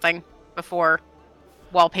eat something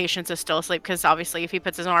while Patience is still asleep, because obviously if he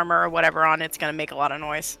puts his armor or whatever on, it's going to make a lot of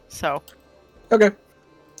noise. So, Okay.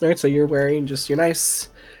 All right, so you're wearing just your nice,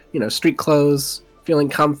 street clothes, feeling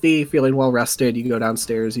comfy, feeling well rested. You go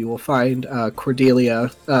downstairs. You will find Cordelia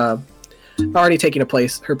already taking her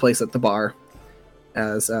place at the bar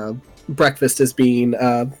as breakfast is being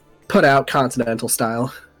put out continental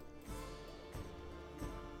style.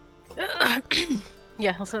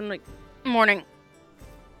 Yeah, I'll send like morning.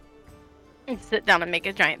 And sit down and make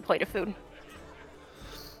a giant plate of food.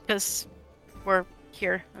 Because we're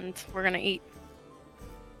here and we're gonna eat.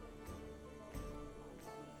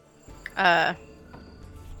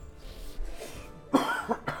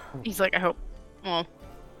 He's like, I hope. Well,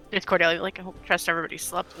 it's Cordelia. Like, I hope, trust everybody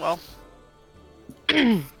slept well.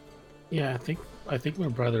 Yeah, I think my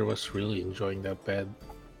brother was really enjoying that bed.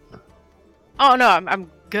 Oh no,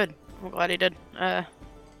 I'm good. I'm glad he did. Yeah,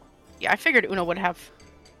 I figured Una would have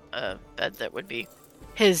a bed that would be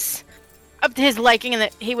his up to his liking and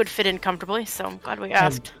that he would fit in comfortably. So I'm glad we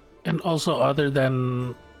asked. And also, other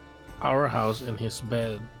than our house and his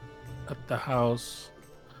bed at the house,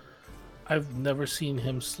 I've never seen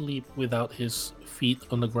him sleep without his feet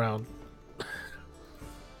on the ground.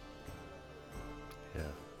 Yeah.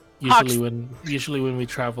 Usually when we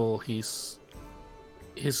travel, his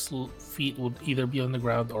feet would either be on the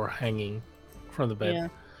ground or hanging from the bed. Yeah.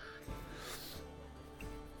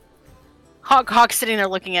 Hawk's sitting there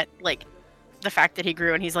looking at like the fact that he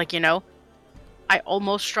grew, and he's like, I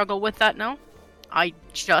almost struggle with that now. I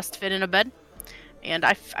just fit in a bed, and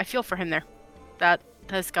I feel for him there. That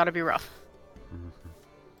has got to be rough.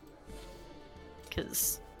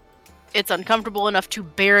 Because it's uncomfortable enough to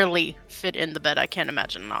barely fit in the bed. I can't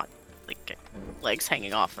imagine not. Like, legs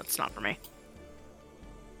hanging off. That's not for me.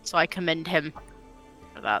 So I commend him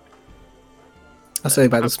for that. I'll say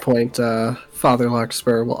by this point, Father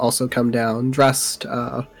Larkspur will also come down, dressed,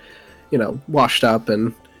 washed up,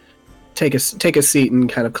 and take a seat and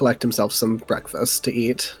kind of collect himself some breakfast to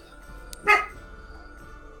eat.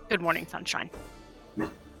 Good morning, sunshine.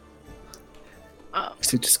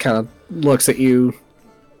 So he just kind of looks at you,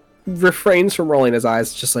 refrains from rolling his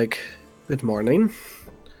eyes, just like, good morning.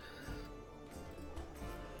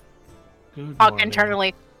 Good Hawk morning.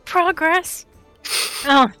 internally, progress?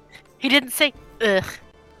 Oh, he didn't say, ugh.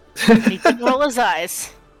 He didn't roll his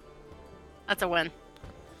eyes. That's a win.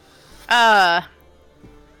 I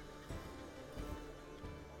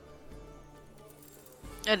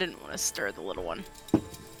didn't want to stir the little one.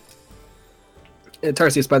 And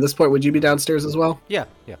Tarsius, by this point, would you be downstairs as well? Yeah.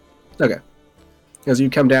 Okay. As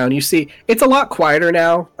you come down, you see it's a lot quieter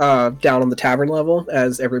now down on the tavern level,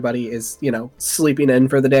 as everybody is, sleeping in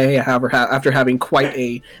for the day after having quite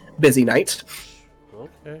a busy night.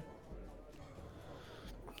 Okay.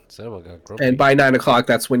 Someone got grumpy. And by 9 o'clock,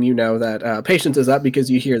 that's when you know that Patience is up,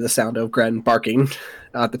 because you hear the sound of Gren barking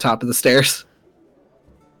at the top of the stairs.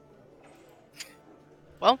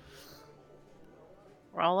 Well,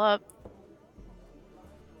 we're all up.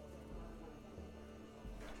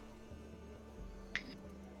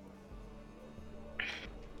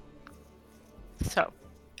 So.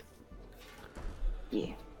 Yeah.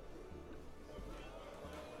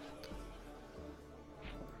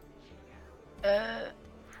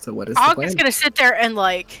 So what is the Hawk plan? is gonna sit there and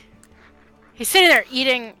he's sitting there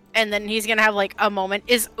eating, and then he's gonna have a moment.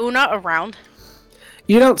 Is Una around?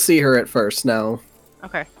 You don't see her at first, no.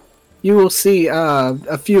 Okay. You will see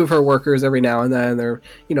a few of her workers every now and then. They're,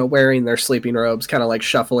 wearing their sleeping robes, kind of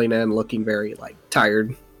shuffling in, looking very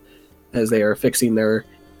tired as they are fixing their,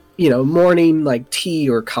 morning tea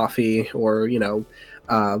or coffee or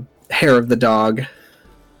hair of the dog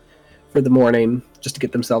for the morning, just to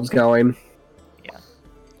get themselves going. Yeah.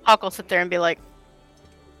 Hawk will sit there and be like,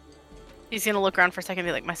 he's gonna look around for a second and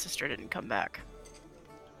be like, my sister didn't come back.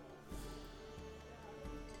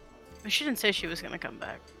 But she didn't say she was gonna come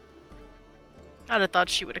back. I'd have thought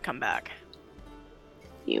she would have come back.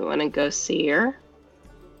 You want to go see her?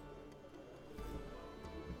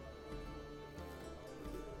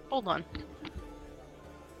 Hold on.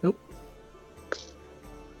 Nope.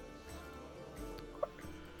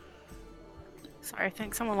 Sorry, I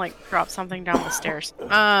think someone dropped something down the stairs.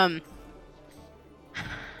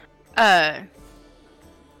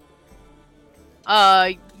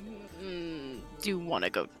 Do want to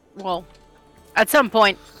go? Well, at some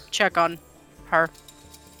point, check on her.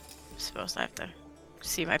 I suppose I have to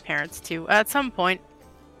see my parents too at some point.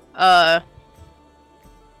 But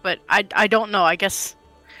I don't know. I guess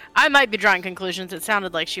I might be drawing conclusions. It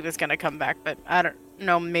sounded like she was gonna come back, but I don't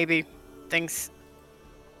know. Maybe things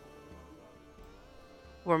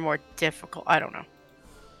were more difficult. I don't know.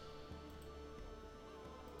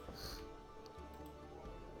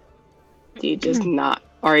 Do you just not?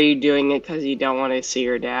 Are you doing it because you don't want to see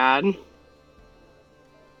your dad?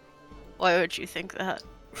 Why would you think that?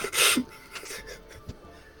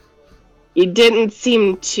 You didn't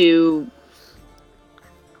seem too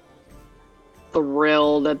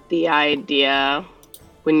thrilled at the idea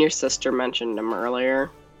when your sister mentioned him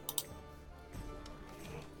earlier.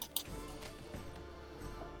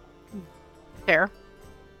 Fair.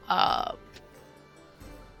 My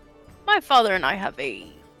father and I have a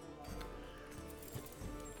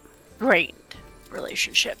strained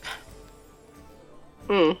relationship.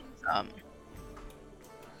 Hmm.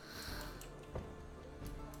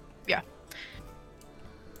 Yeah.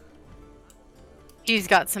 He's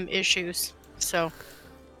got some issues, so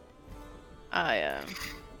I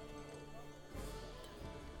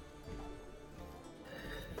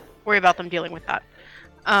worry about them dealing with that.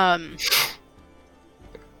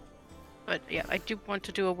 But yeah, I do want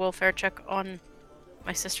to do a welfare check on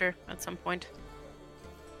my sister at some point.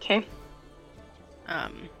 Okay. I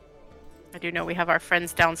do know we have our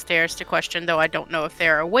friends downstairs to question, though I don't know if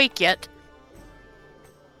they're awake yet.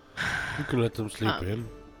 You can let them sleep in.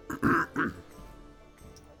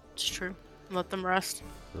 It's true. Let them rest.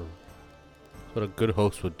 That's what a good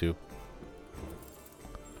host would do.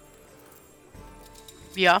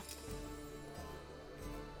 Yeah.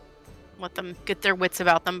 Let them get their wits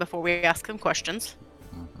about them before we ask them questions.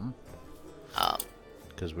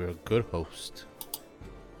 Because we're a good host.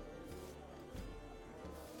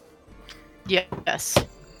 Yes.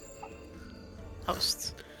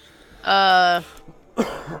 Hosts.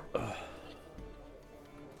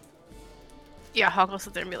 Yeah, Hawk will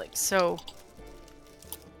sit there and be like, so,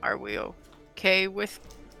 are we okay with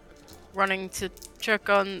running to check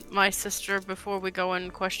on my sister before we go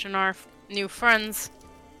and question our new friends?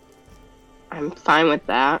 I'm fine with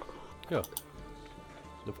that. Yeah.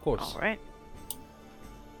 Of course. Alright.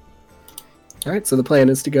 All right, so the plan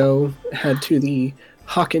is to go head to the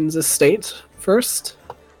Hawkins estate first.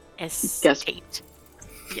 Estate.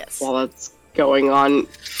 Yes. While that's going on,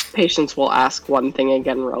 Patience will ask one thing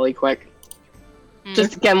again really quick.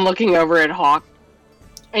 Just again looking over at Hawk.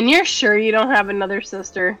 And you're sure you don't have another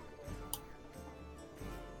sister?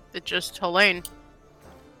 It's just Helene.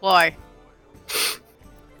 Why?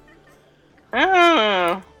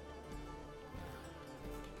 Oh.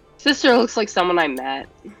 Sister looks like someone I met.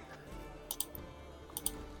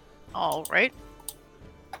 Alright.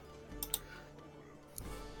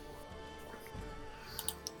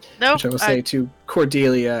 No, Which I will say to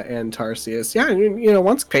Cordelia and Tarsius. Yeah, you know,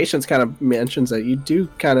 once Patience kind of mentions it, you do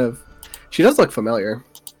kind of... She does look familiar.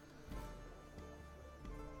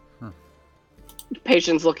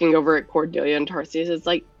 Patience looking over at Cordelia and Tarsius is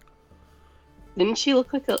like, didn't she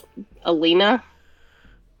look like Alina?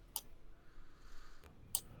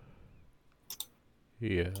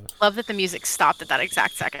 Yeah. love that the music stopped at that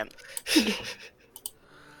exact second.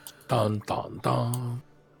 Dun dun dun.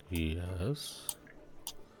 Yes.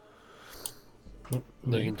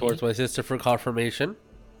 Looking towards my sister for confirmation.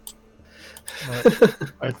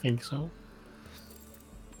 I think so.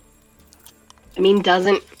 I mean,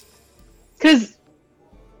 doesn't... Because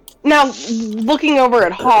now, looking over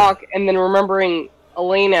at Hawk and then remembering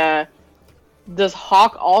Elena, does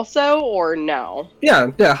Hawk also, or no?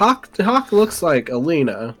 Yeah. Hawk looks like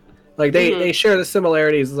Alina. Like they share the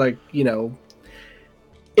similarities. Like, you know,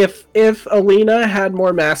 if Alina had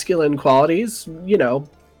more masculine qualities, you know,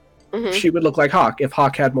 she would look like Hawk. If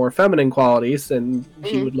Hawk had more feminine qualities, then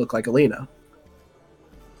he would look like Alina.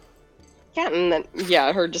 Yeah, and then,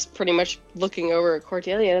 yeah, her just pretty much looking over at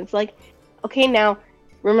Cordelia, and it's like, okay, now,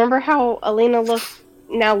 remember how Elena looks?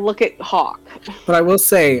 Now look at Hawk. But I will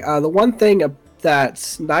say, the one thing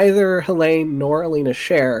that neither Helene nor Alina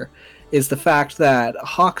share is the fact that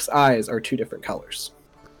Hawk's eyes are two different colors.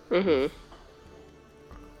 Mm-hmm.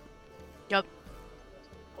 Yep.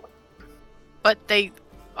 But they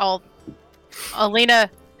all... Alina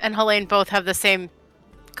and Helene both have the same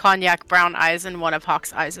cognac brown eyes, and one of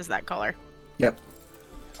Hawk's eyes is that color. Yep.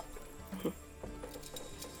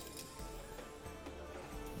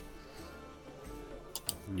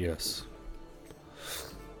 Yes.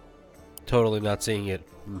 Totally not seeing it.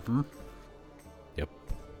 Mm-hmm. Yep.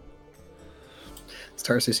 It's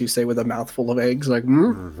Tarsius, you say with a mouthful of eggs, like,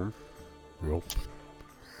 mm? Mm-hmm. Yep.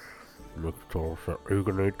 Looks all so you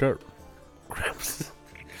can eat that. Cramps.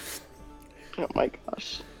 Oh my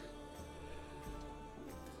gosh.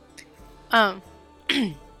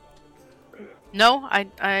 No,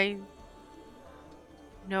 I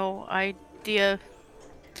no idea.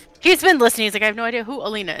 He's been listening. He's like, I have no idea who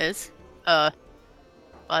Alina is. But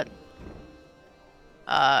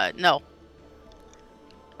no.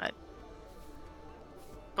 I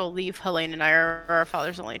believe Helene and I are our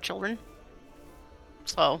father's only children.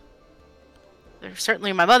 So they're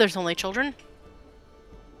certainly my mother's only children.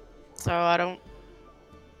 So I don't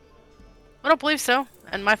believe so.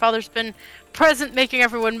 And my father's been present making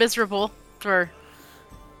everyone miserable for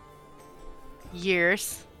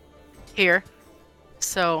years here.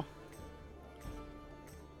 So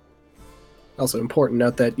Also, important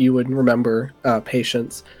note that you would remember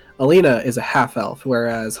Patience. Alina is a half elf,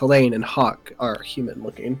 whereas Helene and Hawk are human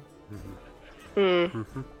looking.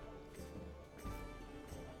 Mm-hmm.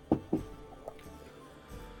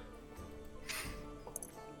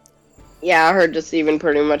 Yeah, her just even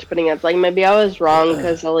pretty much putting it like maybe I was wrong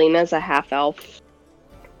because Alina's a half elf.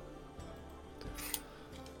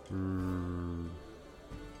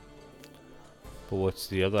 But what's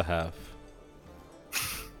the other half?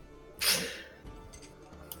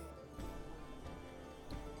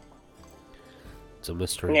 It's a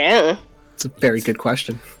mystery. Yeah. It's a very good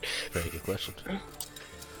question. Very good question.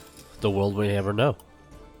 The world may never know.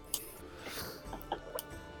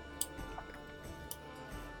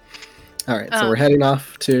 All right, so we're heading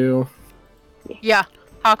off to... Yeah,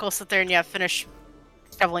 Hawk will sit there and finish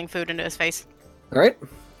shoveling food into his face. All right.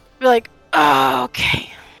 Be like, oh,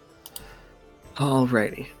 okay.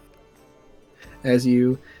 Alrighty. As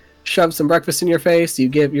you shove some breakfast in your face, you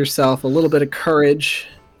give yourself a little bit of courage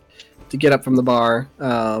to get up from the bar.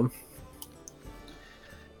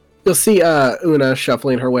 You'll see Una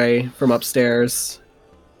shuffling her way from upstairs.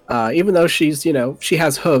 Even though she's, she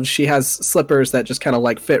has hooves, she has slippers that just kind of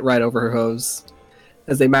like fit right over her hooves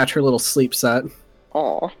as they match her little sleep set.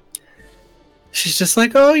 Aw. She's just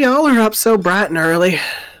like, oh, y'all are up so bright and early.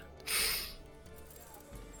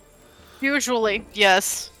 Usually,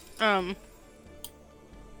 yes. My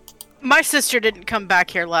sister didn't come back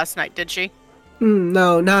here last night, did she?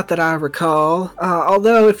 No, not that I recall.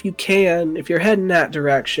 Although, if you can, if you're heading that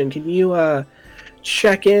direction, can you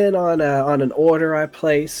check in on an order I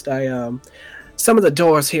placed? Some of the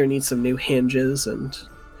doors here need some new hinges, and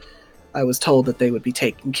I was told that they would be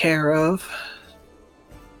taken care of.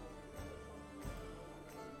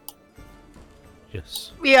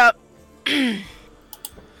 Yes. Yeah.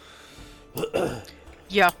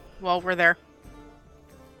 Yeah, well, we're there.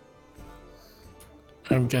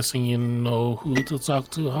 I'm guessing you know who to talk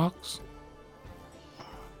to, Hawks?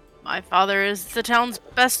 My father is the town's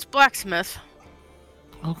best blacksmith.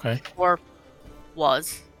 Okay. Or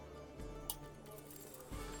was.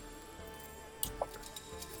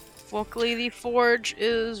 Luckily, the forge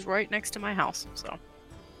is right next to my house, so.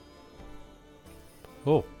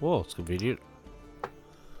 Oh, well, it's convenient.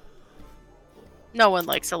 No one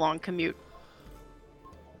likes a long commute.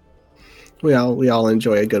 We all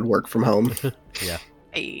enjoy a good work from home. Yeah.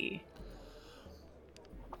 Hey.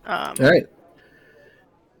 All right.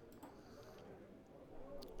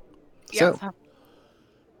 Yeah. So,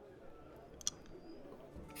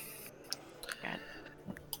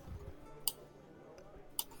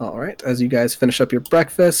 all right. As you guys finish up your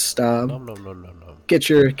breakfast, No. get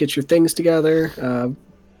your things together.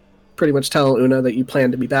 Pretty much tell Una that you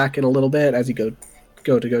plan to be back in a little bit as you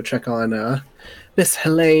go check on Miss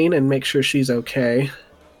Helene and make sure she's okay.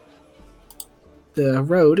 The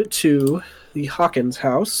road to the Hawkins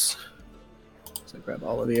house, so grab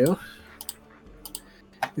all of you,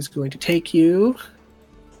 is going to take you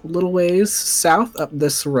a little ways south up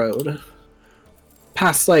this road,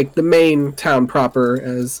 past like the main town proper.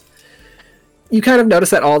 As you kind of notice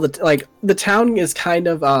that all the town is kind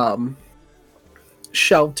of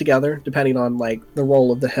shelved together depending on like the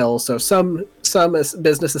roll of the hill. So some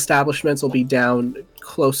business establishments will be down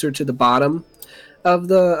closer to the bottom of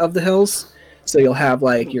the hills. So you'll have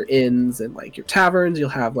like your inns and like your taverns. You'll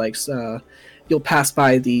have like you'll pass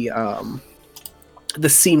by the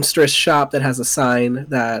seamstress shop that has a sign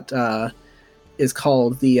that is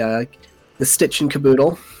called the Stitch and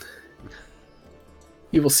Caboodle.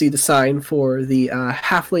 You will see the sign for the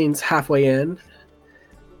Halflings Halfway Inn,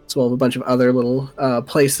 as well as a bunch of other little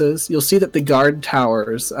places. You'll see that the guard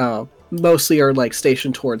towers mostly are like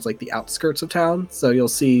stationed towards like the outskirts of town. So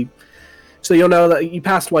you'll know that you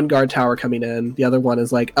passed one guard tower coming in. The other one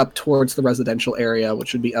is like up towards the residential area,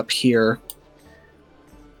 which would be up here.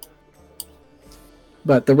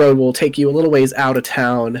 But the road will take you a little ways out of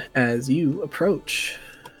town as you approach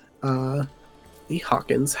the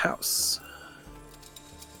Hawkins house.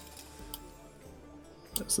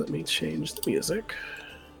 So let me change the music.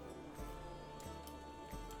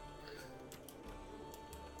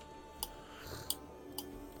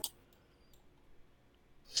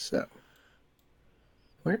 So,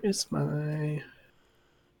 where is my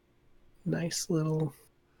nice little...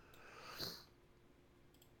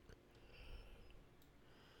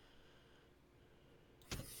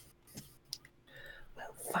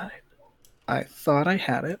 Well, fine. I thought I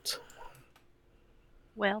had it.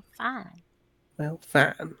 Well, fine. Well,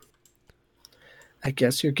 fine. I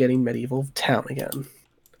guess you're getting medieval town again.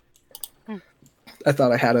 I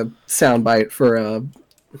thought I had a soundbite for a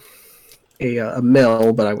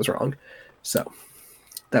mill, but I was wrong. So,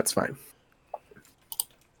 that's fine.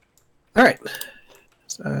 All right.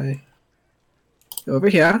 So I go over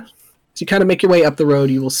here. As you kind of make your way up the road,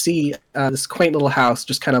 you will see this quaint little house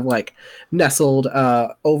just kind of like nestled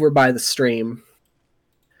over by the stream.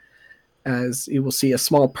 As you will see a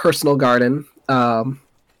small personal garden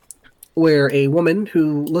where a woman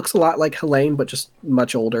who looks a lot like Helene, but just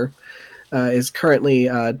much older, is currently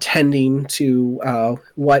tending to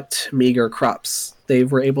what meager crops they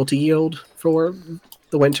were able to yield for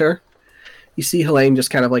the winter. You see Helene just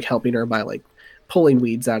kind of like helping her by like pulling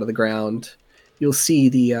weeds out of the ground. You'll see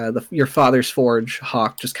the your father's forge,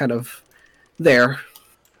 Hawk, just kind of there,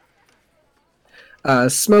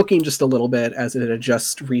 smoking just a little bit as it had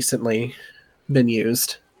just recently been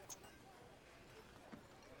used.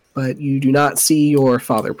 But you do not see your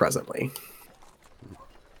father presently.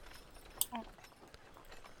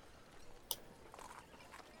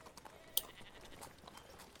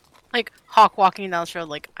 Like Hawk walking down the road,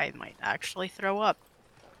 like I might actually throw up.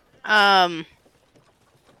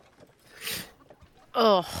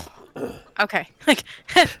 Oh. Okay. Like,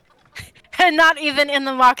 and not even in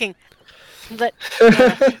the mocking. But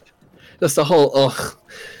Just a whole ugh.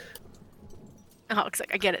 Hawk's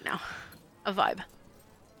like, I get it now. A vibe.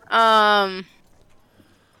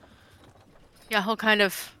 Yeah, he'll kind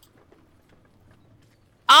of,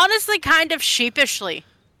 honestly, kind of sheepishly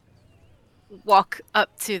walk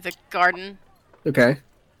up to the garden. Okay.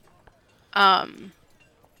 And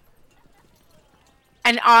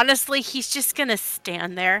honestly, he's just gonna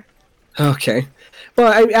stand there. Okay.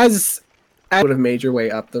 Well, as you would have made your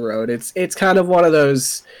way up the road, it's kind of one of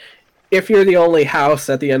those. If you're the only house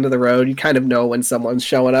at the end of the road, you kind of know when someone's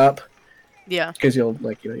showing up. Yeah. Because you'll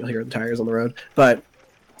hear the tires on the road. But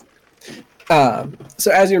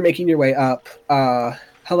so as you're making your way up,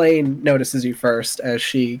 Helene notices you first as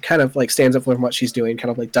she kind of like stands up from what she's doing, kind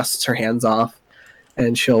of like dusts her hands off,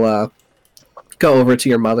 and she'll go over to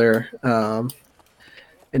your mother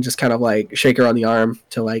and just kind of like shake her on the arm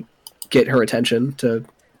to like get her attention to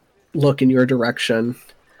look in your direction.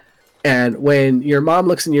 And when your mom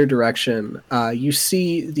looks in your direction, you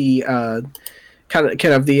see the kind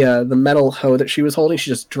of the metal hoe that she was holding. She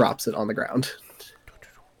just drops it on the ground,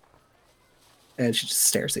 and she just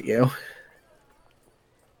stares at you.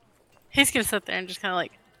 He's gonna sit there and just kind of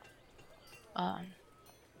like,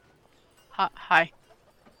 hi.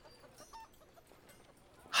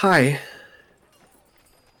 Hi.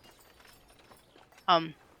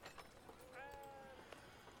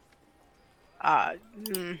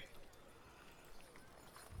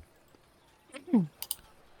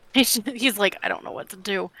 He's like, I don't know what to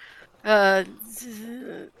do. And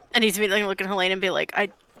he's immediately looking at Helene and be like, I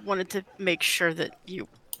wanted to make sure that you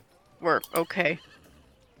were okay.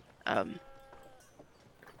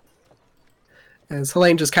 As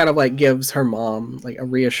Helene just kind of like gives her mom like a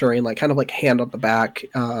reassuring, like kind of like hand on the back,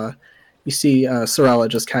 you see Sorella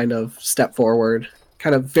just kind of step forward,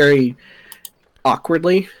 kind of very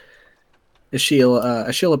awkwardly, as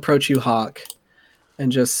she'll approach you, Hawk,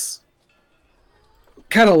 and just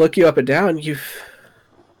kind of look you up and down. You've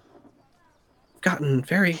gotten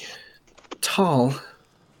very tall.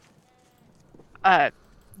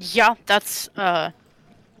 Yeah, that's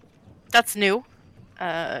new.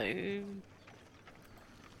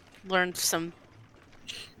 Learned some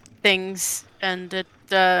things, and it,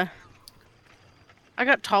 I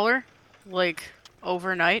got taller, like,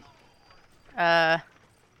 overnight. Had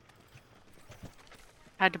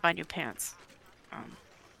to buy new pants.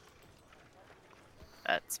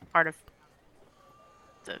 That's part of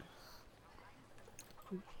the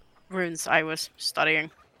runes I was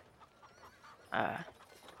studying.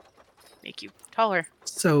 Make you taller.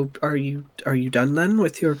 So are you done then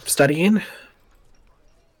with your studying?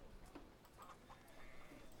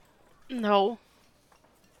 No.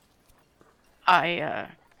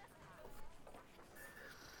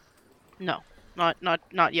 No.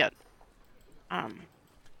 Not yet.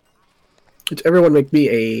 Everyone make me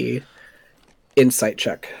a insight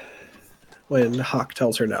check when Hawk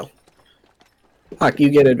tells her no. Hawk, you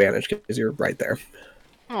get advantage because you're right there.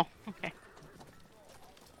 Oh, okay.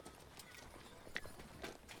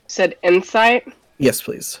 Said insight. Yes,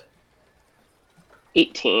 please.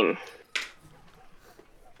 18.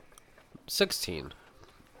 16.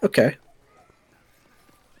 Okay.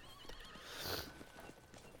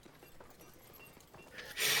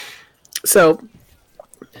 So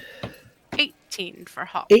 18 for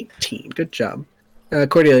Hawk. 18. Good job.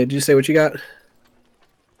 Cordelia, did you say what you got?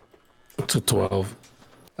 To 12.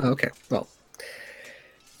 Okay. Well,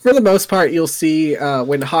 for the most part, you'll see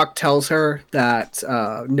when Hawk tells her that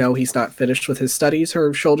no, he's not finished with his studies,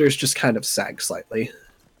 her shoulders just kind of sag slightly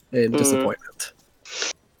in disappointment.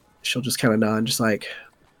 She'll just kind of nod, just like,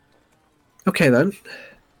 Okay then.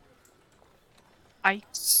 I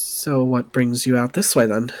So what brings you out this way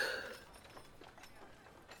then?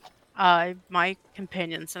 my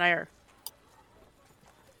companions and I are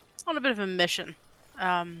on a bit of a mission.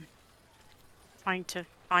 Um, trying to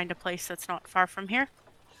find a place that's not far from here.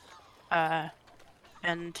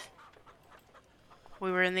 And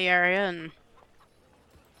we were in the area, and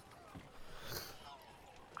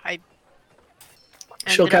I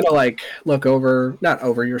She'll ended up. kind of like look over, not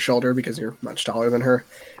over your shoulder because you're much taller than her.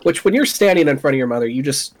 Which, when you're standing in front of your mother,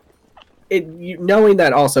 knowing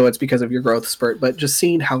that also it's because of your growth spurt, but just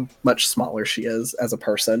seeing how much smaller she is as a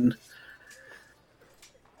person,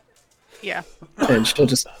 Yeah. and she'll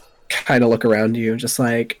just kind of look around you, just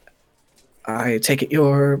like, I take it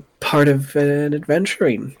you're part of an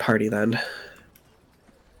adventuring party then.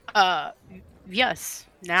 Uh, yes.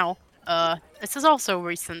 Now. This is also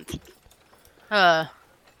recent. Uh,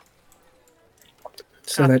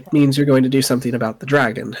 So got. that means you're going to do something about the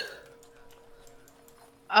dragon.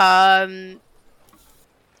 Um,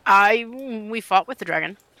 we fought with the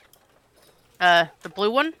dragon. The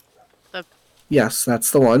blue one. Yes,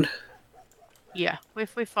 that's the one. Yeah, we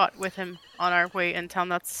fought with him on our way in town.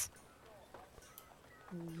 That's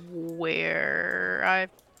where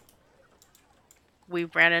we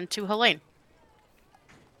ran into Helene.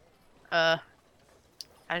 As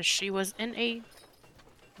she was in a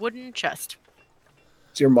wooden chest.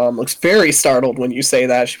 Your mom looks very startled when you say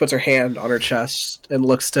that. She puts her hand on her chest and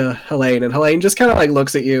looks to Helene, and Helene just kind of like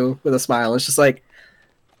looks at you with a smile. It's just like,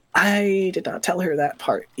 I did not tell her that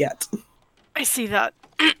part yet. I see that.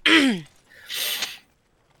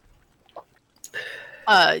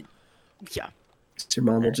 Yeah. So your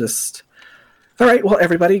mom will just, all right, well,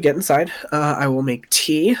 everybody get inside. I will make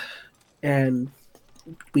tea, and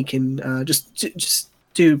we can just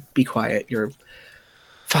do be quiet. Your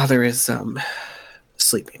father is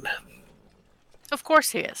sleeping. Of course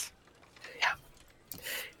he is.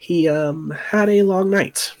 He had a long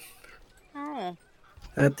night Oh.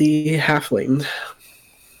 at the halfling.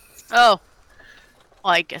 Oh.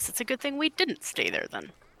 Well, I guess it's a good thing we didn't stay there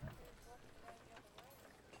then.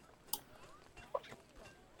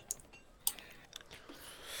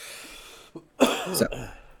 So,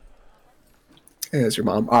 as your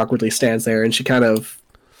mom awkwardly stands there, and she kind of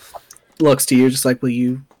looks to you, just like, will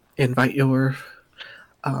you invite your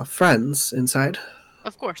friends inside?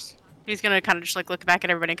 Of course. He's gonna kind of just like look back at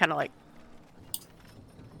everybody and kind of like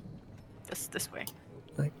this way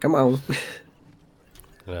Like, come on.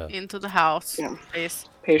 Yeah. into the house. Yeah. Face.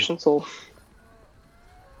 Patience will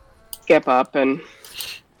skip up and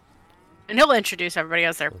And he'll introduce everybody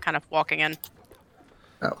as they're kind of walking in.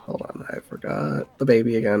 Oh, hold on. I forgot the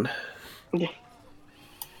baby again.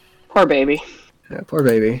 poor baby. Yeah, poor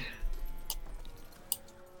baby.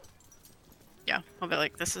 Yeah, I'll be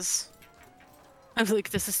like, this is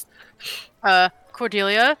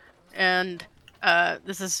Cordelia, and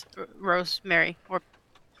this is Rosemary, or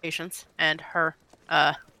Patience, and her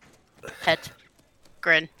pet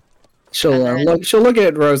Grin. She'll And then- she'll look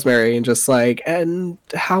at Rosemary and just like, and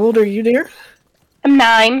how old are you, dear? I'm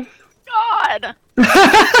 9. God,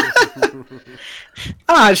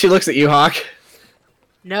 She looks at you, Hawk.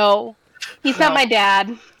 no, He's No. not my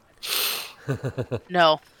dad.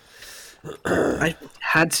 no,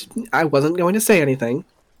 I wasn't going to say anything.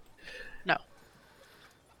 no.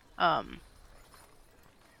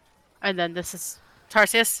 And then this is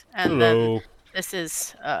Tarsius, and Hello. then this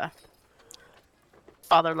is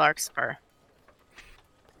Father Larkspur.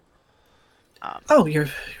 Oh, you're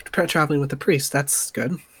traveling with the priest. That's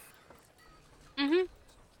good.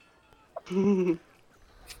 Mm-hmm.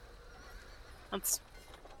 That's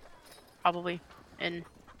probably in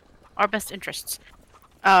our best interests.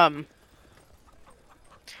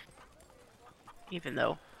 Even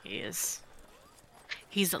though he's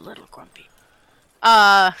a little grumpy.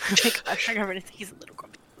 Gosh, I remember he's a little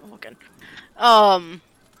grumpy looking.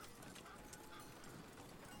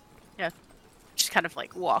 Yeah, just kind of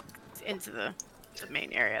like walk into the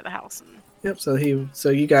main area of the house and. Yep. So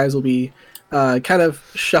you guys will be kind of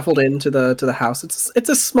shuffled into the house. It's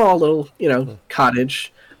a small little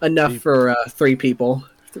cottage, enough for 3 people,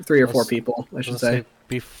 3 or 4 people, I should Let's say.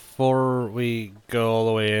 before we go all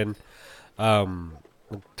the way in,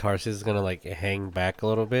 Tarsis is gonna like hang back a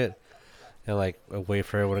little bit and like wait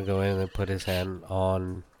for everyone to go in and then put his hand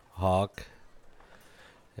on Hawk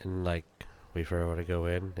and like wait for everyone to go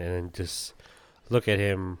in and then just look at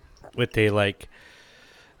him with a like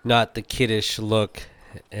not the kiddish look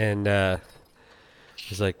and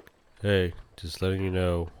he's like, hey, just letting you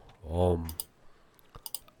know,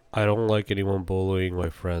 I don't like anyone bullying my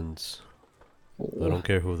friends. I don't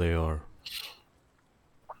care who they are.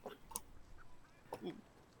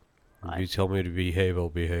 If you tell me to behave, I'll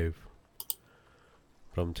behave.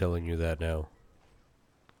 But I'm telling you that now.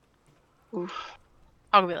 Oof.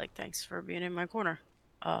 I'll be like, thanks for being in my corner.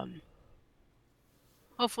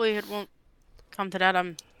 Hopefully it won't come to that.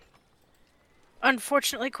 I'm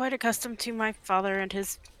unfortunately quite accustomed to my father and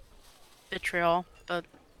his vitriol, but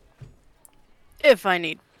if I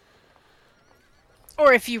need,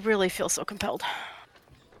 or if you really feel so compelled,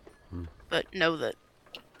 but know that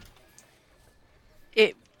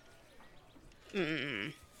it,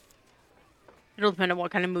 it'll depend on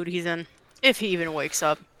what kind of mood he's in, if he even wakes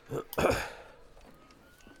up.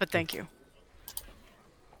 But thank you.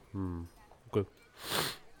 Good.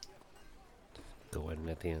 Go in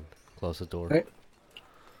at the end. Close the door. Right.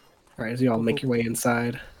 All right, as you all make your way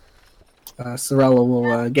inside, Sorella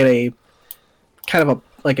will get a kind of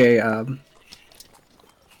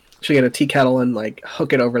she'll get a tea kettle and like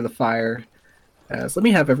hook it over the fire. So let me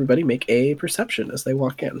have everybody make a perception as they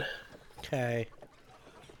walk in. Okay.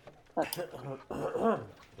 God damn.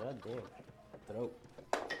 Throat.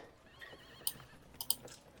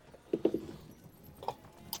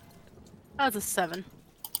 That's a 7.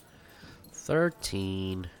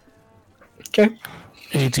 13. Okay,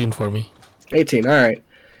 18 for me. 18. All right.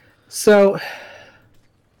 So,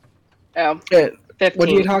 Oh, what do 15.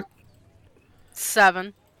 you talk?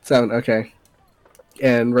 7. 7. Okay.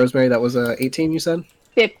 And Rosemary, that was 18. You said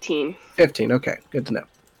 15. 15. Okay, good to know.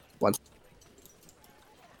 One.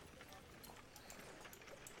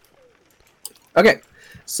 Okay,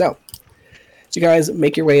 so you guys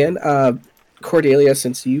make your way in. Cordelia,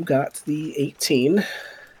 since you got the 18.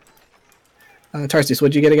 Tarsius,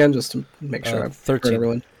 what'd you get again? Just to make sure I've 13. heard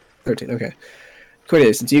everyone. 13, okay.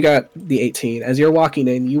 Cordelia, since you got the 18, as you're walking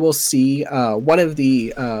in, you will see one of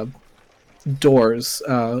the doors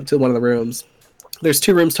to one of the rooms. There's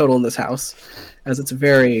 2 rooms total in this house, as it's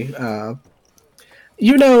very...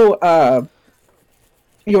 your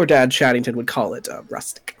dad, Shaddington, would call it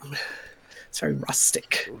rustic. It's very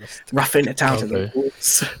rustic. Roughing it out in the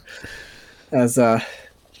woods. As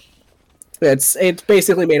it's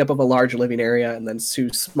basically made up of a large living area and then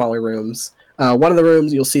 2 smaller rooms. One of the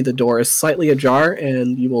rooms, you'll see the door is slightly ajar,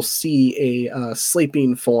 and you will see a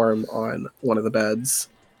sleeping form on one of the beds.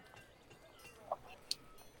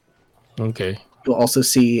 Okay. You'll also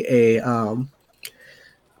see a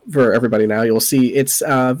for everybody now. You'll see it's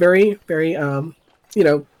very, very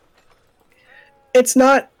it's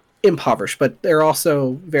not impoverished, but they're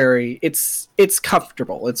also very it's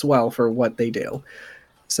comfortable. It's well for what they do.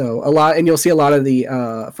 So and you'll see a lot of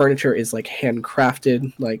the furniture is like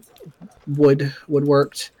handcrafted, like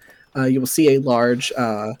woodworked. You will see a large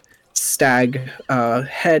stag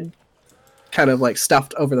head kind of like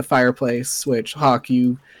stuffed over the fireplace, which Hawk,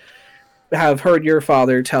 you have heard your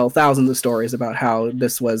father tell thousands of stories about how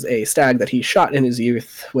this was a stag that he shot in his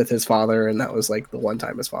youth with his father, and that was like the one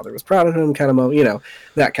time his father was proud of him, kind of,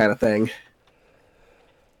 that kind of thing.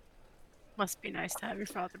 Must be nice to have your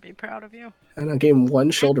father be proud of you. And I gave him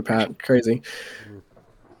 1 shoulder pat. Crazy.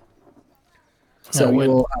 So you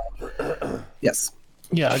will... yes.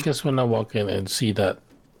 Yeah, I guess when I walk in and see that,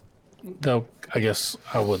 I guess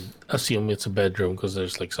I would assume it's a bedroom because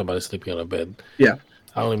there's like somebody sleeping on a bed. Yeah.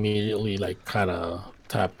 I'll immediately like kind of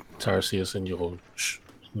tap Tarsius and you'll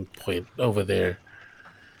point over there,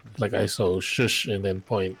 like I saw shush, and then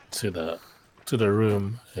point to the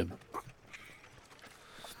room and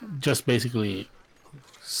just basically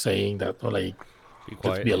saying that, like, Be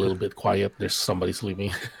quiet. just be a little bit quiet. There's somebody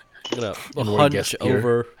sleeping. I'm gonna And we're hunch guests here.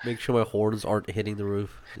 over, make sure my horns aren't hitting the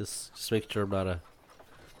roof. Just make sure I'm not a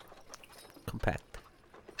compact.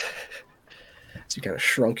 So you kind of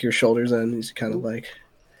shrunk your shoulders in. You kind of like...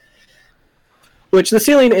 Which the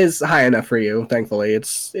ceiling is high enough for you, thankfully.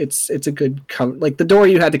 It's a good... like, the door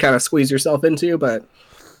you had to kind of squeeze yourself into, but...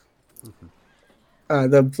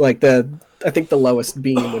 I think the lowest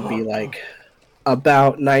beam would be like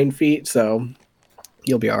about 9 feet, so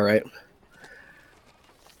you'll be all right.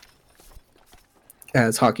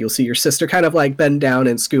 As Hawk, you'll see your sister kind of like bend down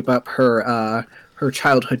and scoop up her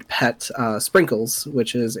childhood pet, Sprinkles,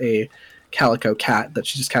 which is a calico cat that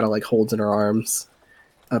she just kind of like holds in her arms.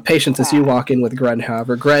 Patience, as you walk in with Gren,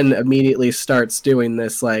 however, Gren immediately starts doing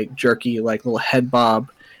this like jerky, like little head bob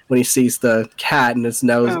when he sees the cat, and his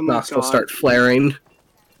nostrils start flaring.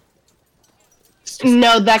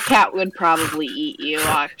 No, that cat would probably eat you,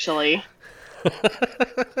 actually.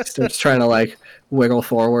 Starts trying to like wiggle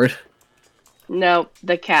forward. No,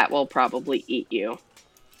 the cat will probably eat you.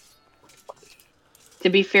 To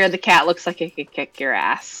be fair, the cat looks like it could kick your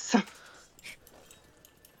ass.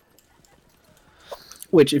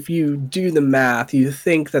 Which, if you do the math, you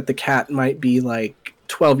think that the cat might be like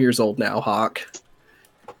 12 years old now, Hawk.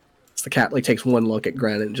 So the cat like takes one look at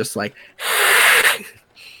Gren and just like.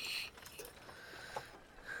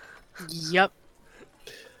 Yep.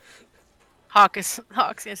 Hawk's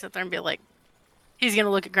gonna sit there and be like, he's gonna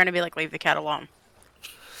look at Gren and be like, leave the cat alone.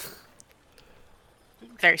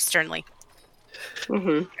 Very sternly.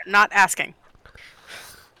 Not asking.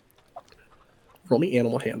 Roll me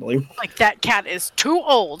animal handling. Like, that cat is too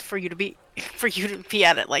old for you to be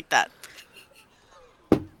at it like that.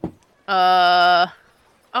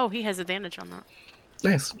 Oh, he has advantage on that.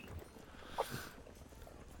 Nice.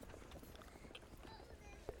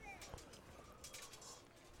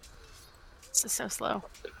 This is so slow.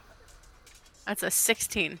 That's a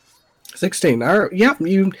 16. 16. All right. Yeah,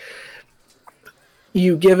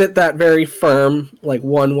 you give it that very firm, like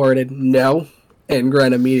one-worded no, and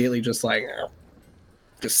Gren immediately just like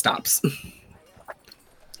just stops.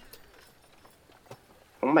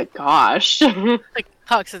 Oh my gosh. Like,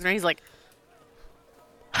 Hawk sits there and he's like,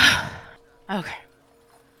 okay.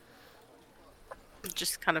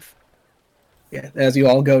 Just kind of. Yeah, as you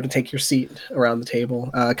all go to take your seat around the table,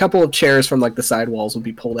 a couple of chairs from like the side walls will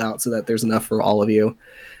be pulled out so that there's enough for all of you,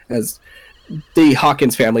 as the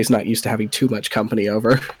Hawkins family's not used to having too much company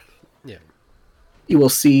over. Yeah. You will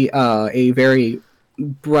see a very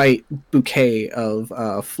bright bouquet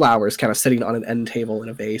of flowers kind of sitting on an end table in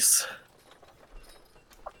a vase,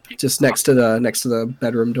 just next to the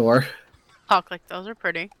bedroom door. Hawk, like, those are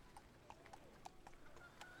pretty.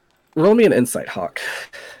 Roll me an insight, Hawk.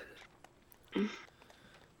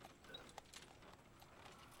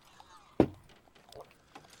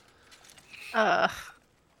 Uh,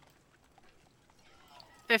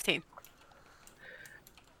 15.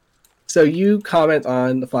 So you comment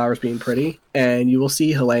on the flowers being pretty, and you will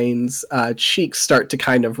see Helene's cheeks start to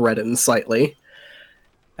kind of redden slightly,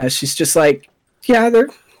 as she's just like, "Yeah,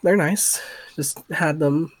 they're nice. Just had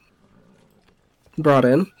them brought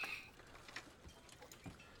in."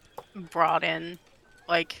 Brought in,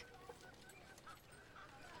 like,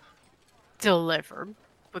 delivered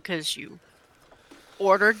because you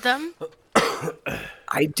ordered them.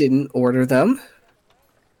 I didn't order them.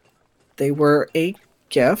 They were a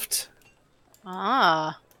gift.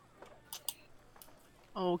 Ah.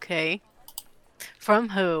 Okay. From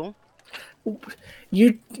who?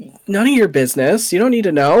 None of your business. You don't need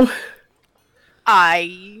to know.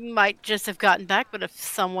 I might just have gotten back, but if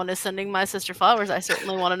someone is sending my sister flowers, I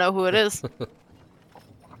certainly want to know who it is.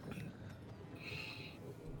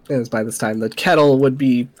 As by this time the kettle would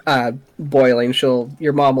be boiling,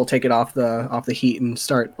 your mom will take it off the heat and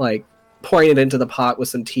start like pouring it into the pot with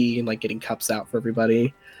some tea and like getting cups out for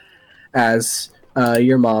everybody. As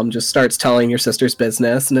your mom just starts telling your sister's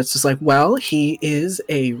business, and it's just like, well, he is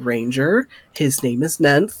a ranger. His name is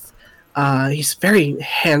Nenth. He's very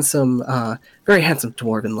handsome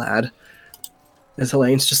dwarven lad. As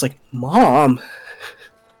Helene's just like, Mom.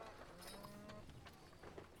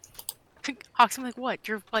 Hawks, I'm like, what?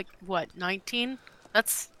 You're like, what, 19?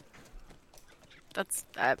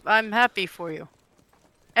 I'm happy for you.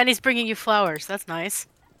 And he's bringing you flowers. That's nice.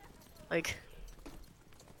 Like,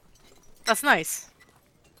 that's nice.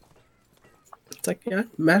 It's like, yeah,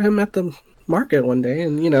 met him at the market one day,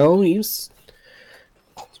 and he's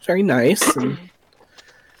very nice and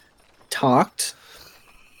talked.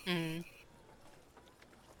 Mm.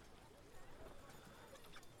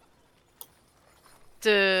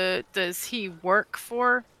 Does he work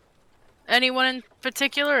for anyone in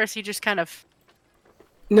particular, or is he just kind of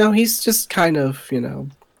No, he's just kind of,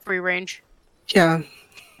 free range? yeah.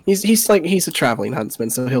 He's a traveling huntsman,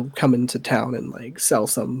 so he'll come into town and like sell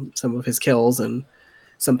some of his kills and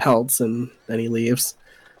some pelts, and then he leaves.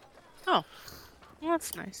 Oh, well,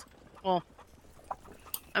 that's nice. Well,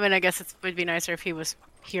 I mean, I guess it would be nicer if he was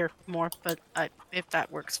here more, but if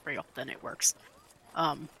that works for you, then it works.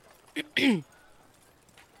 Well,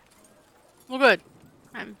 good.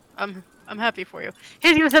 I'm happy for you.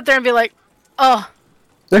 He's gonna sit there and be like, "Oh,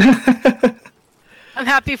 I'm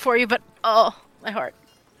happy for you, but oh, my heart,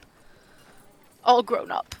 all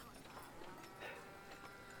grown up."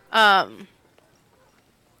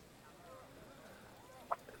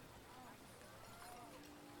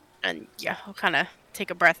 And yeah, he'll kind of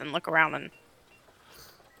take a breath and look around and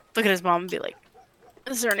look at his mom and be like,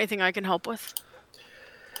 "Is there anything I can help with?"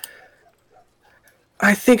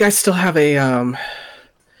 I think I still have a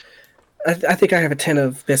I think I have a tin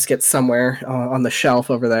of biscuits somewhere on the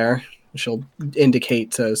shelf over there. She'll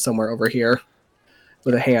indicate to somewhere over here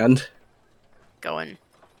with a hand. Go and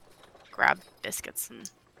grab biscuits and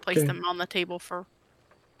place them on the table for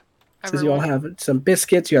everyone. Says you all have some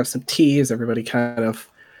biscuits, you have some tea, as everybody kind of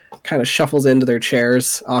shuffles into their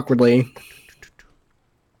chairs awkwardly.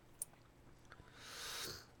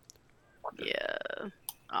 Yeah.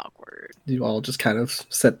 Awkward. You all just kind of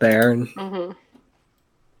sit there, and Mm-hmm.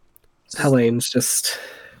 Helene's just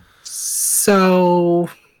so.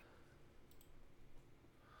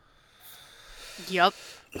 Yup.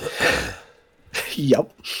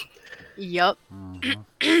 Yup. Yup.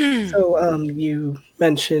 So, you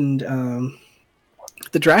mentioned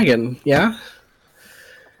the dragon, yeah?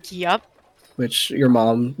 Yup. Which your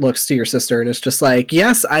mom looks to your sister and is just like,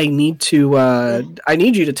 yes, I need you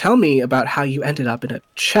to tell me about how you ended up in a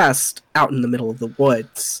chest out in the middle of the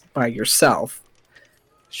woods by yourself.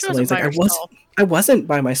 She So wasn't Lane's by like, herself. I wasn't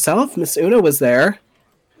by myself. Miss Una was there.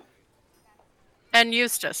 And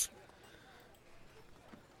Eustace.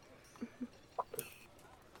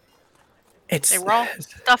 They were all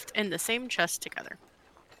stuffed in the same chest together.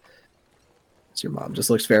 So your mom just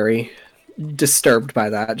looks very disturbed by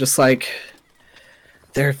that. Just like,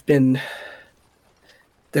 there's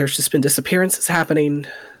just been disappearances happening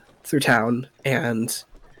through town, and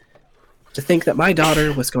to think that my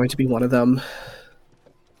daughter was going to be one of them.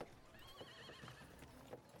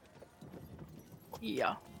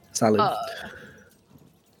 Yeah. Salud.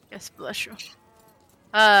 Yes, bless you.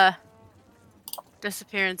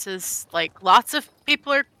 Disappearances, like lots of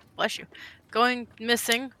people are, bless you, going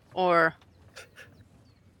missing, or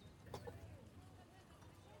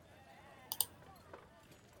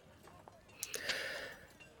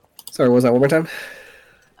Sorry, what was that one more time?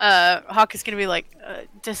 Hawk is gonna be like,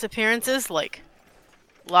 disappearances, like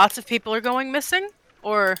lots of people are going missing,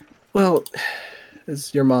 or Well,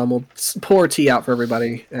 as your mom will pour tea out for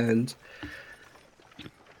everybody, and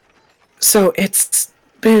so it's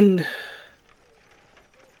been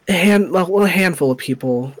a handful of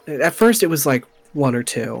people. At first, it was like one or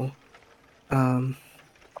two.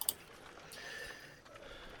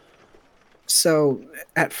 So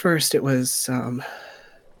at first, it was the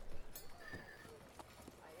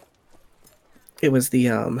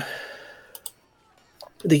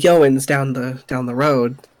Yowens down the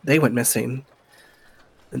road. They went missing,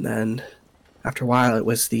 and then after a while, it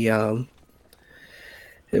was the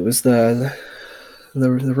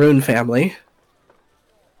Rune family,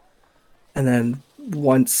 and then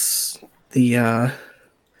once the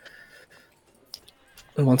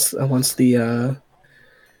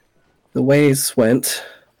ways went,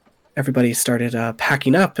 everybody started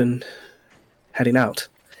packing up and heading out.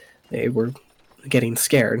 They were getting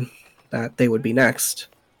scared that they would be next.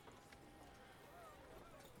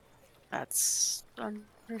 that's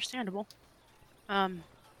understandable.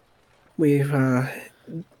 We've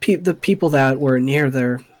the people that were near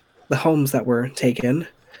the homes that were taken,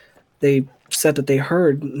 they said that they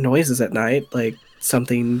heard noises at night, like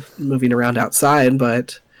something moving around outside,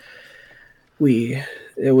 but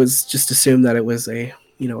it was just assumed that it was a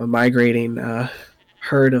migrating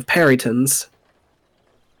herd of Peritons.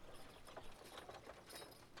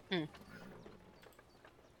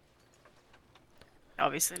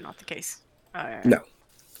 Obviously not the case. No.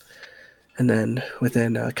 And then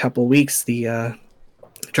within a couple weeks, the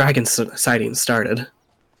dragon sightings started.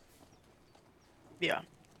 Yeah.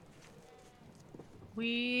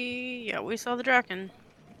 We saw the dragon.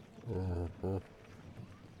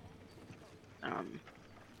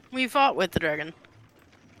 We fought with the dragon.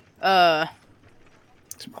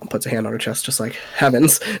 His mom puts a hand on her chest, just like,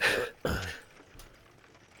 heavens.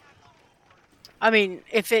 I mean,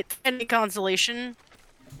 if it's any consolation,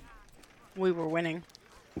 we were winning.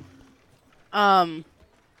 But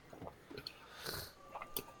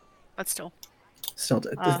still. Still,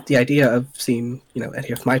 the idea of seeing,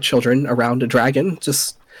 any of my children around a dragon,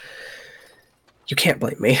 just, you can't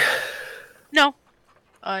blame me. No.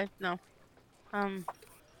 No.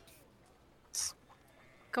 It's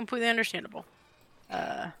completely understandable.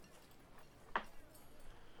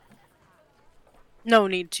 No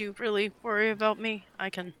need to really worry about me.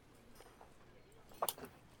 I can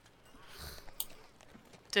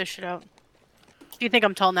dish it out. Do you think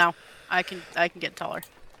I'm tall now? I can get taller.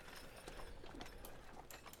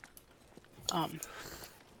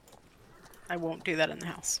 I won't do that in the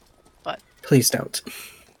house, but Please don't.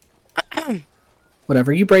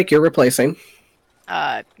 Whatever you break, you're replacing.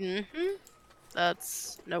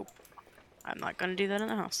 That's nope. I'm not gonna do that in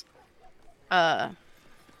the house.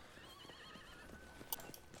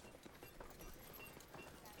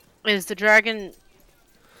 Is the dragon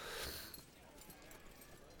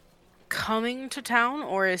coming to town,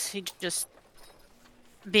 or is he just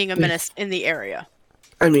being a menace in the area?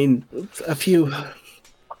 I mean, a few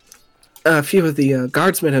of the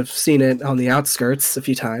guardsmen have seen it on the outskirts a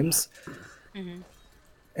few times,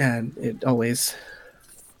 and it always,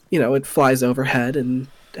 it flies overhead and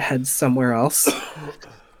heads somewhere else.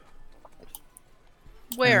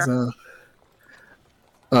 Where?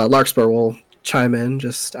 Larkspur will chime in.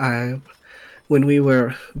 When we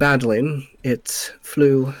were battling, it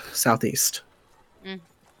flew southeast. Mm.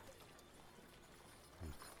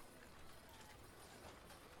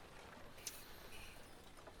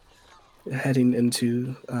 Heading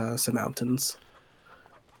into some mountains.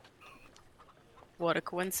 What a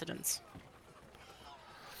coincidence.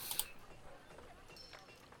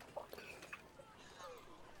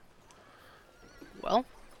 Well,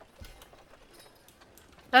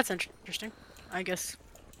 that's interesting. I guess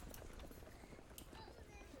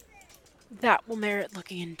that will merit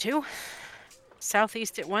looking into.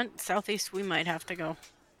 Southeast it went. Southeast we might have to go.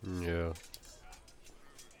 Yeah.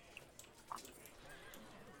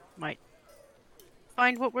 Might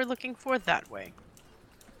find what we're looking for that way.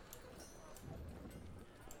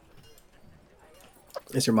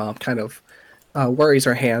 As your mom kind of worries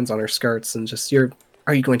her hands on her skirts and just,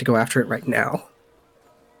 are you going to go after it right now?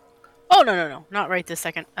 Oh, no. Not right this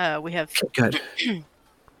second. We have Good.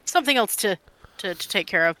 something else to take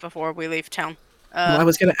care of before we leave town. Well, I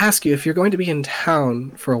was going to ask you, if you're going to be in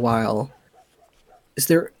town for a while, is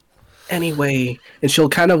there any way, and she'll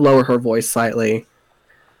kind of lower her voice slightly,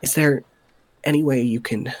 is there any way you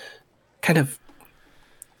can kind of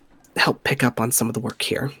help pick up on some of the work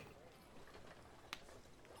here?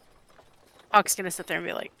 Hawk's gonna sit there and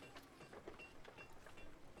be like,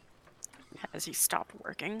 has he stopped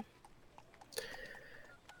working?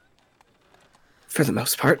 For the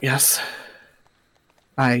most part, yes.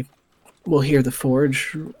 I will hear the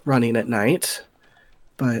forge running at night,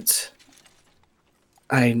 but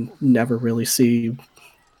I never really see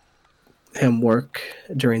him work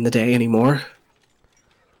during the day anymore.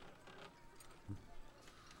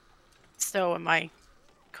 So am I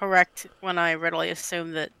correct when I readily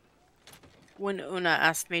assume that when Una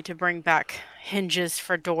asked me to bring back hinges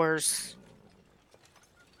for doors,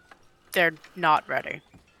 they're not ready?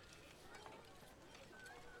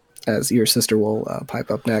 As your sister will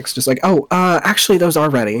pipe up next, just like, actually, those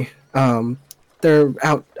are ready. They're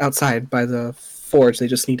outside by the forge. They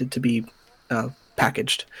just needed to be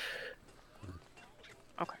packaged.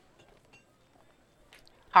 Okay.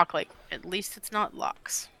 Hawk, like, at least it's not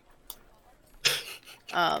locks.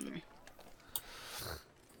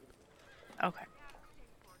 Okay.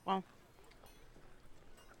 Well.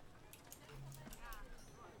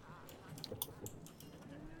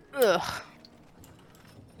 Ugh.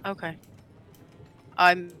 Okay.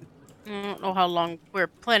 I don't know how long we're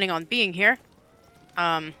planning on being here.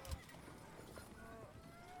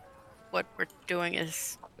 What we're doing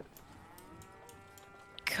is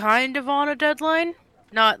kind of on a deadline.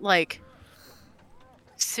 Not like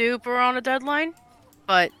super on a deadline,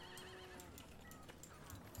 but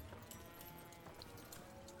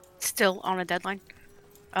still on a deadline.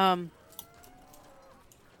 Although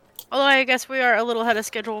I guess we are a little ahead of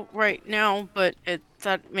schedule right now, but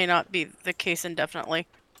that may not be the case indefinitely.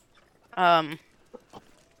 Let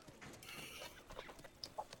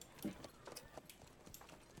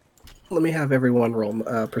me have everyone roll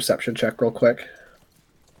a perception check real quick.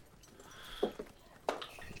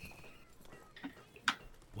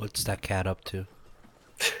 What's that cat up to?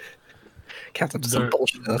 Cat's up to some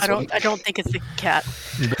bullshit. I don't think it's the cat.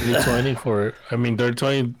 They're 20 for. I mean, they're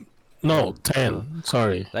 20. No, 10.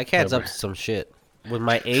 Sorry. That cat's up to some shit. With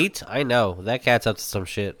my 8, I know that cat's up to some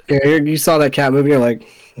shit. Yeah, you saw that cat moving. You're like,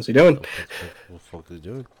 what's he doing? What the fuck is he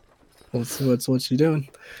doing? What's he doing?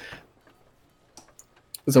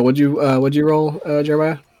 So what'd you roll,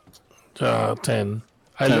 Jeremiah? 10.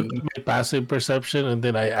 I 10. looked at my passive perception and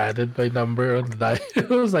then I added my number on the die. I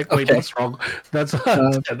was like, wait, Okay. what's wrong? That's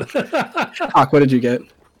 10. Hawk, what did you get?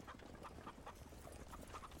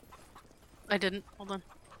 I didn't. Hold on.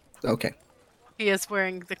 Okay. He is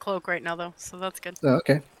wearing the cloak right now, though, so that's good. Oh,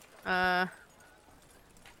 okay.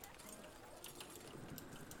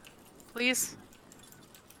 Please?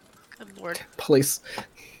 Good lord. Police.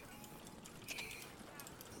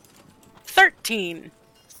 13!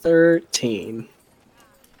 13.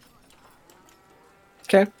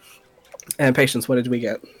 Okay. And Patience, what did we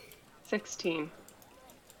get? 16.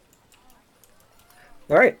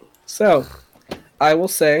 All right. So, I will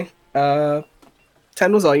say 10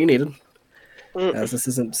 was all you needed, as this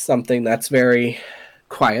isn't something that's very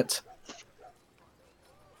quiet.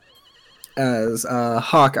 As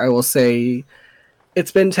Hawk, I will say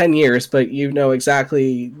it's been 10 years, but you know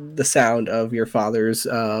exactly the sound of your father's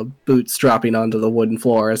boots dropping onto the wooden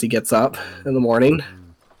floor as he gets up in the morning.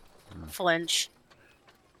 Flinch.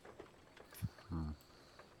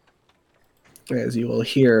 As you will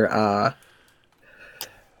hear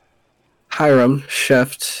Hiram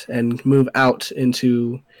shift and move out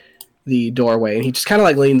into the doorway, and he just kind of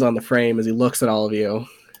like leans on the frame as he looks at all of you,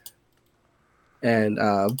 And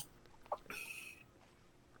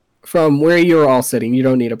from where you're all sitting, you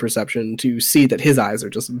don't need a perception to see that his eyes are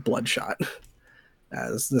just bloodshot.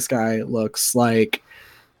 As this guy looks like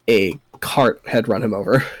a cart had run him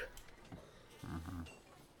over.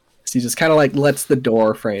 So he just kind of like lets the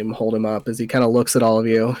door frame hold him up as he kind of looks at all of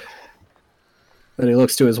you. Then he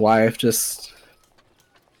looks to his wife, just...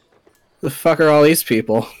 The fuck are all these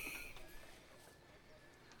people?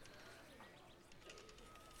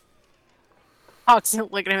 Hawks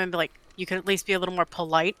look at him and be like, you could at least be a little more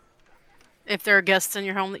polite if there are guests in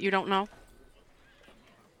your home that you don't know.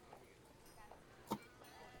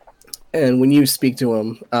 And when you speak to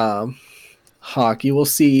him, Hawk, you will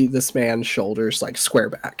see this man's shoulders like square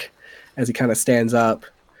back as he kind of stands up.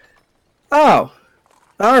 Oh,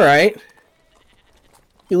 all right.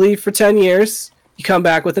 You leave for 10 years, you come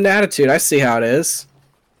back with an attitude. I see how it is.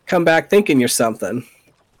 Come back thinking you're something.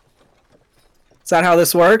 Is that how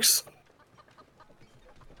this works?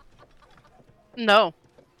 No.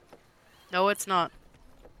 No, it's not.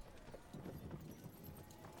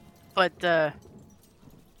 But, at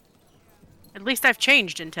least I've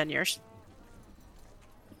changed in 10 years.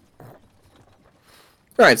 All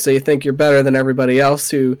right, so you think you're better than everybody else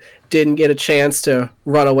who didn't get a chance to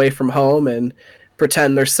run away from home and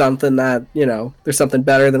pretend there's something that, you know, there's something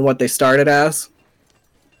better than what they started as?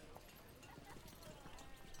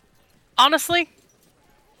 Honestly,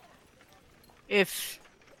 if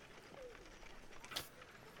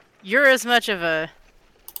you're as much of a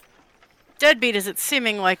deadbeat as it's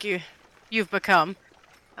seeming like you've become,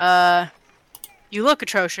 you look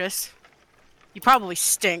atrocious. You probably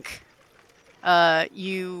stink.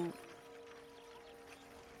 You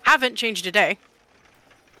haven't changed a day.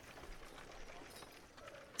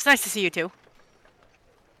 It's nice to see you too.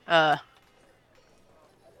 I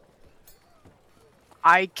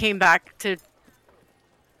came back to...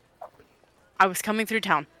 I was coming through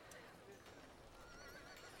town.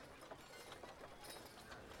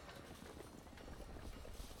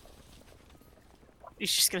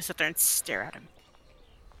 He's just gonna sit there and stare at him.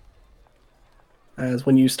 As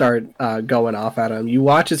when you start going off at him, you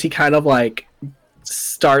watch as he kind of like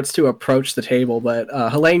starts to approach the table, but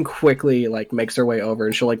Helene quickly like makes her way over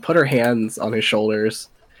and she'll like put her hands on his shoulders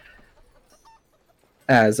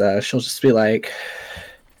as she'll just be like,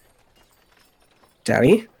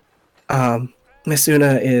 Daddy, Miss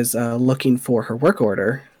Una is looking for her work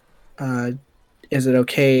order. Is it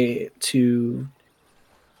okay to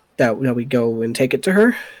that we go and take it to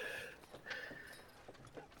her?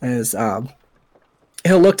 As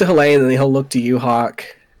he'll look to Helene and then he'll look to you, Hawk,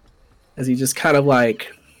 as he just kind of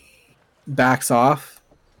like backs off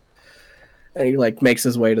and he like makes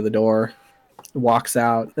his way to the door, walks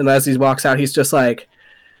out, and as he walks out he's just like,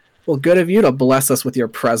 well, good of you to bless us with your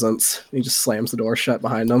presence. He just slams the door shut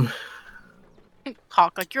behind him.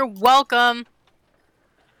 Hawk, like, you're welcome.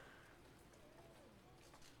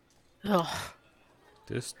 Ugh.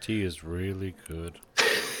 This tea is really good.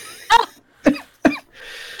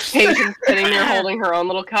 Patien's sitting there holding her own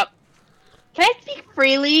little cup. Can I speak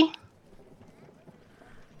freely?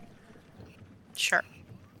 Sure.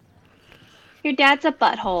 Your dad's a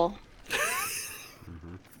butthole.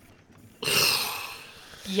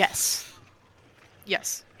 Yes.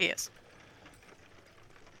 Yes, he is.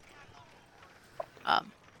 All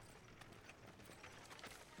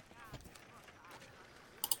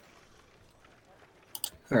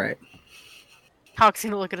right. Hawk's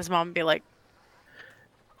gonna look at his mom and be like,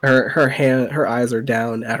 her eyes are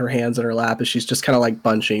down at her hands in her lap as she's just kind of like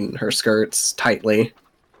bunching her skirts tightly.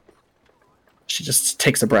 She just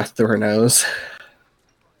takes a breath through her nose.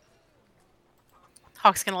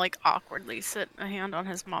 Hawk's gonna like awkwardly sit a hand on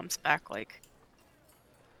his mom's back, like,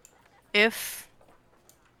 if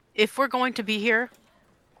we're going to be here,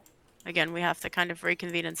 again, we have to kind of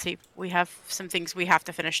reconvene and see. We have some things we have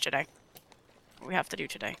to finish today. We have to do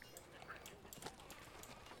today.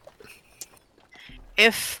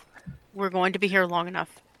 If we're going to be here long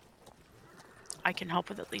enough, I can help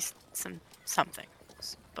with at least something,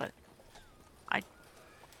 but I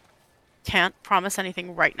can't promise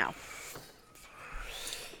anything right now.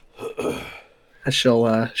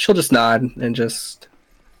 She'll just nod and just,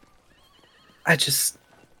 I just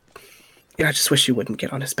wish you wouldn't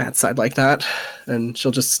get on his bad side like that. And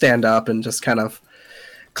she'll just stand up and just kind of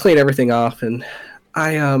clean everything off. And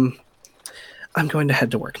I'm going to head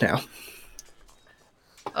to work now.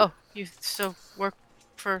 Oh, you still work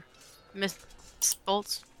for Miss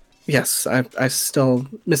Bolts? Yes, I still,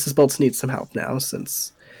 Mrs. Bolts needs some help now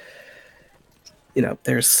since, you know,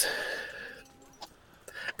 there's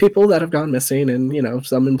people that have gone missing and, you know,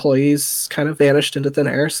 some employees kind of vanished into thin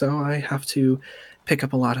air, so I have to pick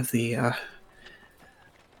up a lot of the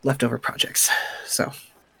leftover projects. So,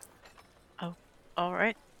 Oh, all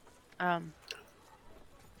right.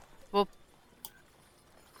 Well,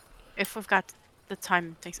 if we've got the time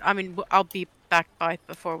and things, I mean, I'll be back by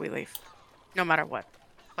before we leave, no matter what.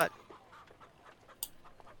 But,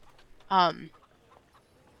 I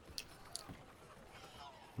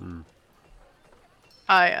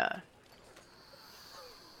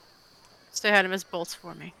say hi to Miss Bolts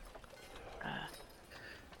for me.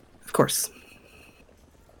 of course,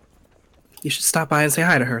 you should stop by and say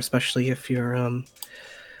hi to her, especially if you're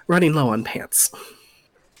running low on pants.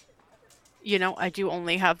 You know, I do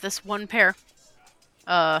only have this one pair.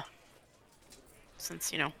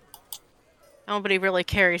 Since, nobody really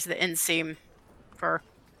carries the inseam for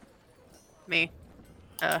me,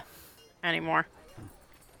 anymore.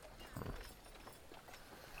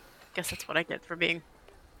 Guess that's what I get for being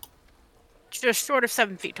just short of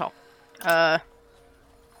 7 feet tall. I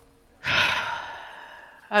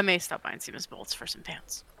may stop by and see Miss Bolts for some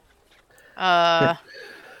pants. Not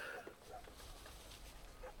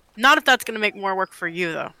if that's gonna make more work for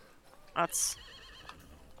you, though. That's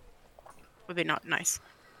would be not nice.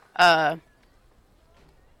 Yeah.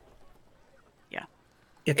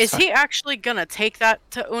 Is he actually gonna take that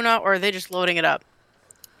to Una, or are they just loading it up?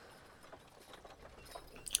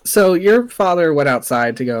 So your father went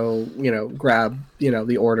outside to go, grab,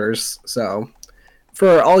 the orders. So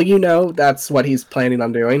for all you know, that's what he's planning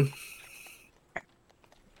on doing.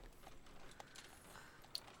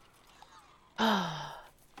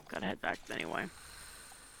 Gotta head back anyway.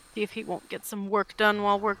 See if he won't get some work done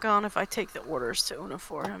while we're gone if I take the orders to Una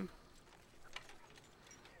for him.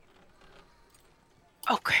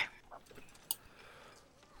 Okay.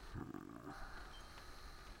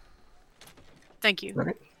 Thank you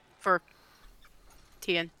Right. for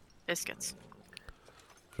tea and biscuits.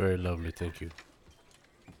 Very lovely, thank you.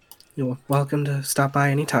 You're welcome to stop by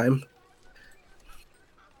anytime.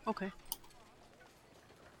 Okay.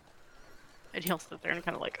 And he'll sit there and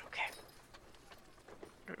kind of like, okay.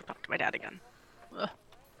 I'm gonna talk to my dad again. Ugh.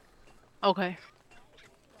 Okay.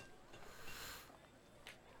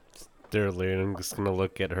 Dearly, and I'm just gonna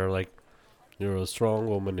look at her like, you're a strong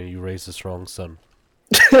woman and you raise a strong son.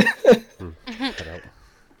 Cut out.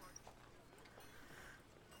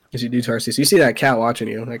 As you do, Tarsi. So you see that cat watching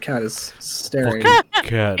you. That cat is staring.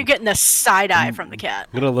 Cat. You're getting the side eye from the cat.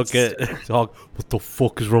 I'm gonna look at Hawk. What the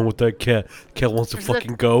fuck is wrong with that cat? Cat wants to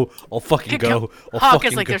fucking go. I'll fucking go. I'll Hawk fucking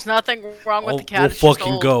is like, go. there's nothing wrong with the cat. I'll It's just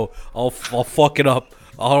fucking old. go. I'll fuck it up.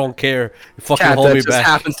 I don't care. You fucking Cat hold that me just back.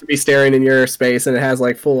 happens to be staring in your space, and it has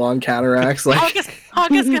like full-on cataracts. Like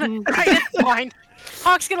Hawk is gonna right in line.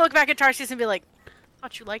 Hawk's gonna look back at Tarsius and be like,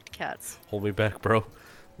 "Thought you liked cats." Hold me back, bro.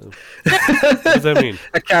 What does that mean?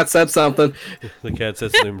 a cat said something. The cat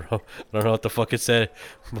said something, bro. I don't know what the fuck it said.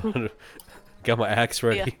 But got my axe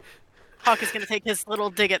ready. Yeah. Hawk is gonna take his little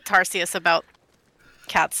dig at Tarsius about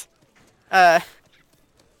cats.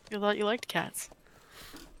 You thought you liked cats.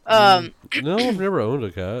 No, I've never owned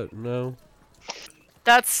a cat. No.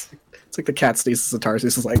 That's. It's like the cat sneezes at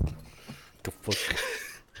Tarsius. Is like, The fuck?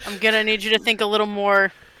 I'm gonna need you to think a little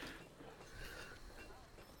more.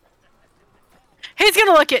 He's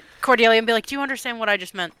gonna look at Cordelia and be like, "Do you understand what I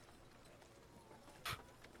just meant?"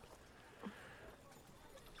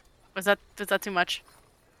 Was that too much?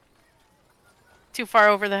 Too far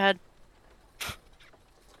over the head,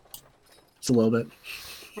 it's a little bit.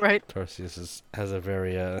 right? Tarsius has a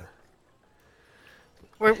very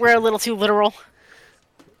We're a little too literal.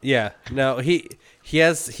 Yeah. No, he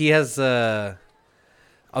has a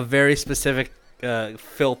very specific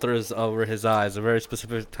filters over his eyes, a very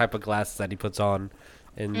specific type of glasses that he puts on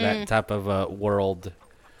in that type of world.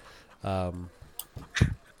 So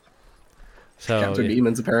Cats are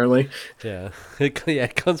demons, apparently. yeah,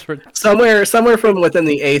 it comes from Somewhere from within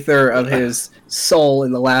the aether of his soul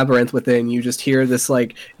in the labyrinth within, you just hear this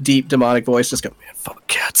like deep demonic voice just go, "Man, fuck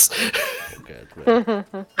cats."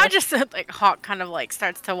 I just said like Hawk kind of like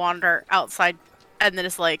starts to wander outside, and then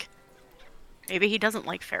it's like, maybe he doesn't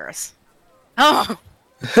like Ferris. Oh,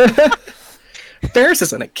 Ferris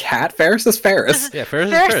isn't a cat. Ferris is Ferris. Yeah,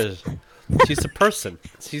 Ferris is Ferris. Ferris. She's a person.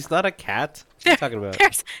 She's not a cat. What are you talking about?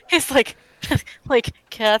 Ferris, he's like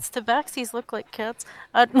cats to Baxies look like cats.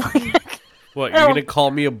 What, you're gonna call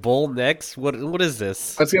me a bull next? What is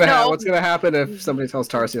this? What's gonna No. What's gonna happen if somebody tells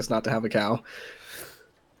Tarsius not to have a cow?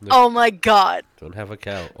 Oh my god! Don't have a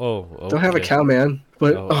cow. Oh, okay. Don't have a cow, man.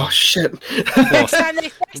 But Oh. shit. Next time they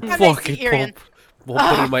Fuck see it, Irian, We'll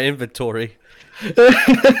put it in my inventory.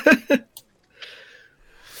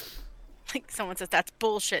 like someone says that's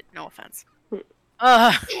bullshit. No offense. He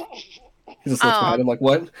just looks behind him like,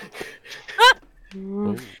 what?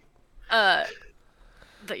 Oh.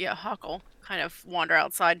 Hawk will kind of wander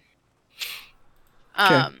outside.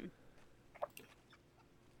 Okay.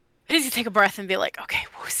 He needs to take a breath and be like, okay,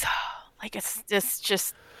 woosah. Like, it's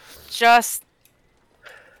just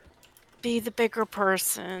be the bigger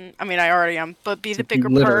person. I mean, I already am, but be the You bigger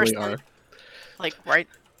literally person. are. Like, right?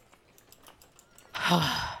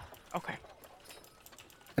 Okay.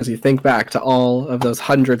 As you think back to all of those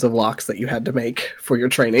hundreds of locks that you had to make for your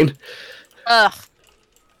training. Ugh.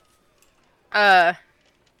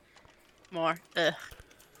 More. Ugh.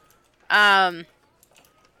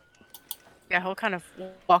 Yeah, he'll kind of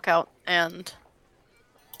walk out and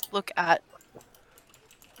look at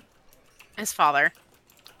his father.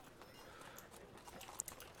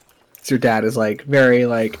 So your dad is like very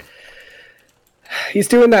like he's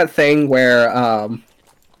doing that thing where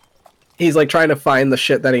he's like trying to find the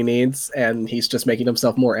shit that he needs and he's just making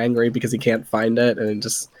himself more angry because he can't find it and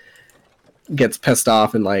just gets pissed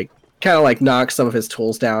off and like kind of like knocks some of his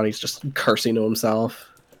tools down. He's just cursing to himself.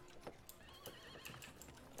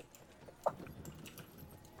 I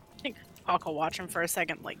think Hawk will watch him for a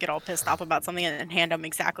second, like get all pissed off about something and hand him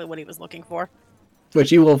exactly what he was looking for.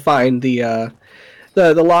 Which you will find the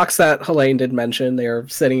locks that Helene did mention. They're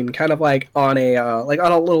sitting kind of like on a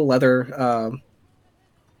little leather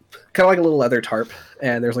kind of like a little leather tarp,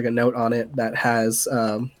 and there's like a note on it that has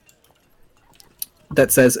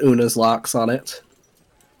that says Una's locks on it.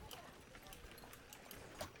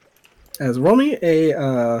 As roll me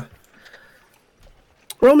a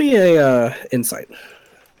insight.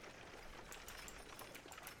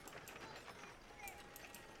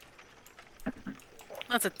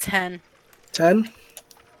 That's a 10. 10.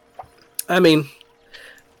 I mean,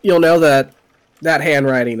 you'll know that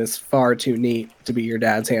handwriting is far too neat to be your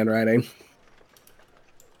dad's handwriting.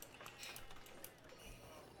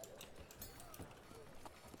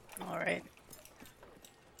 All right.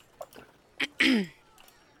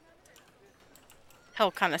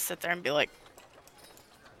 He'll kind of sit there and be like,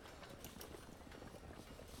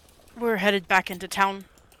 we're headed back into town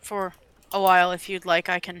for a while. If you'd like,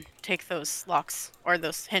 I can take those locks or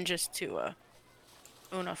those hinges to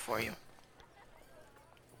Una for you.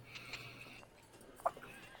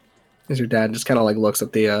 As your dad just kind of like looks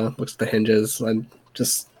at the hinges and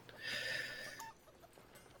just,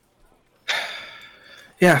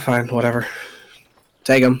 yeah, fine, whatever.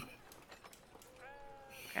 Take them.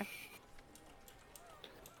 Okay.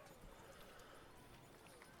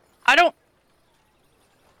 I don't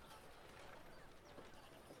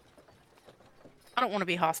want to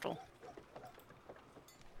be hostile.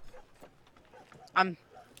 I'm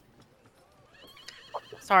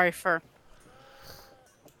sorry for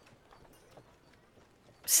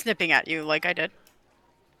snipping at you like I did.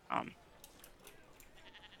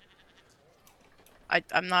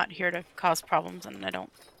 I'm not here to cause problems, and I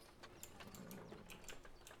don't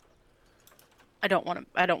want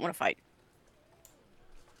to fight.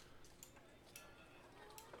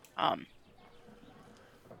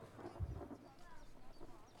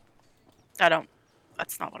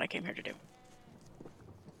 That's not what I came here to do.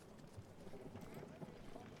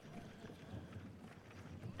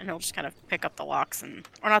 And he'll just kind of pick up the locks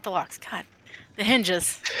or not the locks, God, the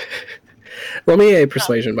hinges. Roll me a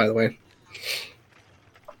persuasion, by the way.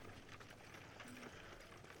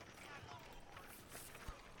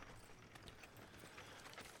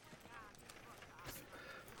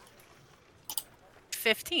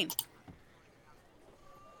 $15.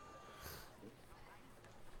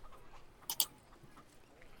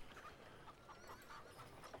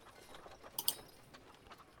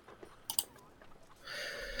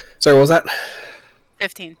 Sorry, what was that?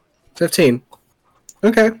 15. 15.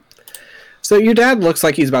 Okay. So your dad looks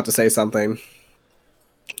like he's about to say something.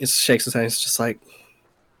 He just shakes his head. He's just like,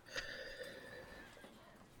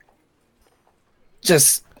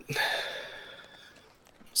 just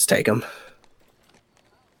take him.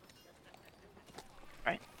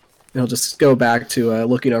 Right. And he'll just go back to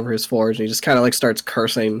looking over his forge, and he just kind of like starts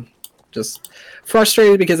cursing, just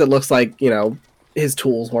frustrated because it looks like, you know, his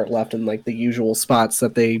tools weren't left in like the usual spots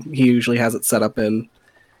that he usually has it set up in.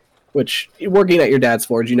 Which, working at your dad's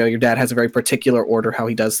forge, you know your dad has a very particular order how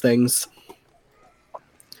he does things.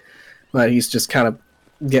 But he's just kind of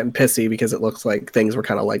getting pissy because it looks like things were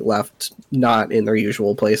kind of like left not in their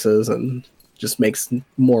usual places, and just makes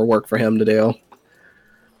more work for him to do.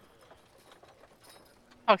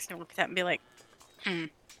 Hawk's gonna look at that and be like,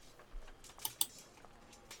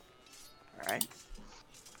 Alright.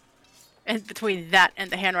 And between that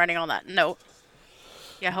and the handwriting on that note,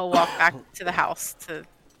 yeah, he'll walk back to the house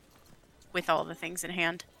with all the things in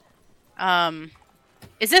hand.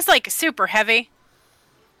 Is this like super heavy?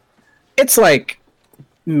 It's like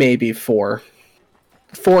maybe 4.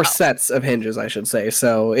 4 sets of hinges, I should say.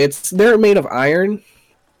 So they're made of iron.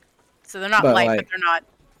 So they're not But, light, like- but they're not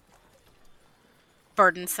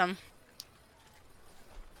burdensome.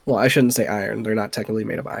 Well, I shouldn't say iron. They're not technically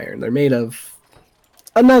made of iron. They're made of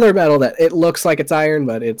another metal that it looks like it's iron,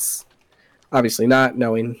 but it's obviously not.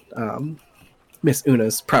 Knowing Miss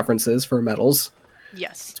Una's preferences for metals,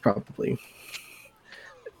 Yes. it's probably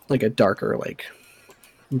like a darker, like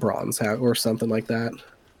bronze or something like that.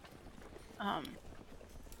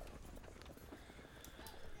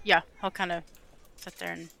 Yeah, I'll kind of sit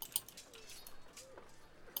there and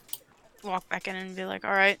walk back in and be like,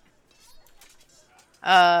 all right.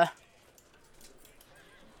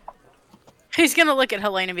 He's gonna look at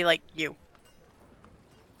Helene and be like, you.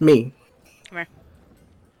 Me. Come here.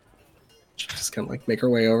 Just kind of like make her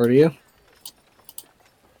way over to you.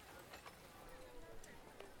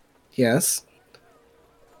 Yes.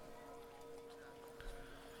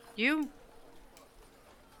 You.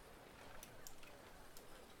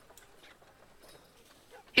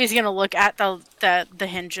 He's gonna look at the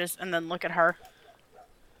hinges and then look at her.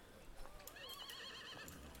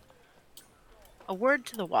 A word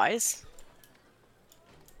to the wise.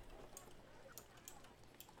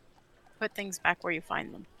 Put things back where you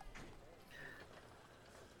find them.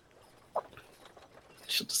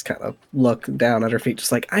 She'll just kind of look down at her feet,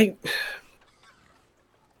 just like,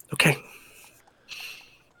 okay.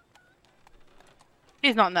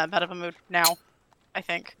 He's not in that bad of a mood now, I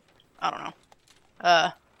think. I don't know.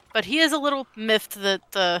 But he is a little miffed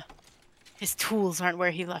that his tools aren't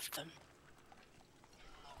where he left them.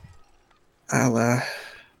 I'll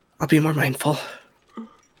be more mindful.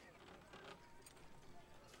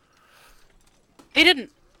 He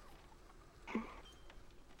didn't.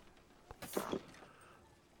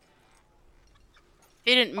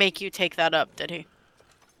 He didn't make you take that up, did he?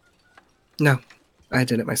 No, I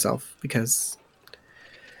did it myself because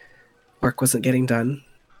work wasn't getting done,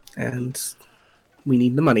 and we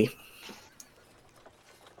need the money.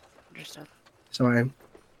 Understood. So I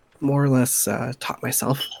more or less taught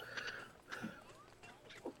myself.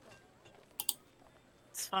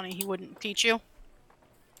 It's funny he wouldn't teach you.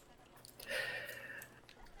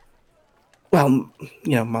 Well,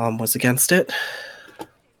 Mom was against it.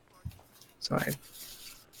 So I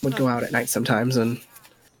would go out at night sometimes and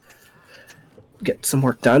get some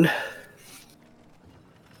work done.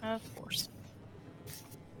 Of course.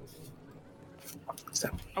 So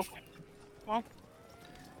Okay. Well,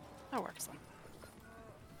 that works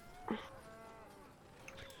then.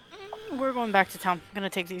 We're going back to town. I'm gonna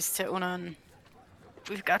take these to Una, and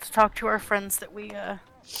we've got to talk to our friends that we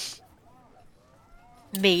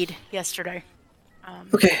made yesterday.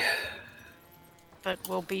 okay. But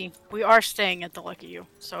we are staying at the Lucky You.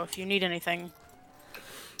 So if you need anything,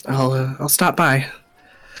 I'll stop by.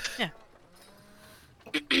 yeah.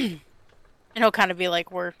 And he'll kind of be like,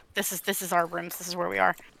 this is our rooms. This is where we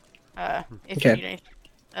are. If you Okay. need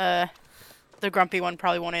anything. The grumpy one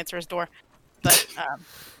probably won't answer his door, but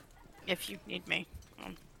if you need me,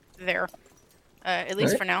 I'm there. At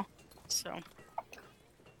least Alright. for now. So,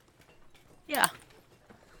 yeah.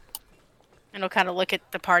 And he'll kind of look at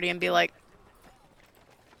the party and be like,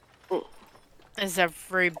 "Is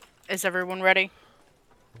everyone ready?"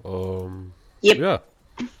 Yep. Yeah.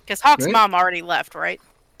 Because Hawk's Right. mom already left, right?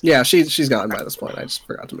 Yeah, she's gone by this point. I just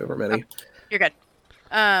forgot to move her mini. You're good.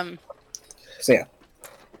 So yeah.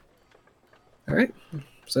 All right.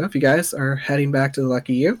 So if you guys are heading back to the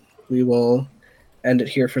Lucky You, we will end it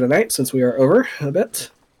here for tonight since we are over a bit.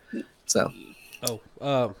 So Oh, yeah,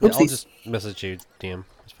 I'll Oopsies. just message you, DM.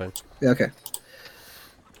 It's fine. yeah, okay.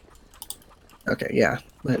 Okay, yeah.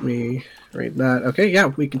 Let me read that. Okay, yeah,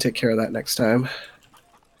 we can take care of that next time.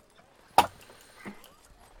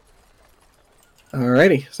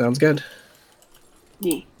 Alrighty, sounds good.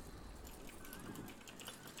 Yeah.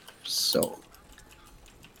 So,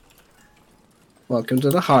 welcome to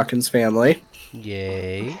the Hawkins family.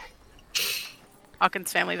 Yay.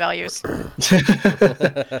 Hawkins family values.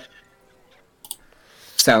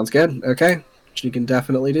 Sounds good. Okay, you can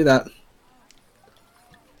definitely do that.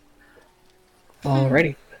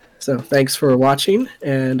 Alrighty. So thanks for watching,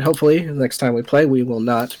 and hopefully the next time we play, we will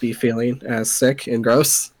not be feeling as sick and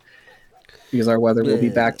gross, because our weather will be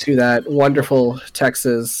back to that wonderful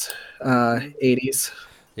Texas 80s.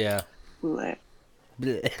 Yeah. Bleh.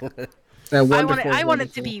 That I wonderful, want it to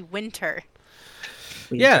wonderful be winter.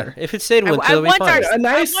 Yeah, winter. if it stayed winter, I it'll be want fine. our- A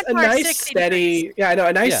nice, want a our nice 60 steady, degrees. yeah, I know,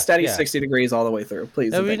 a nice Yeah, steady yeah. 60 degrees all the way through.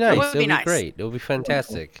 Please, That would be and thank nice. That would It'll be be nice. great. It'll be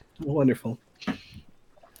fantastic. you. Wonderful.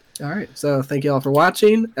 All right, so thank you all for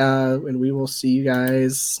watching, and we will see you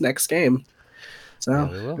guys next game. So,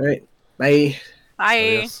 Yeah, we will. all right, bye. Bye.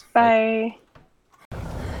 Adios. Bye.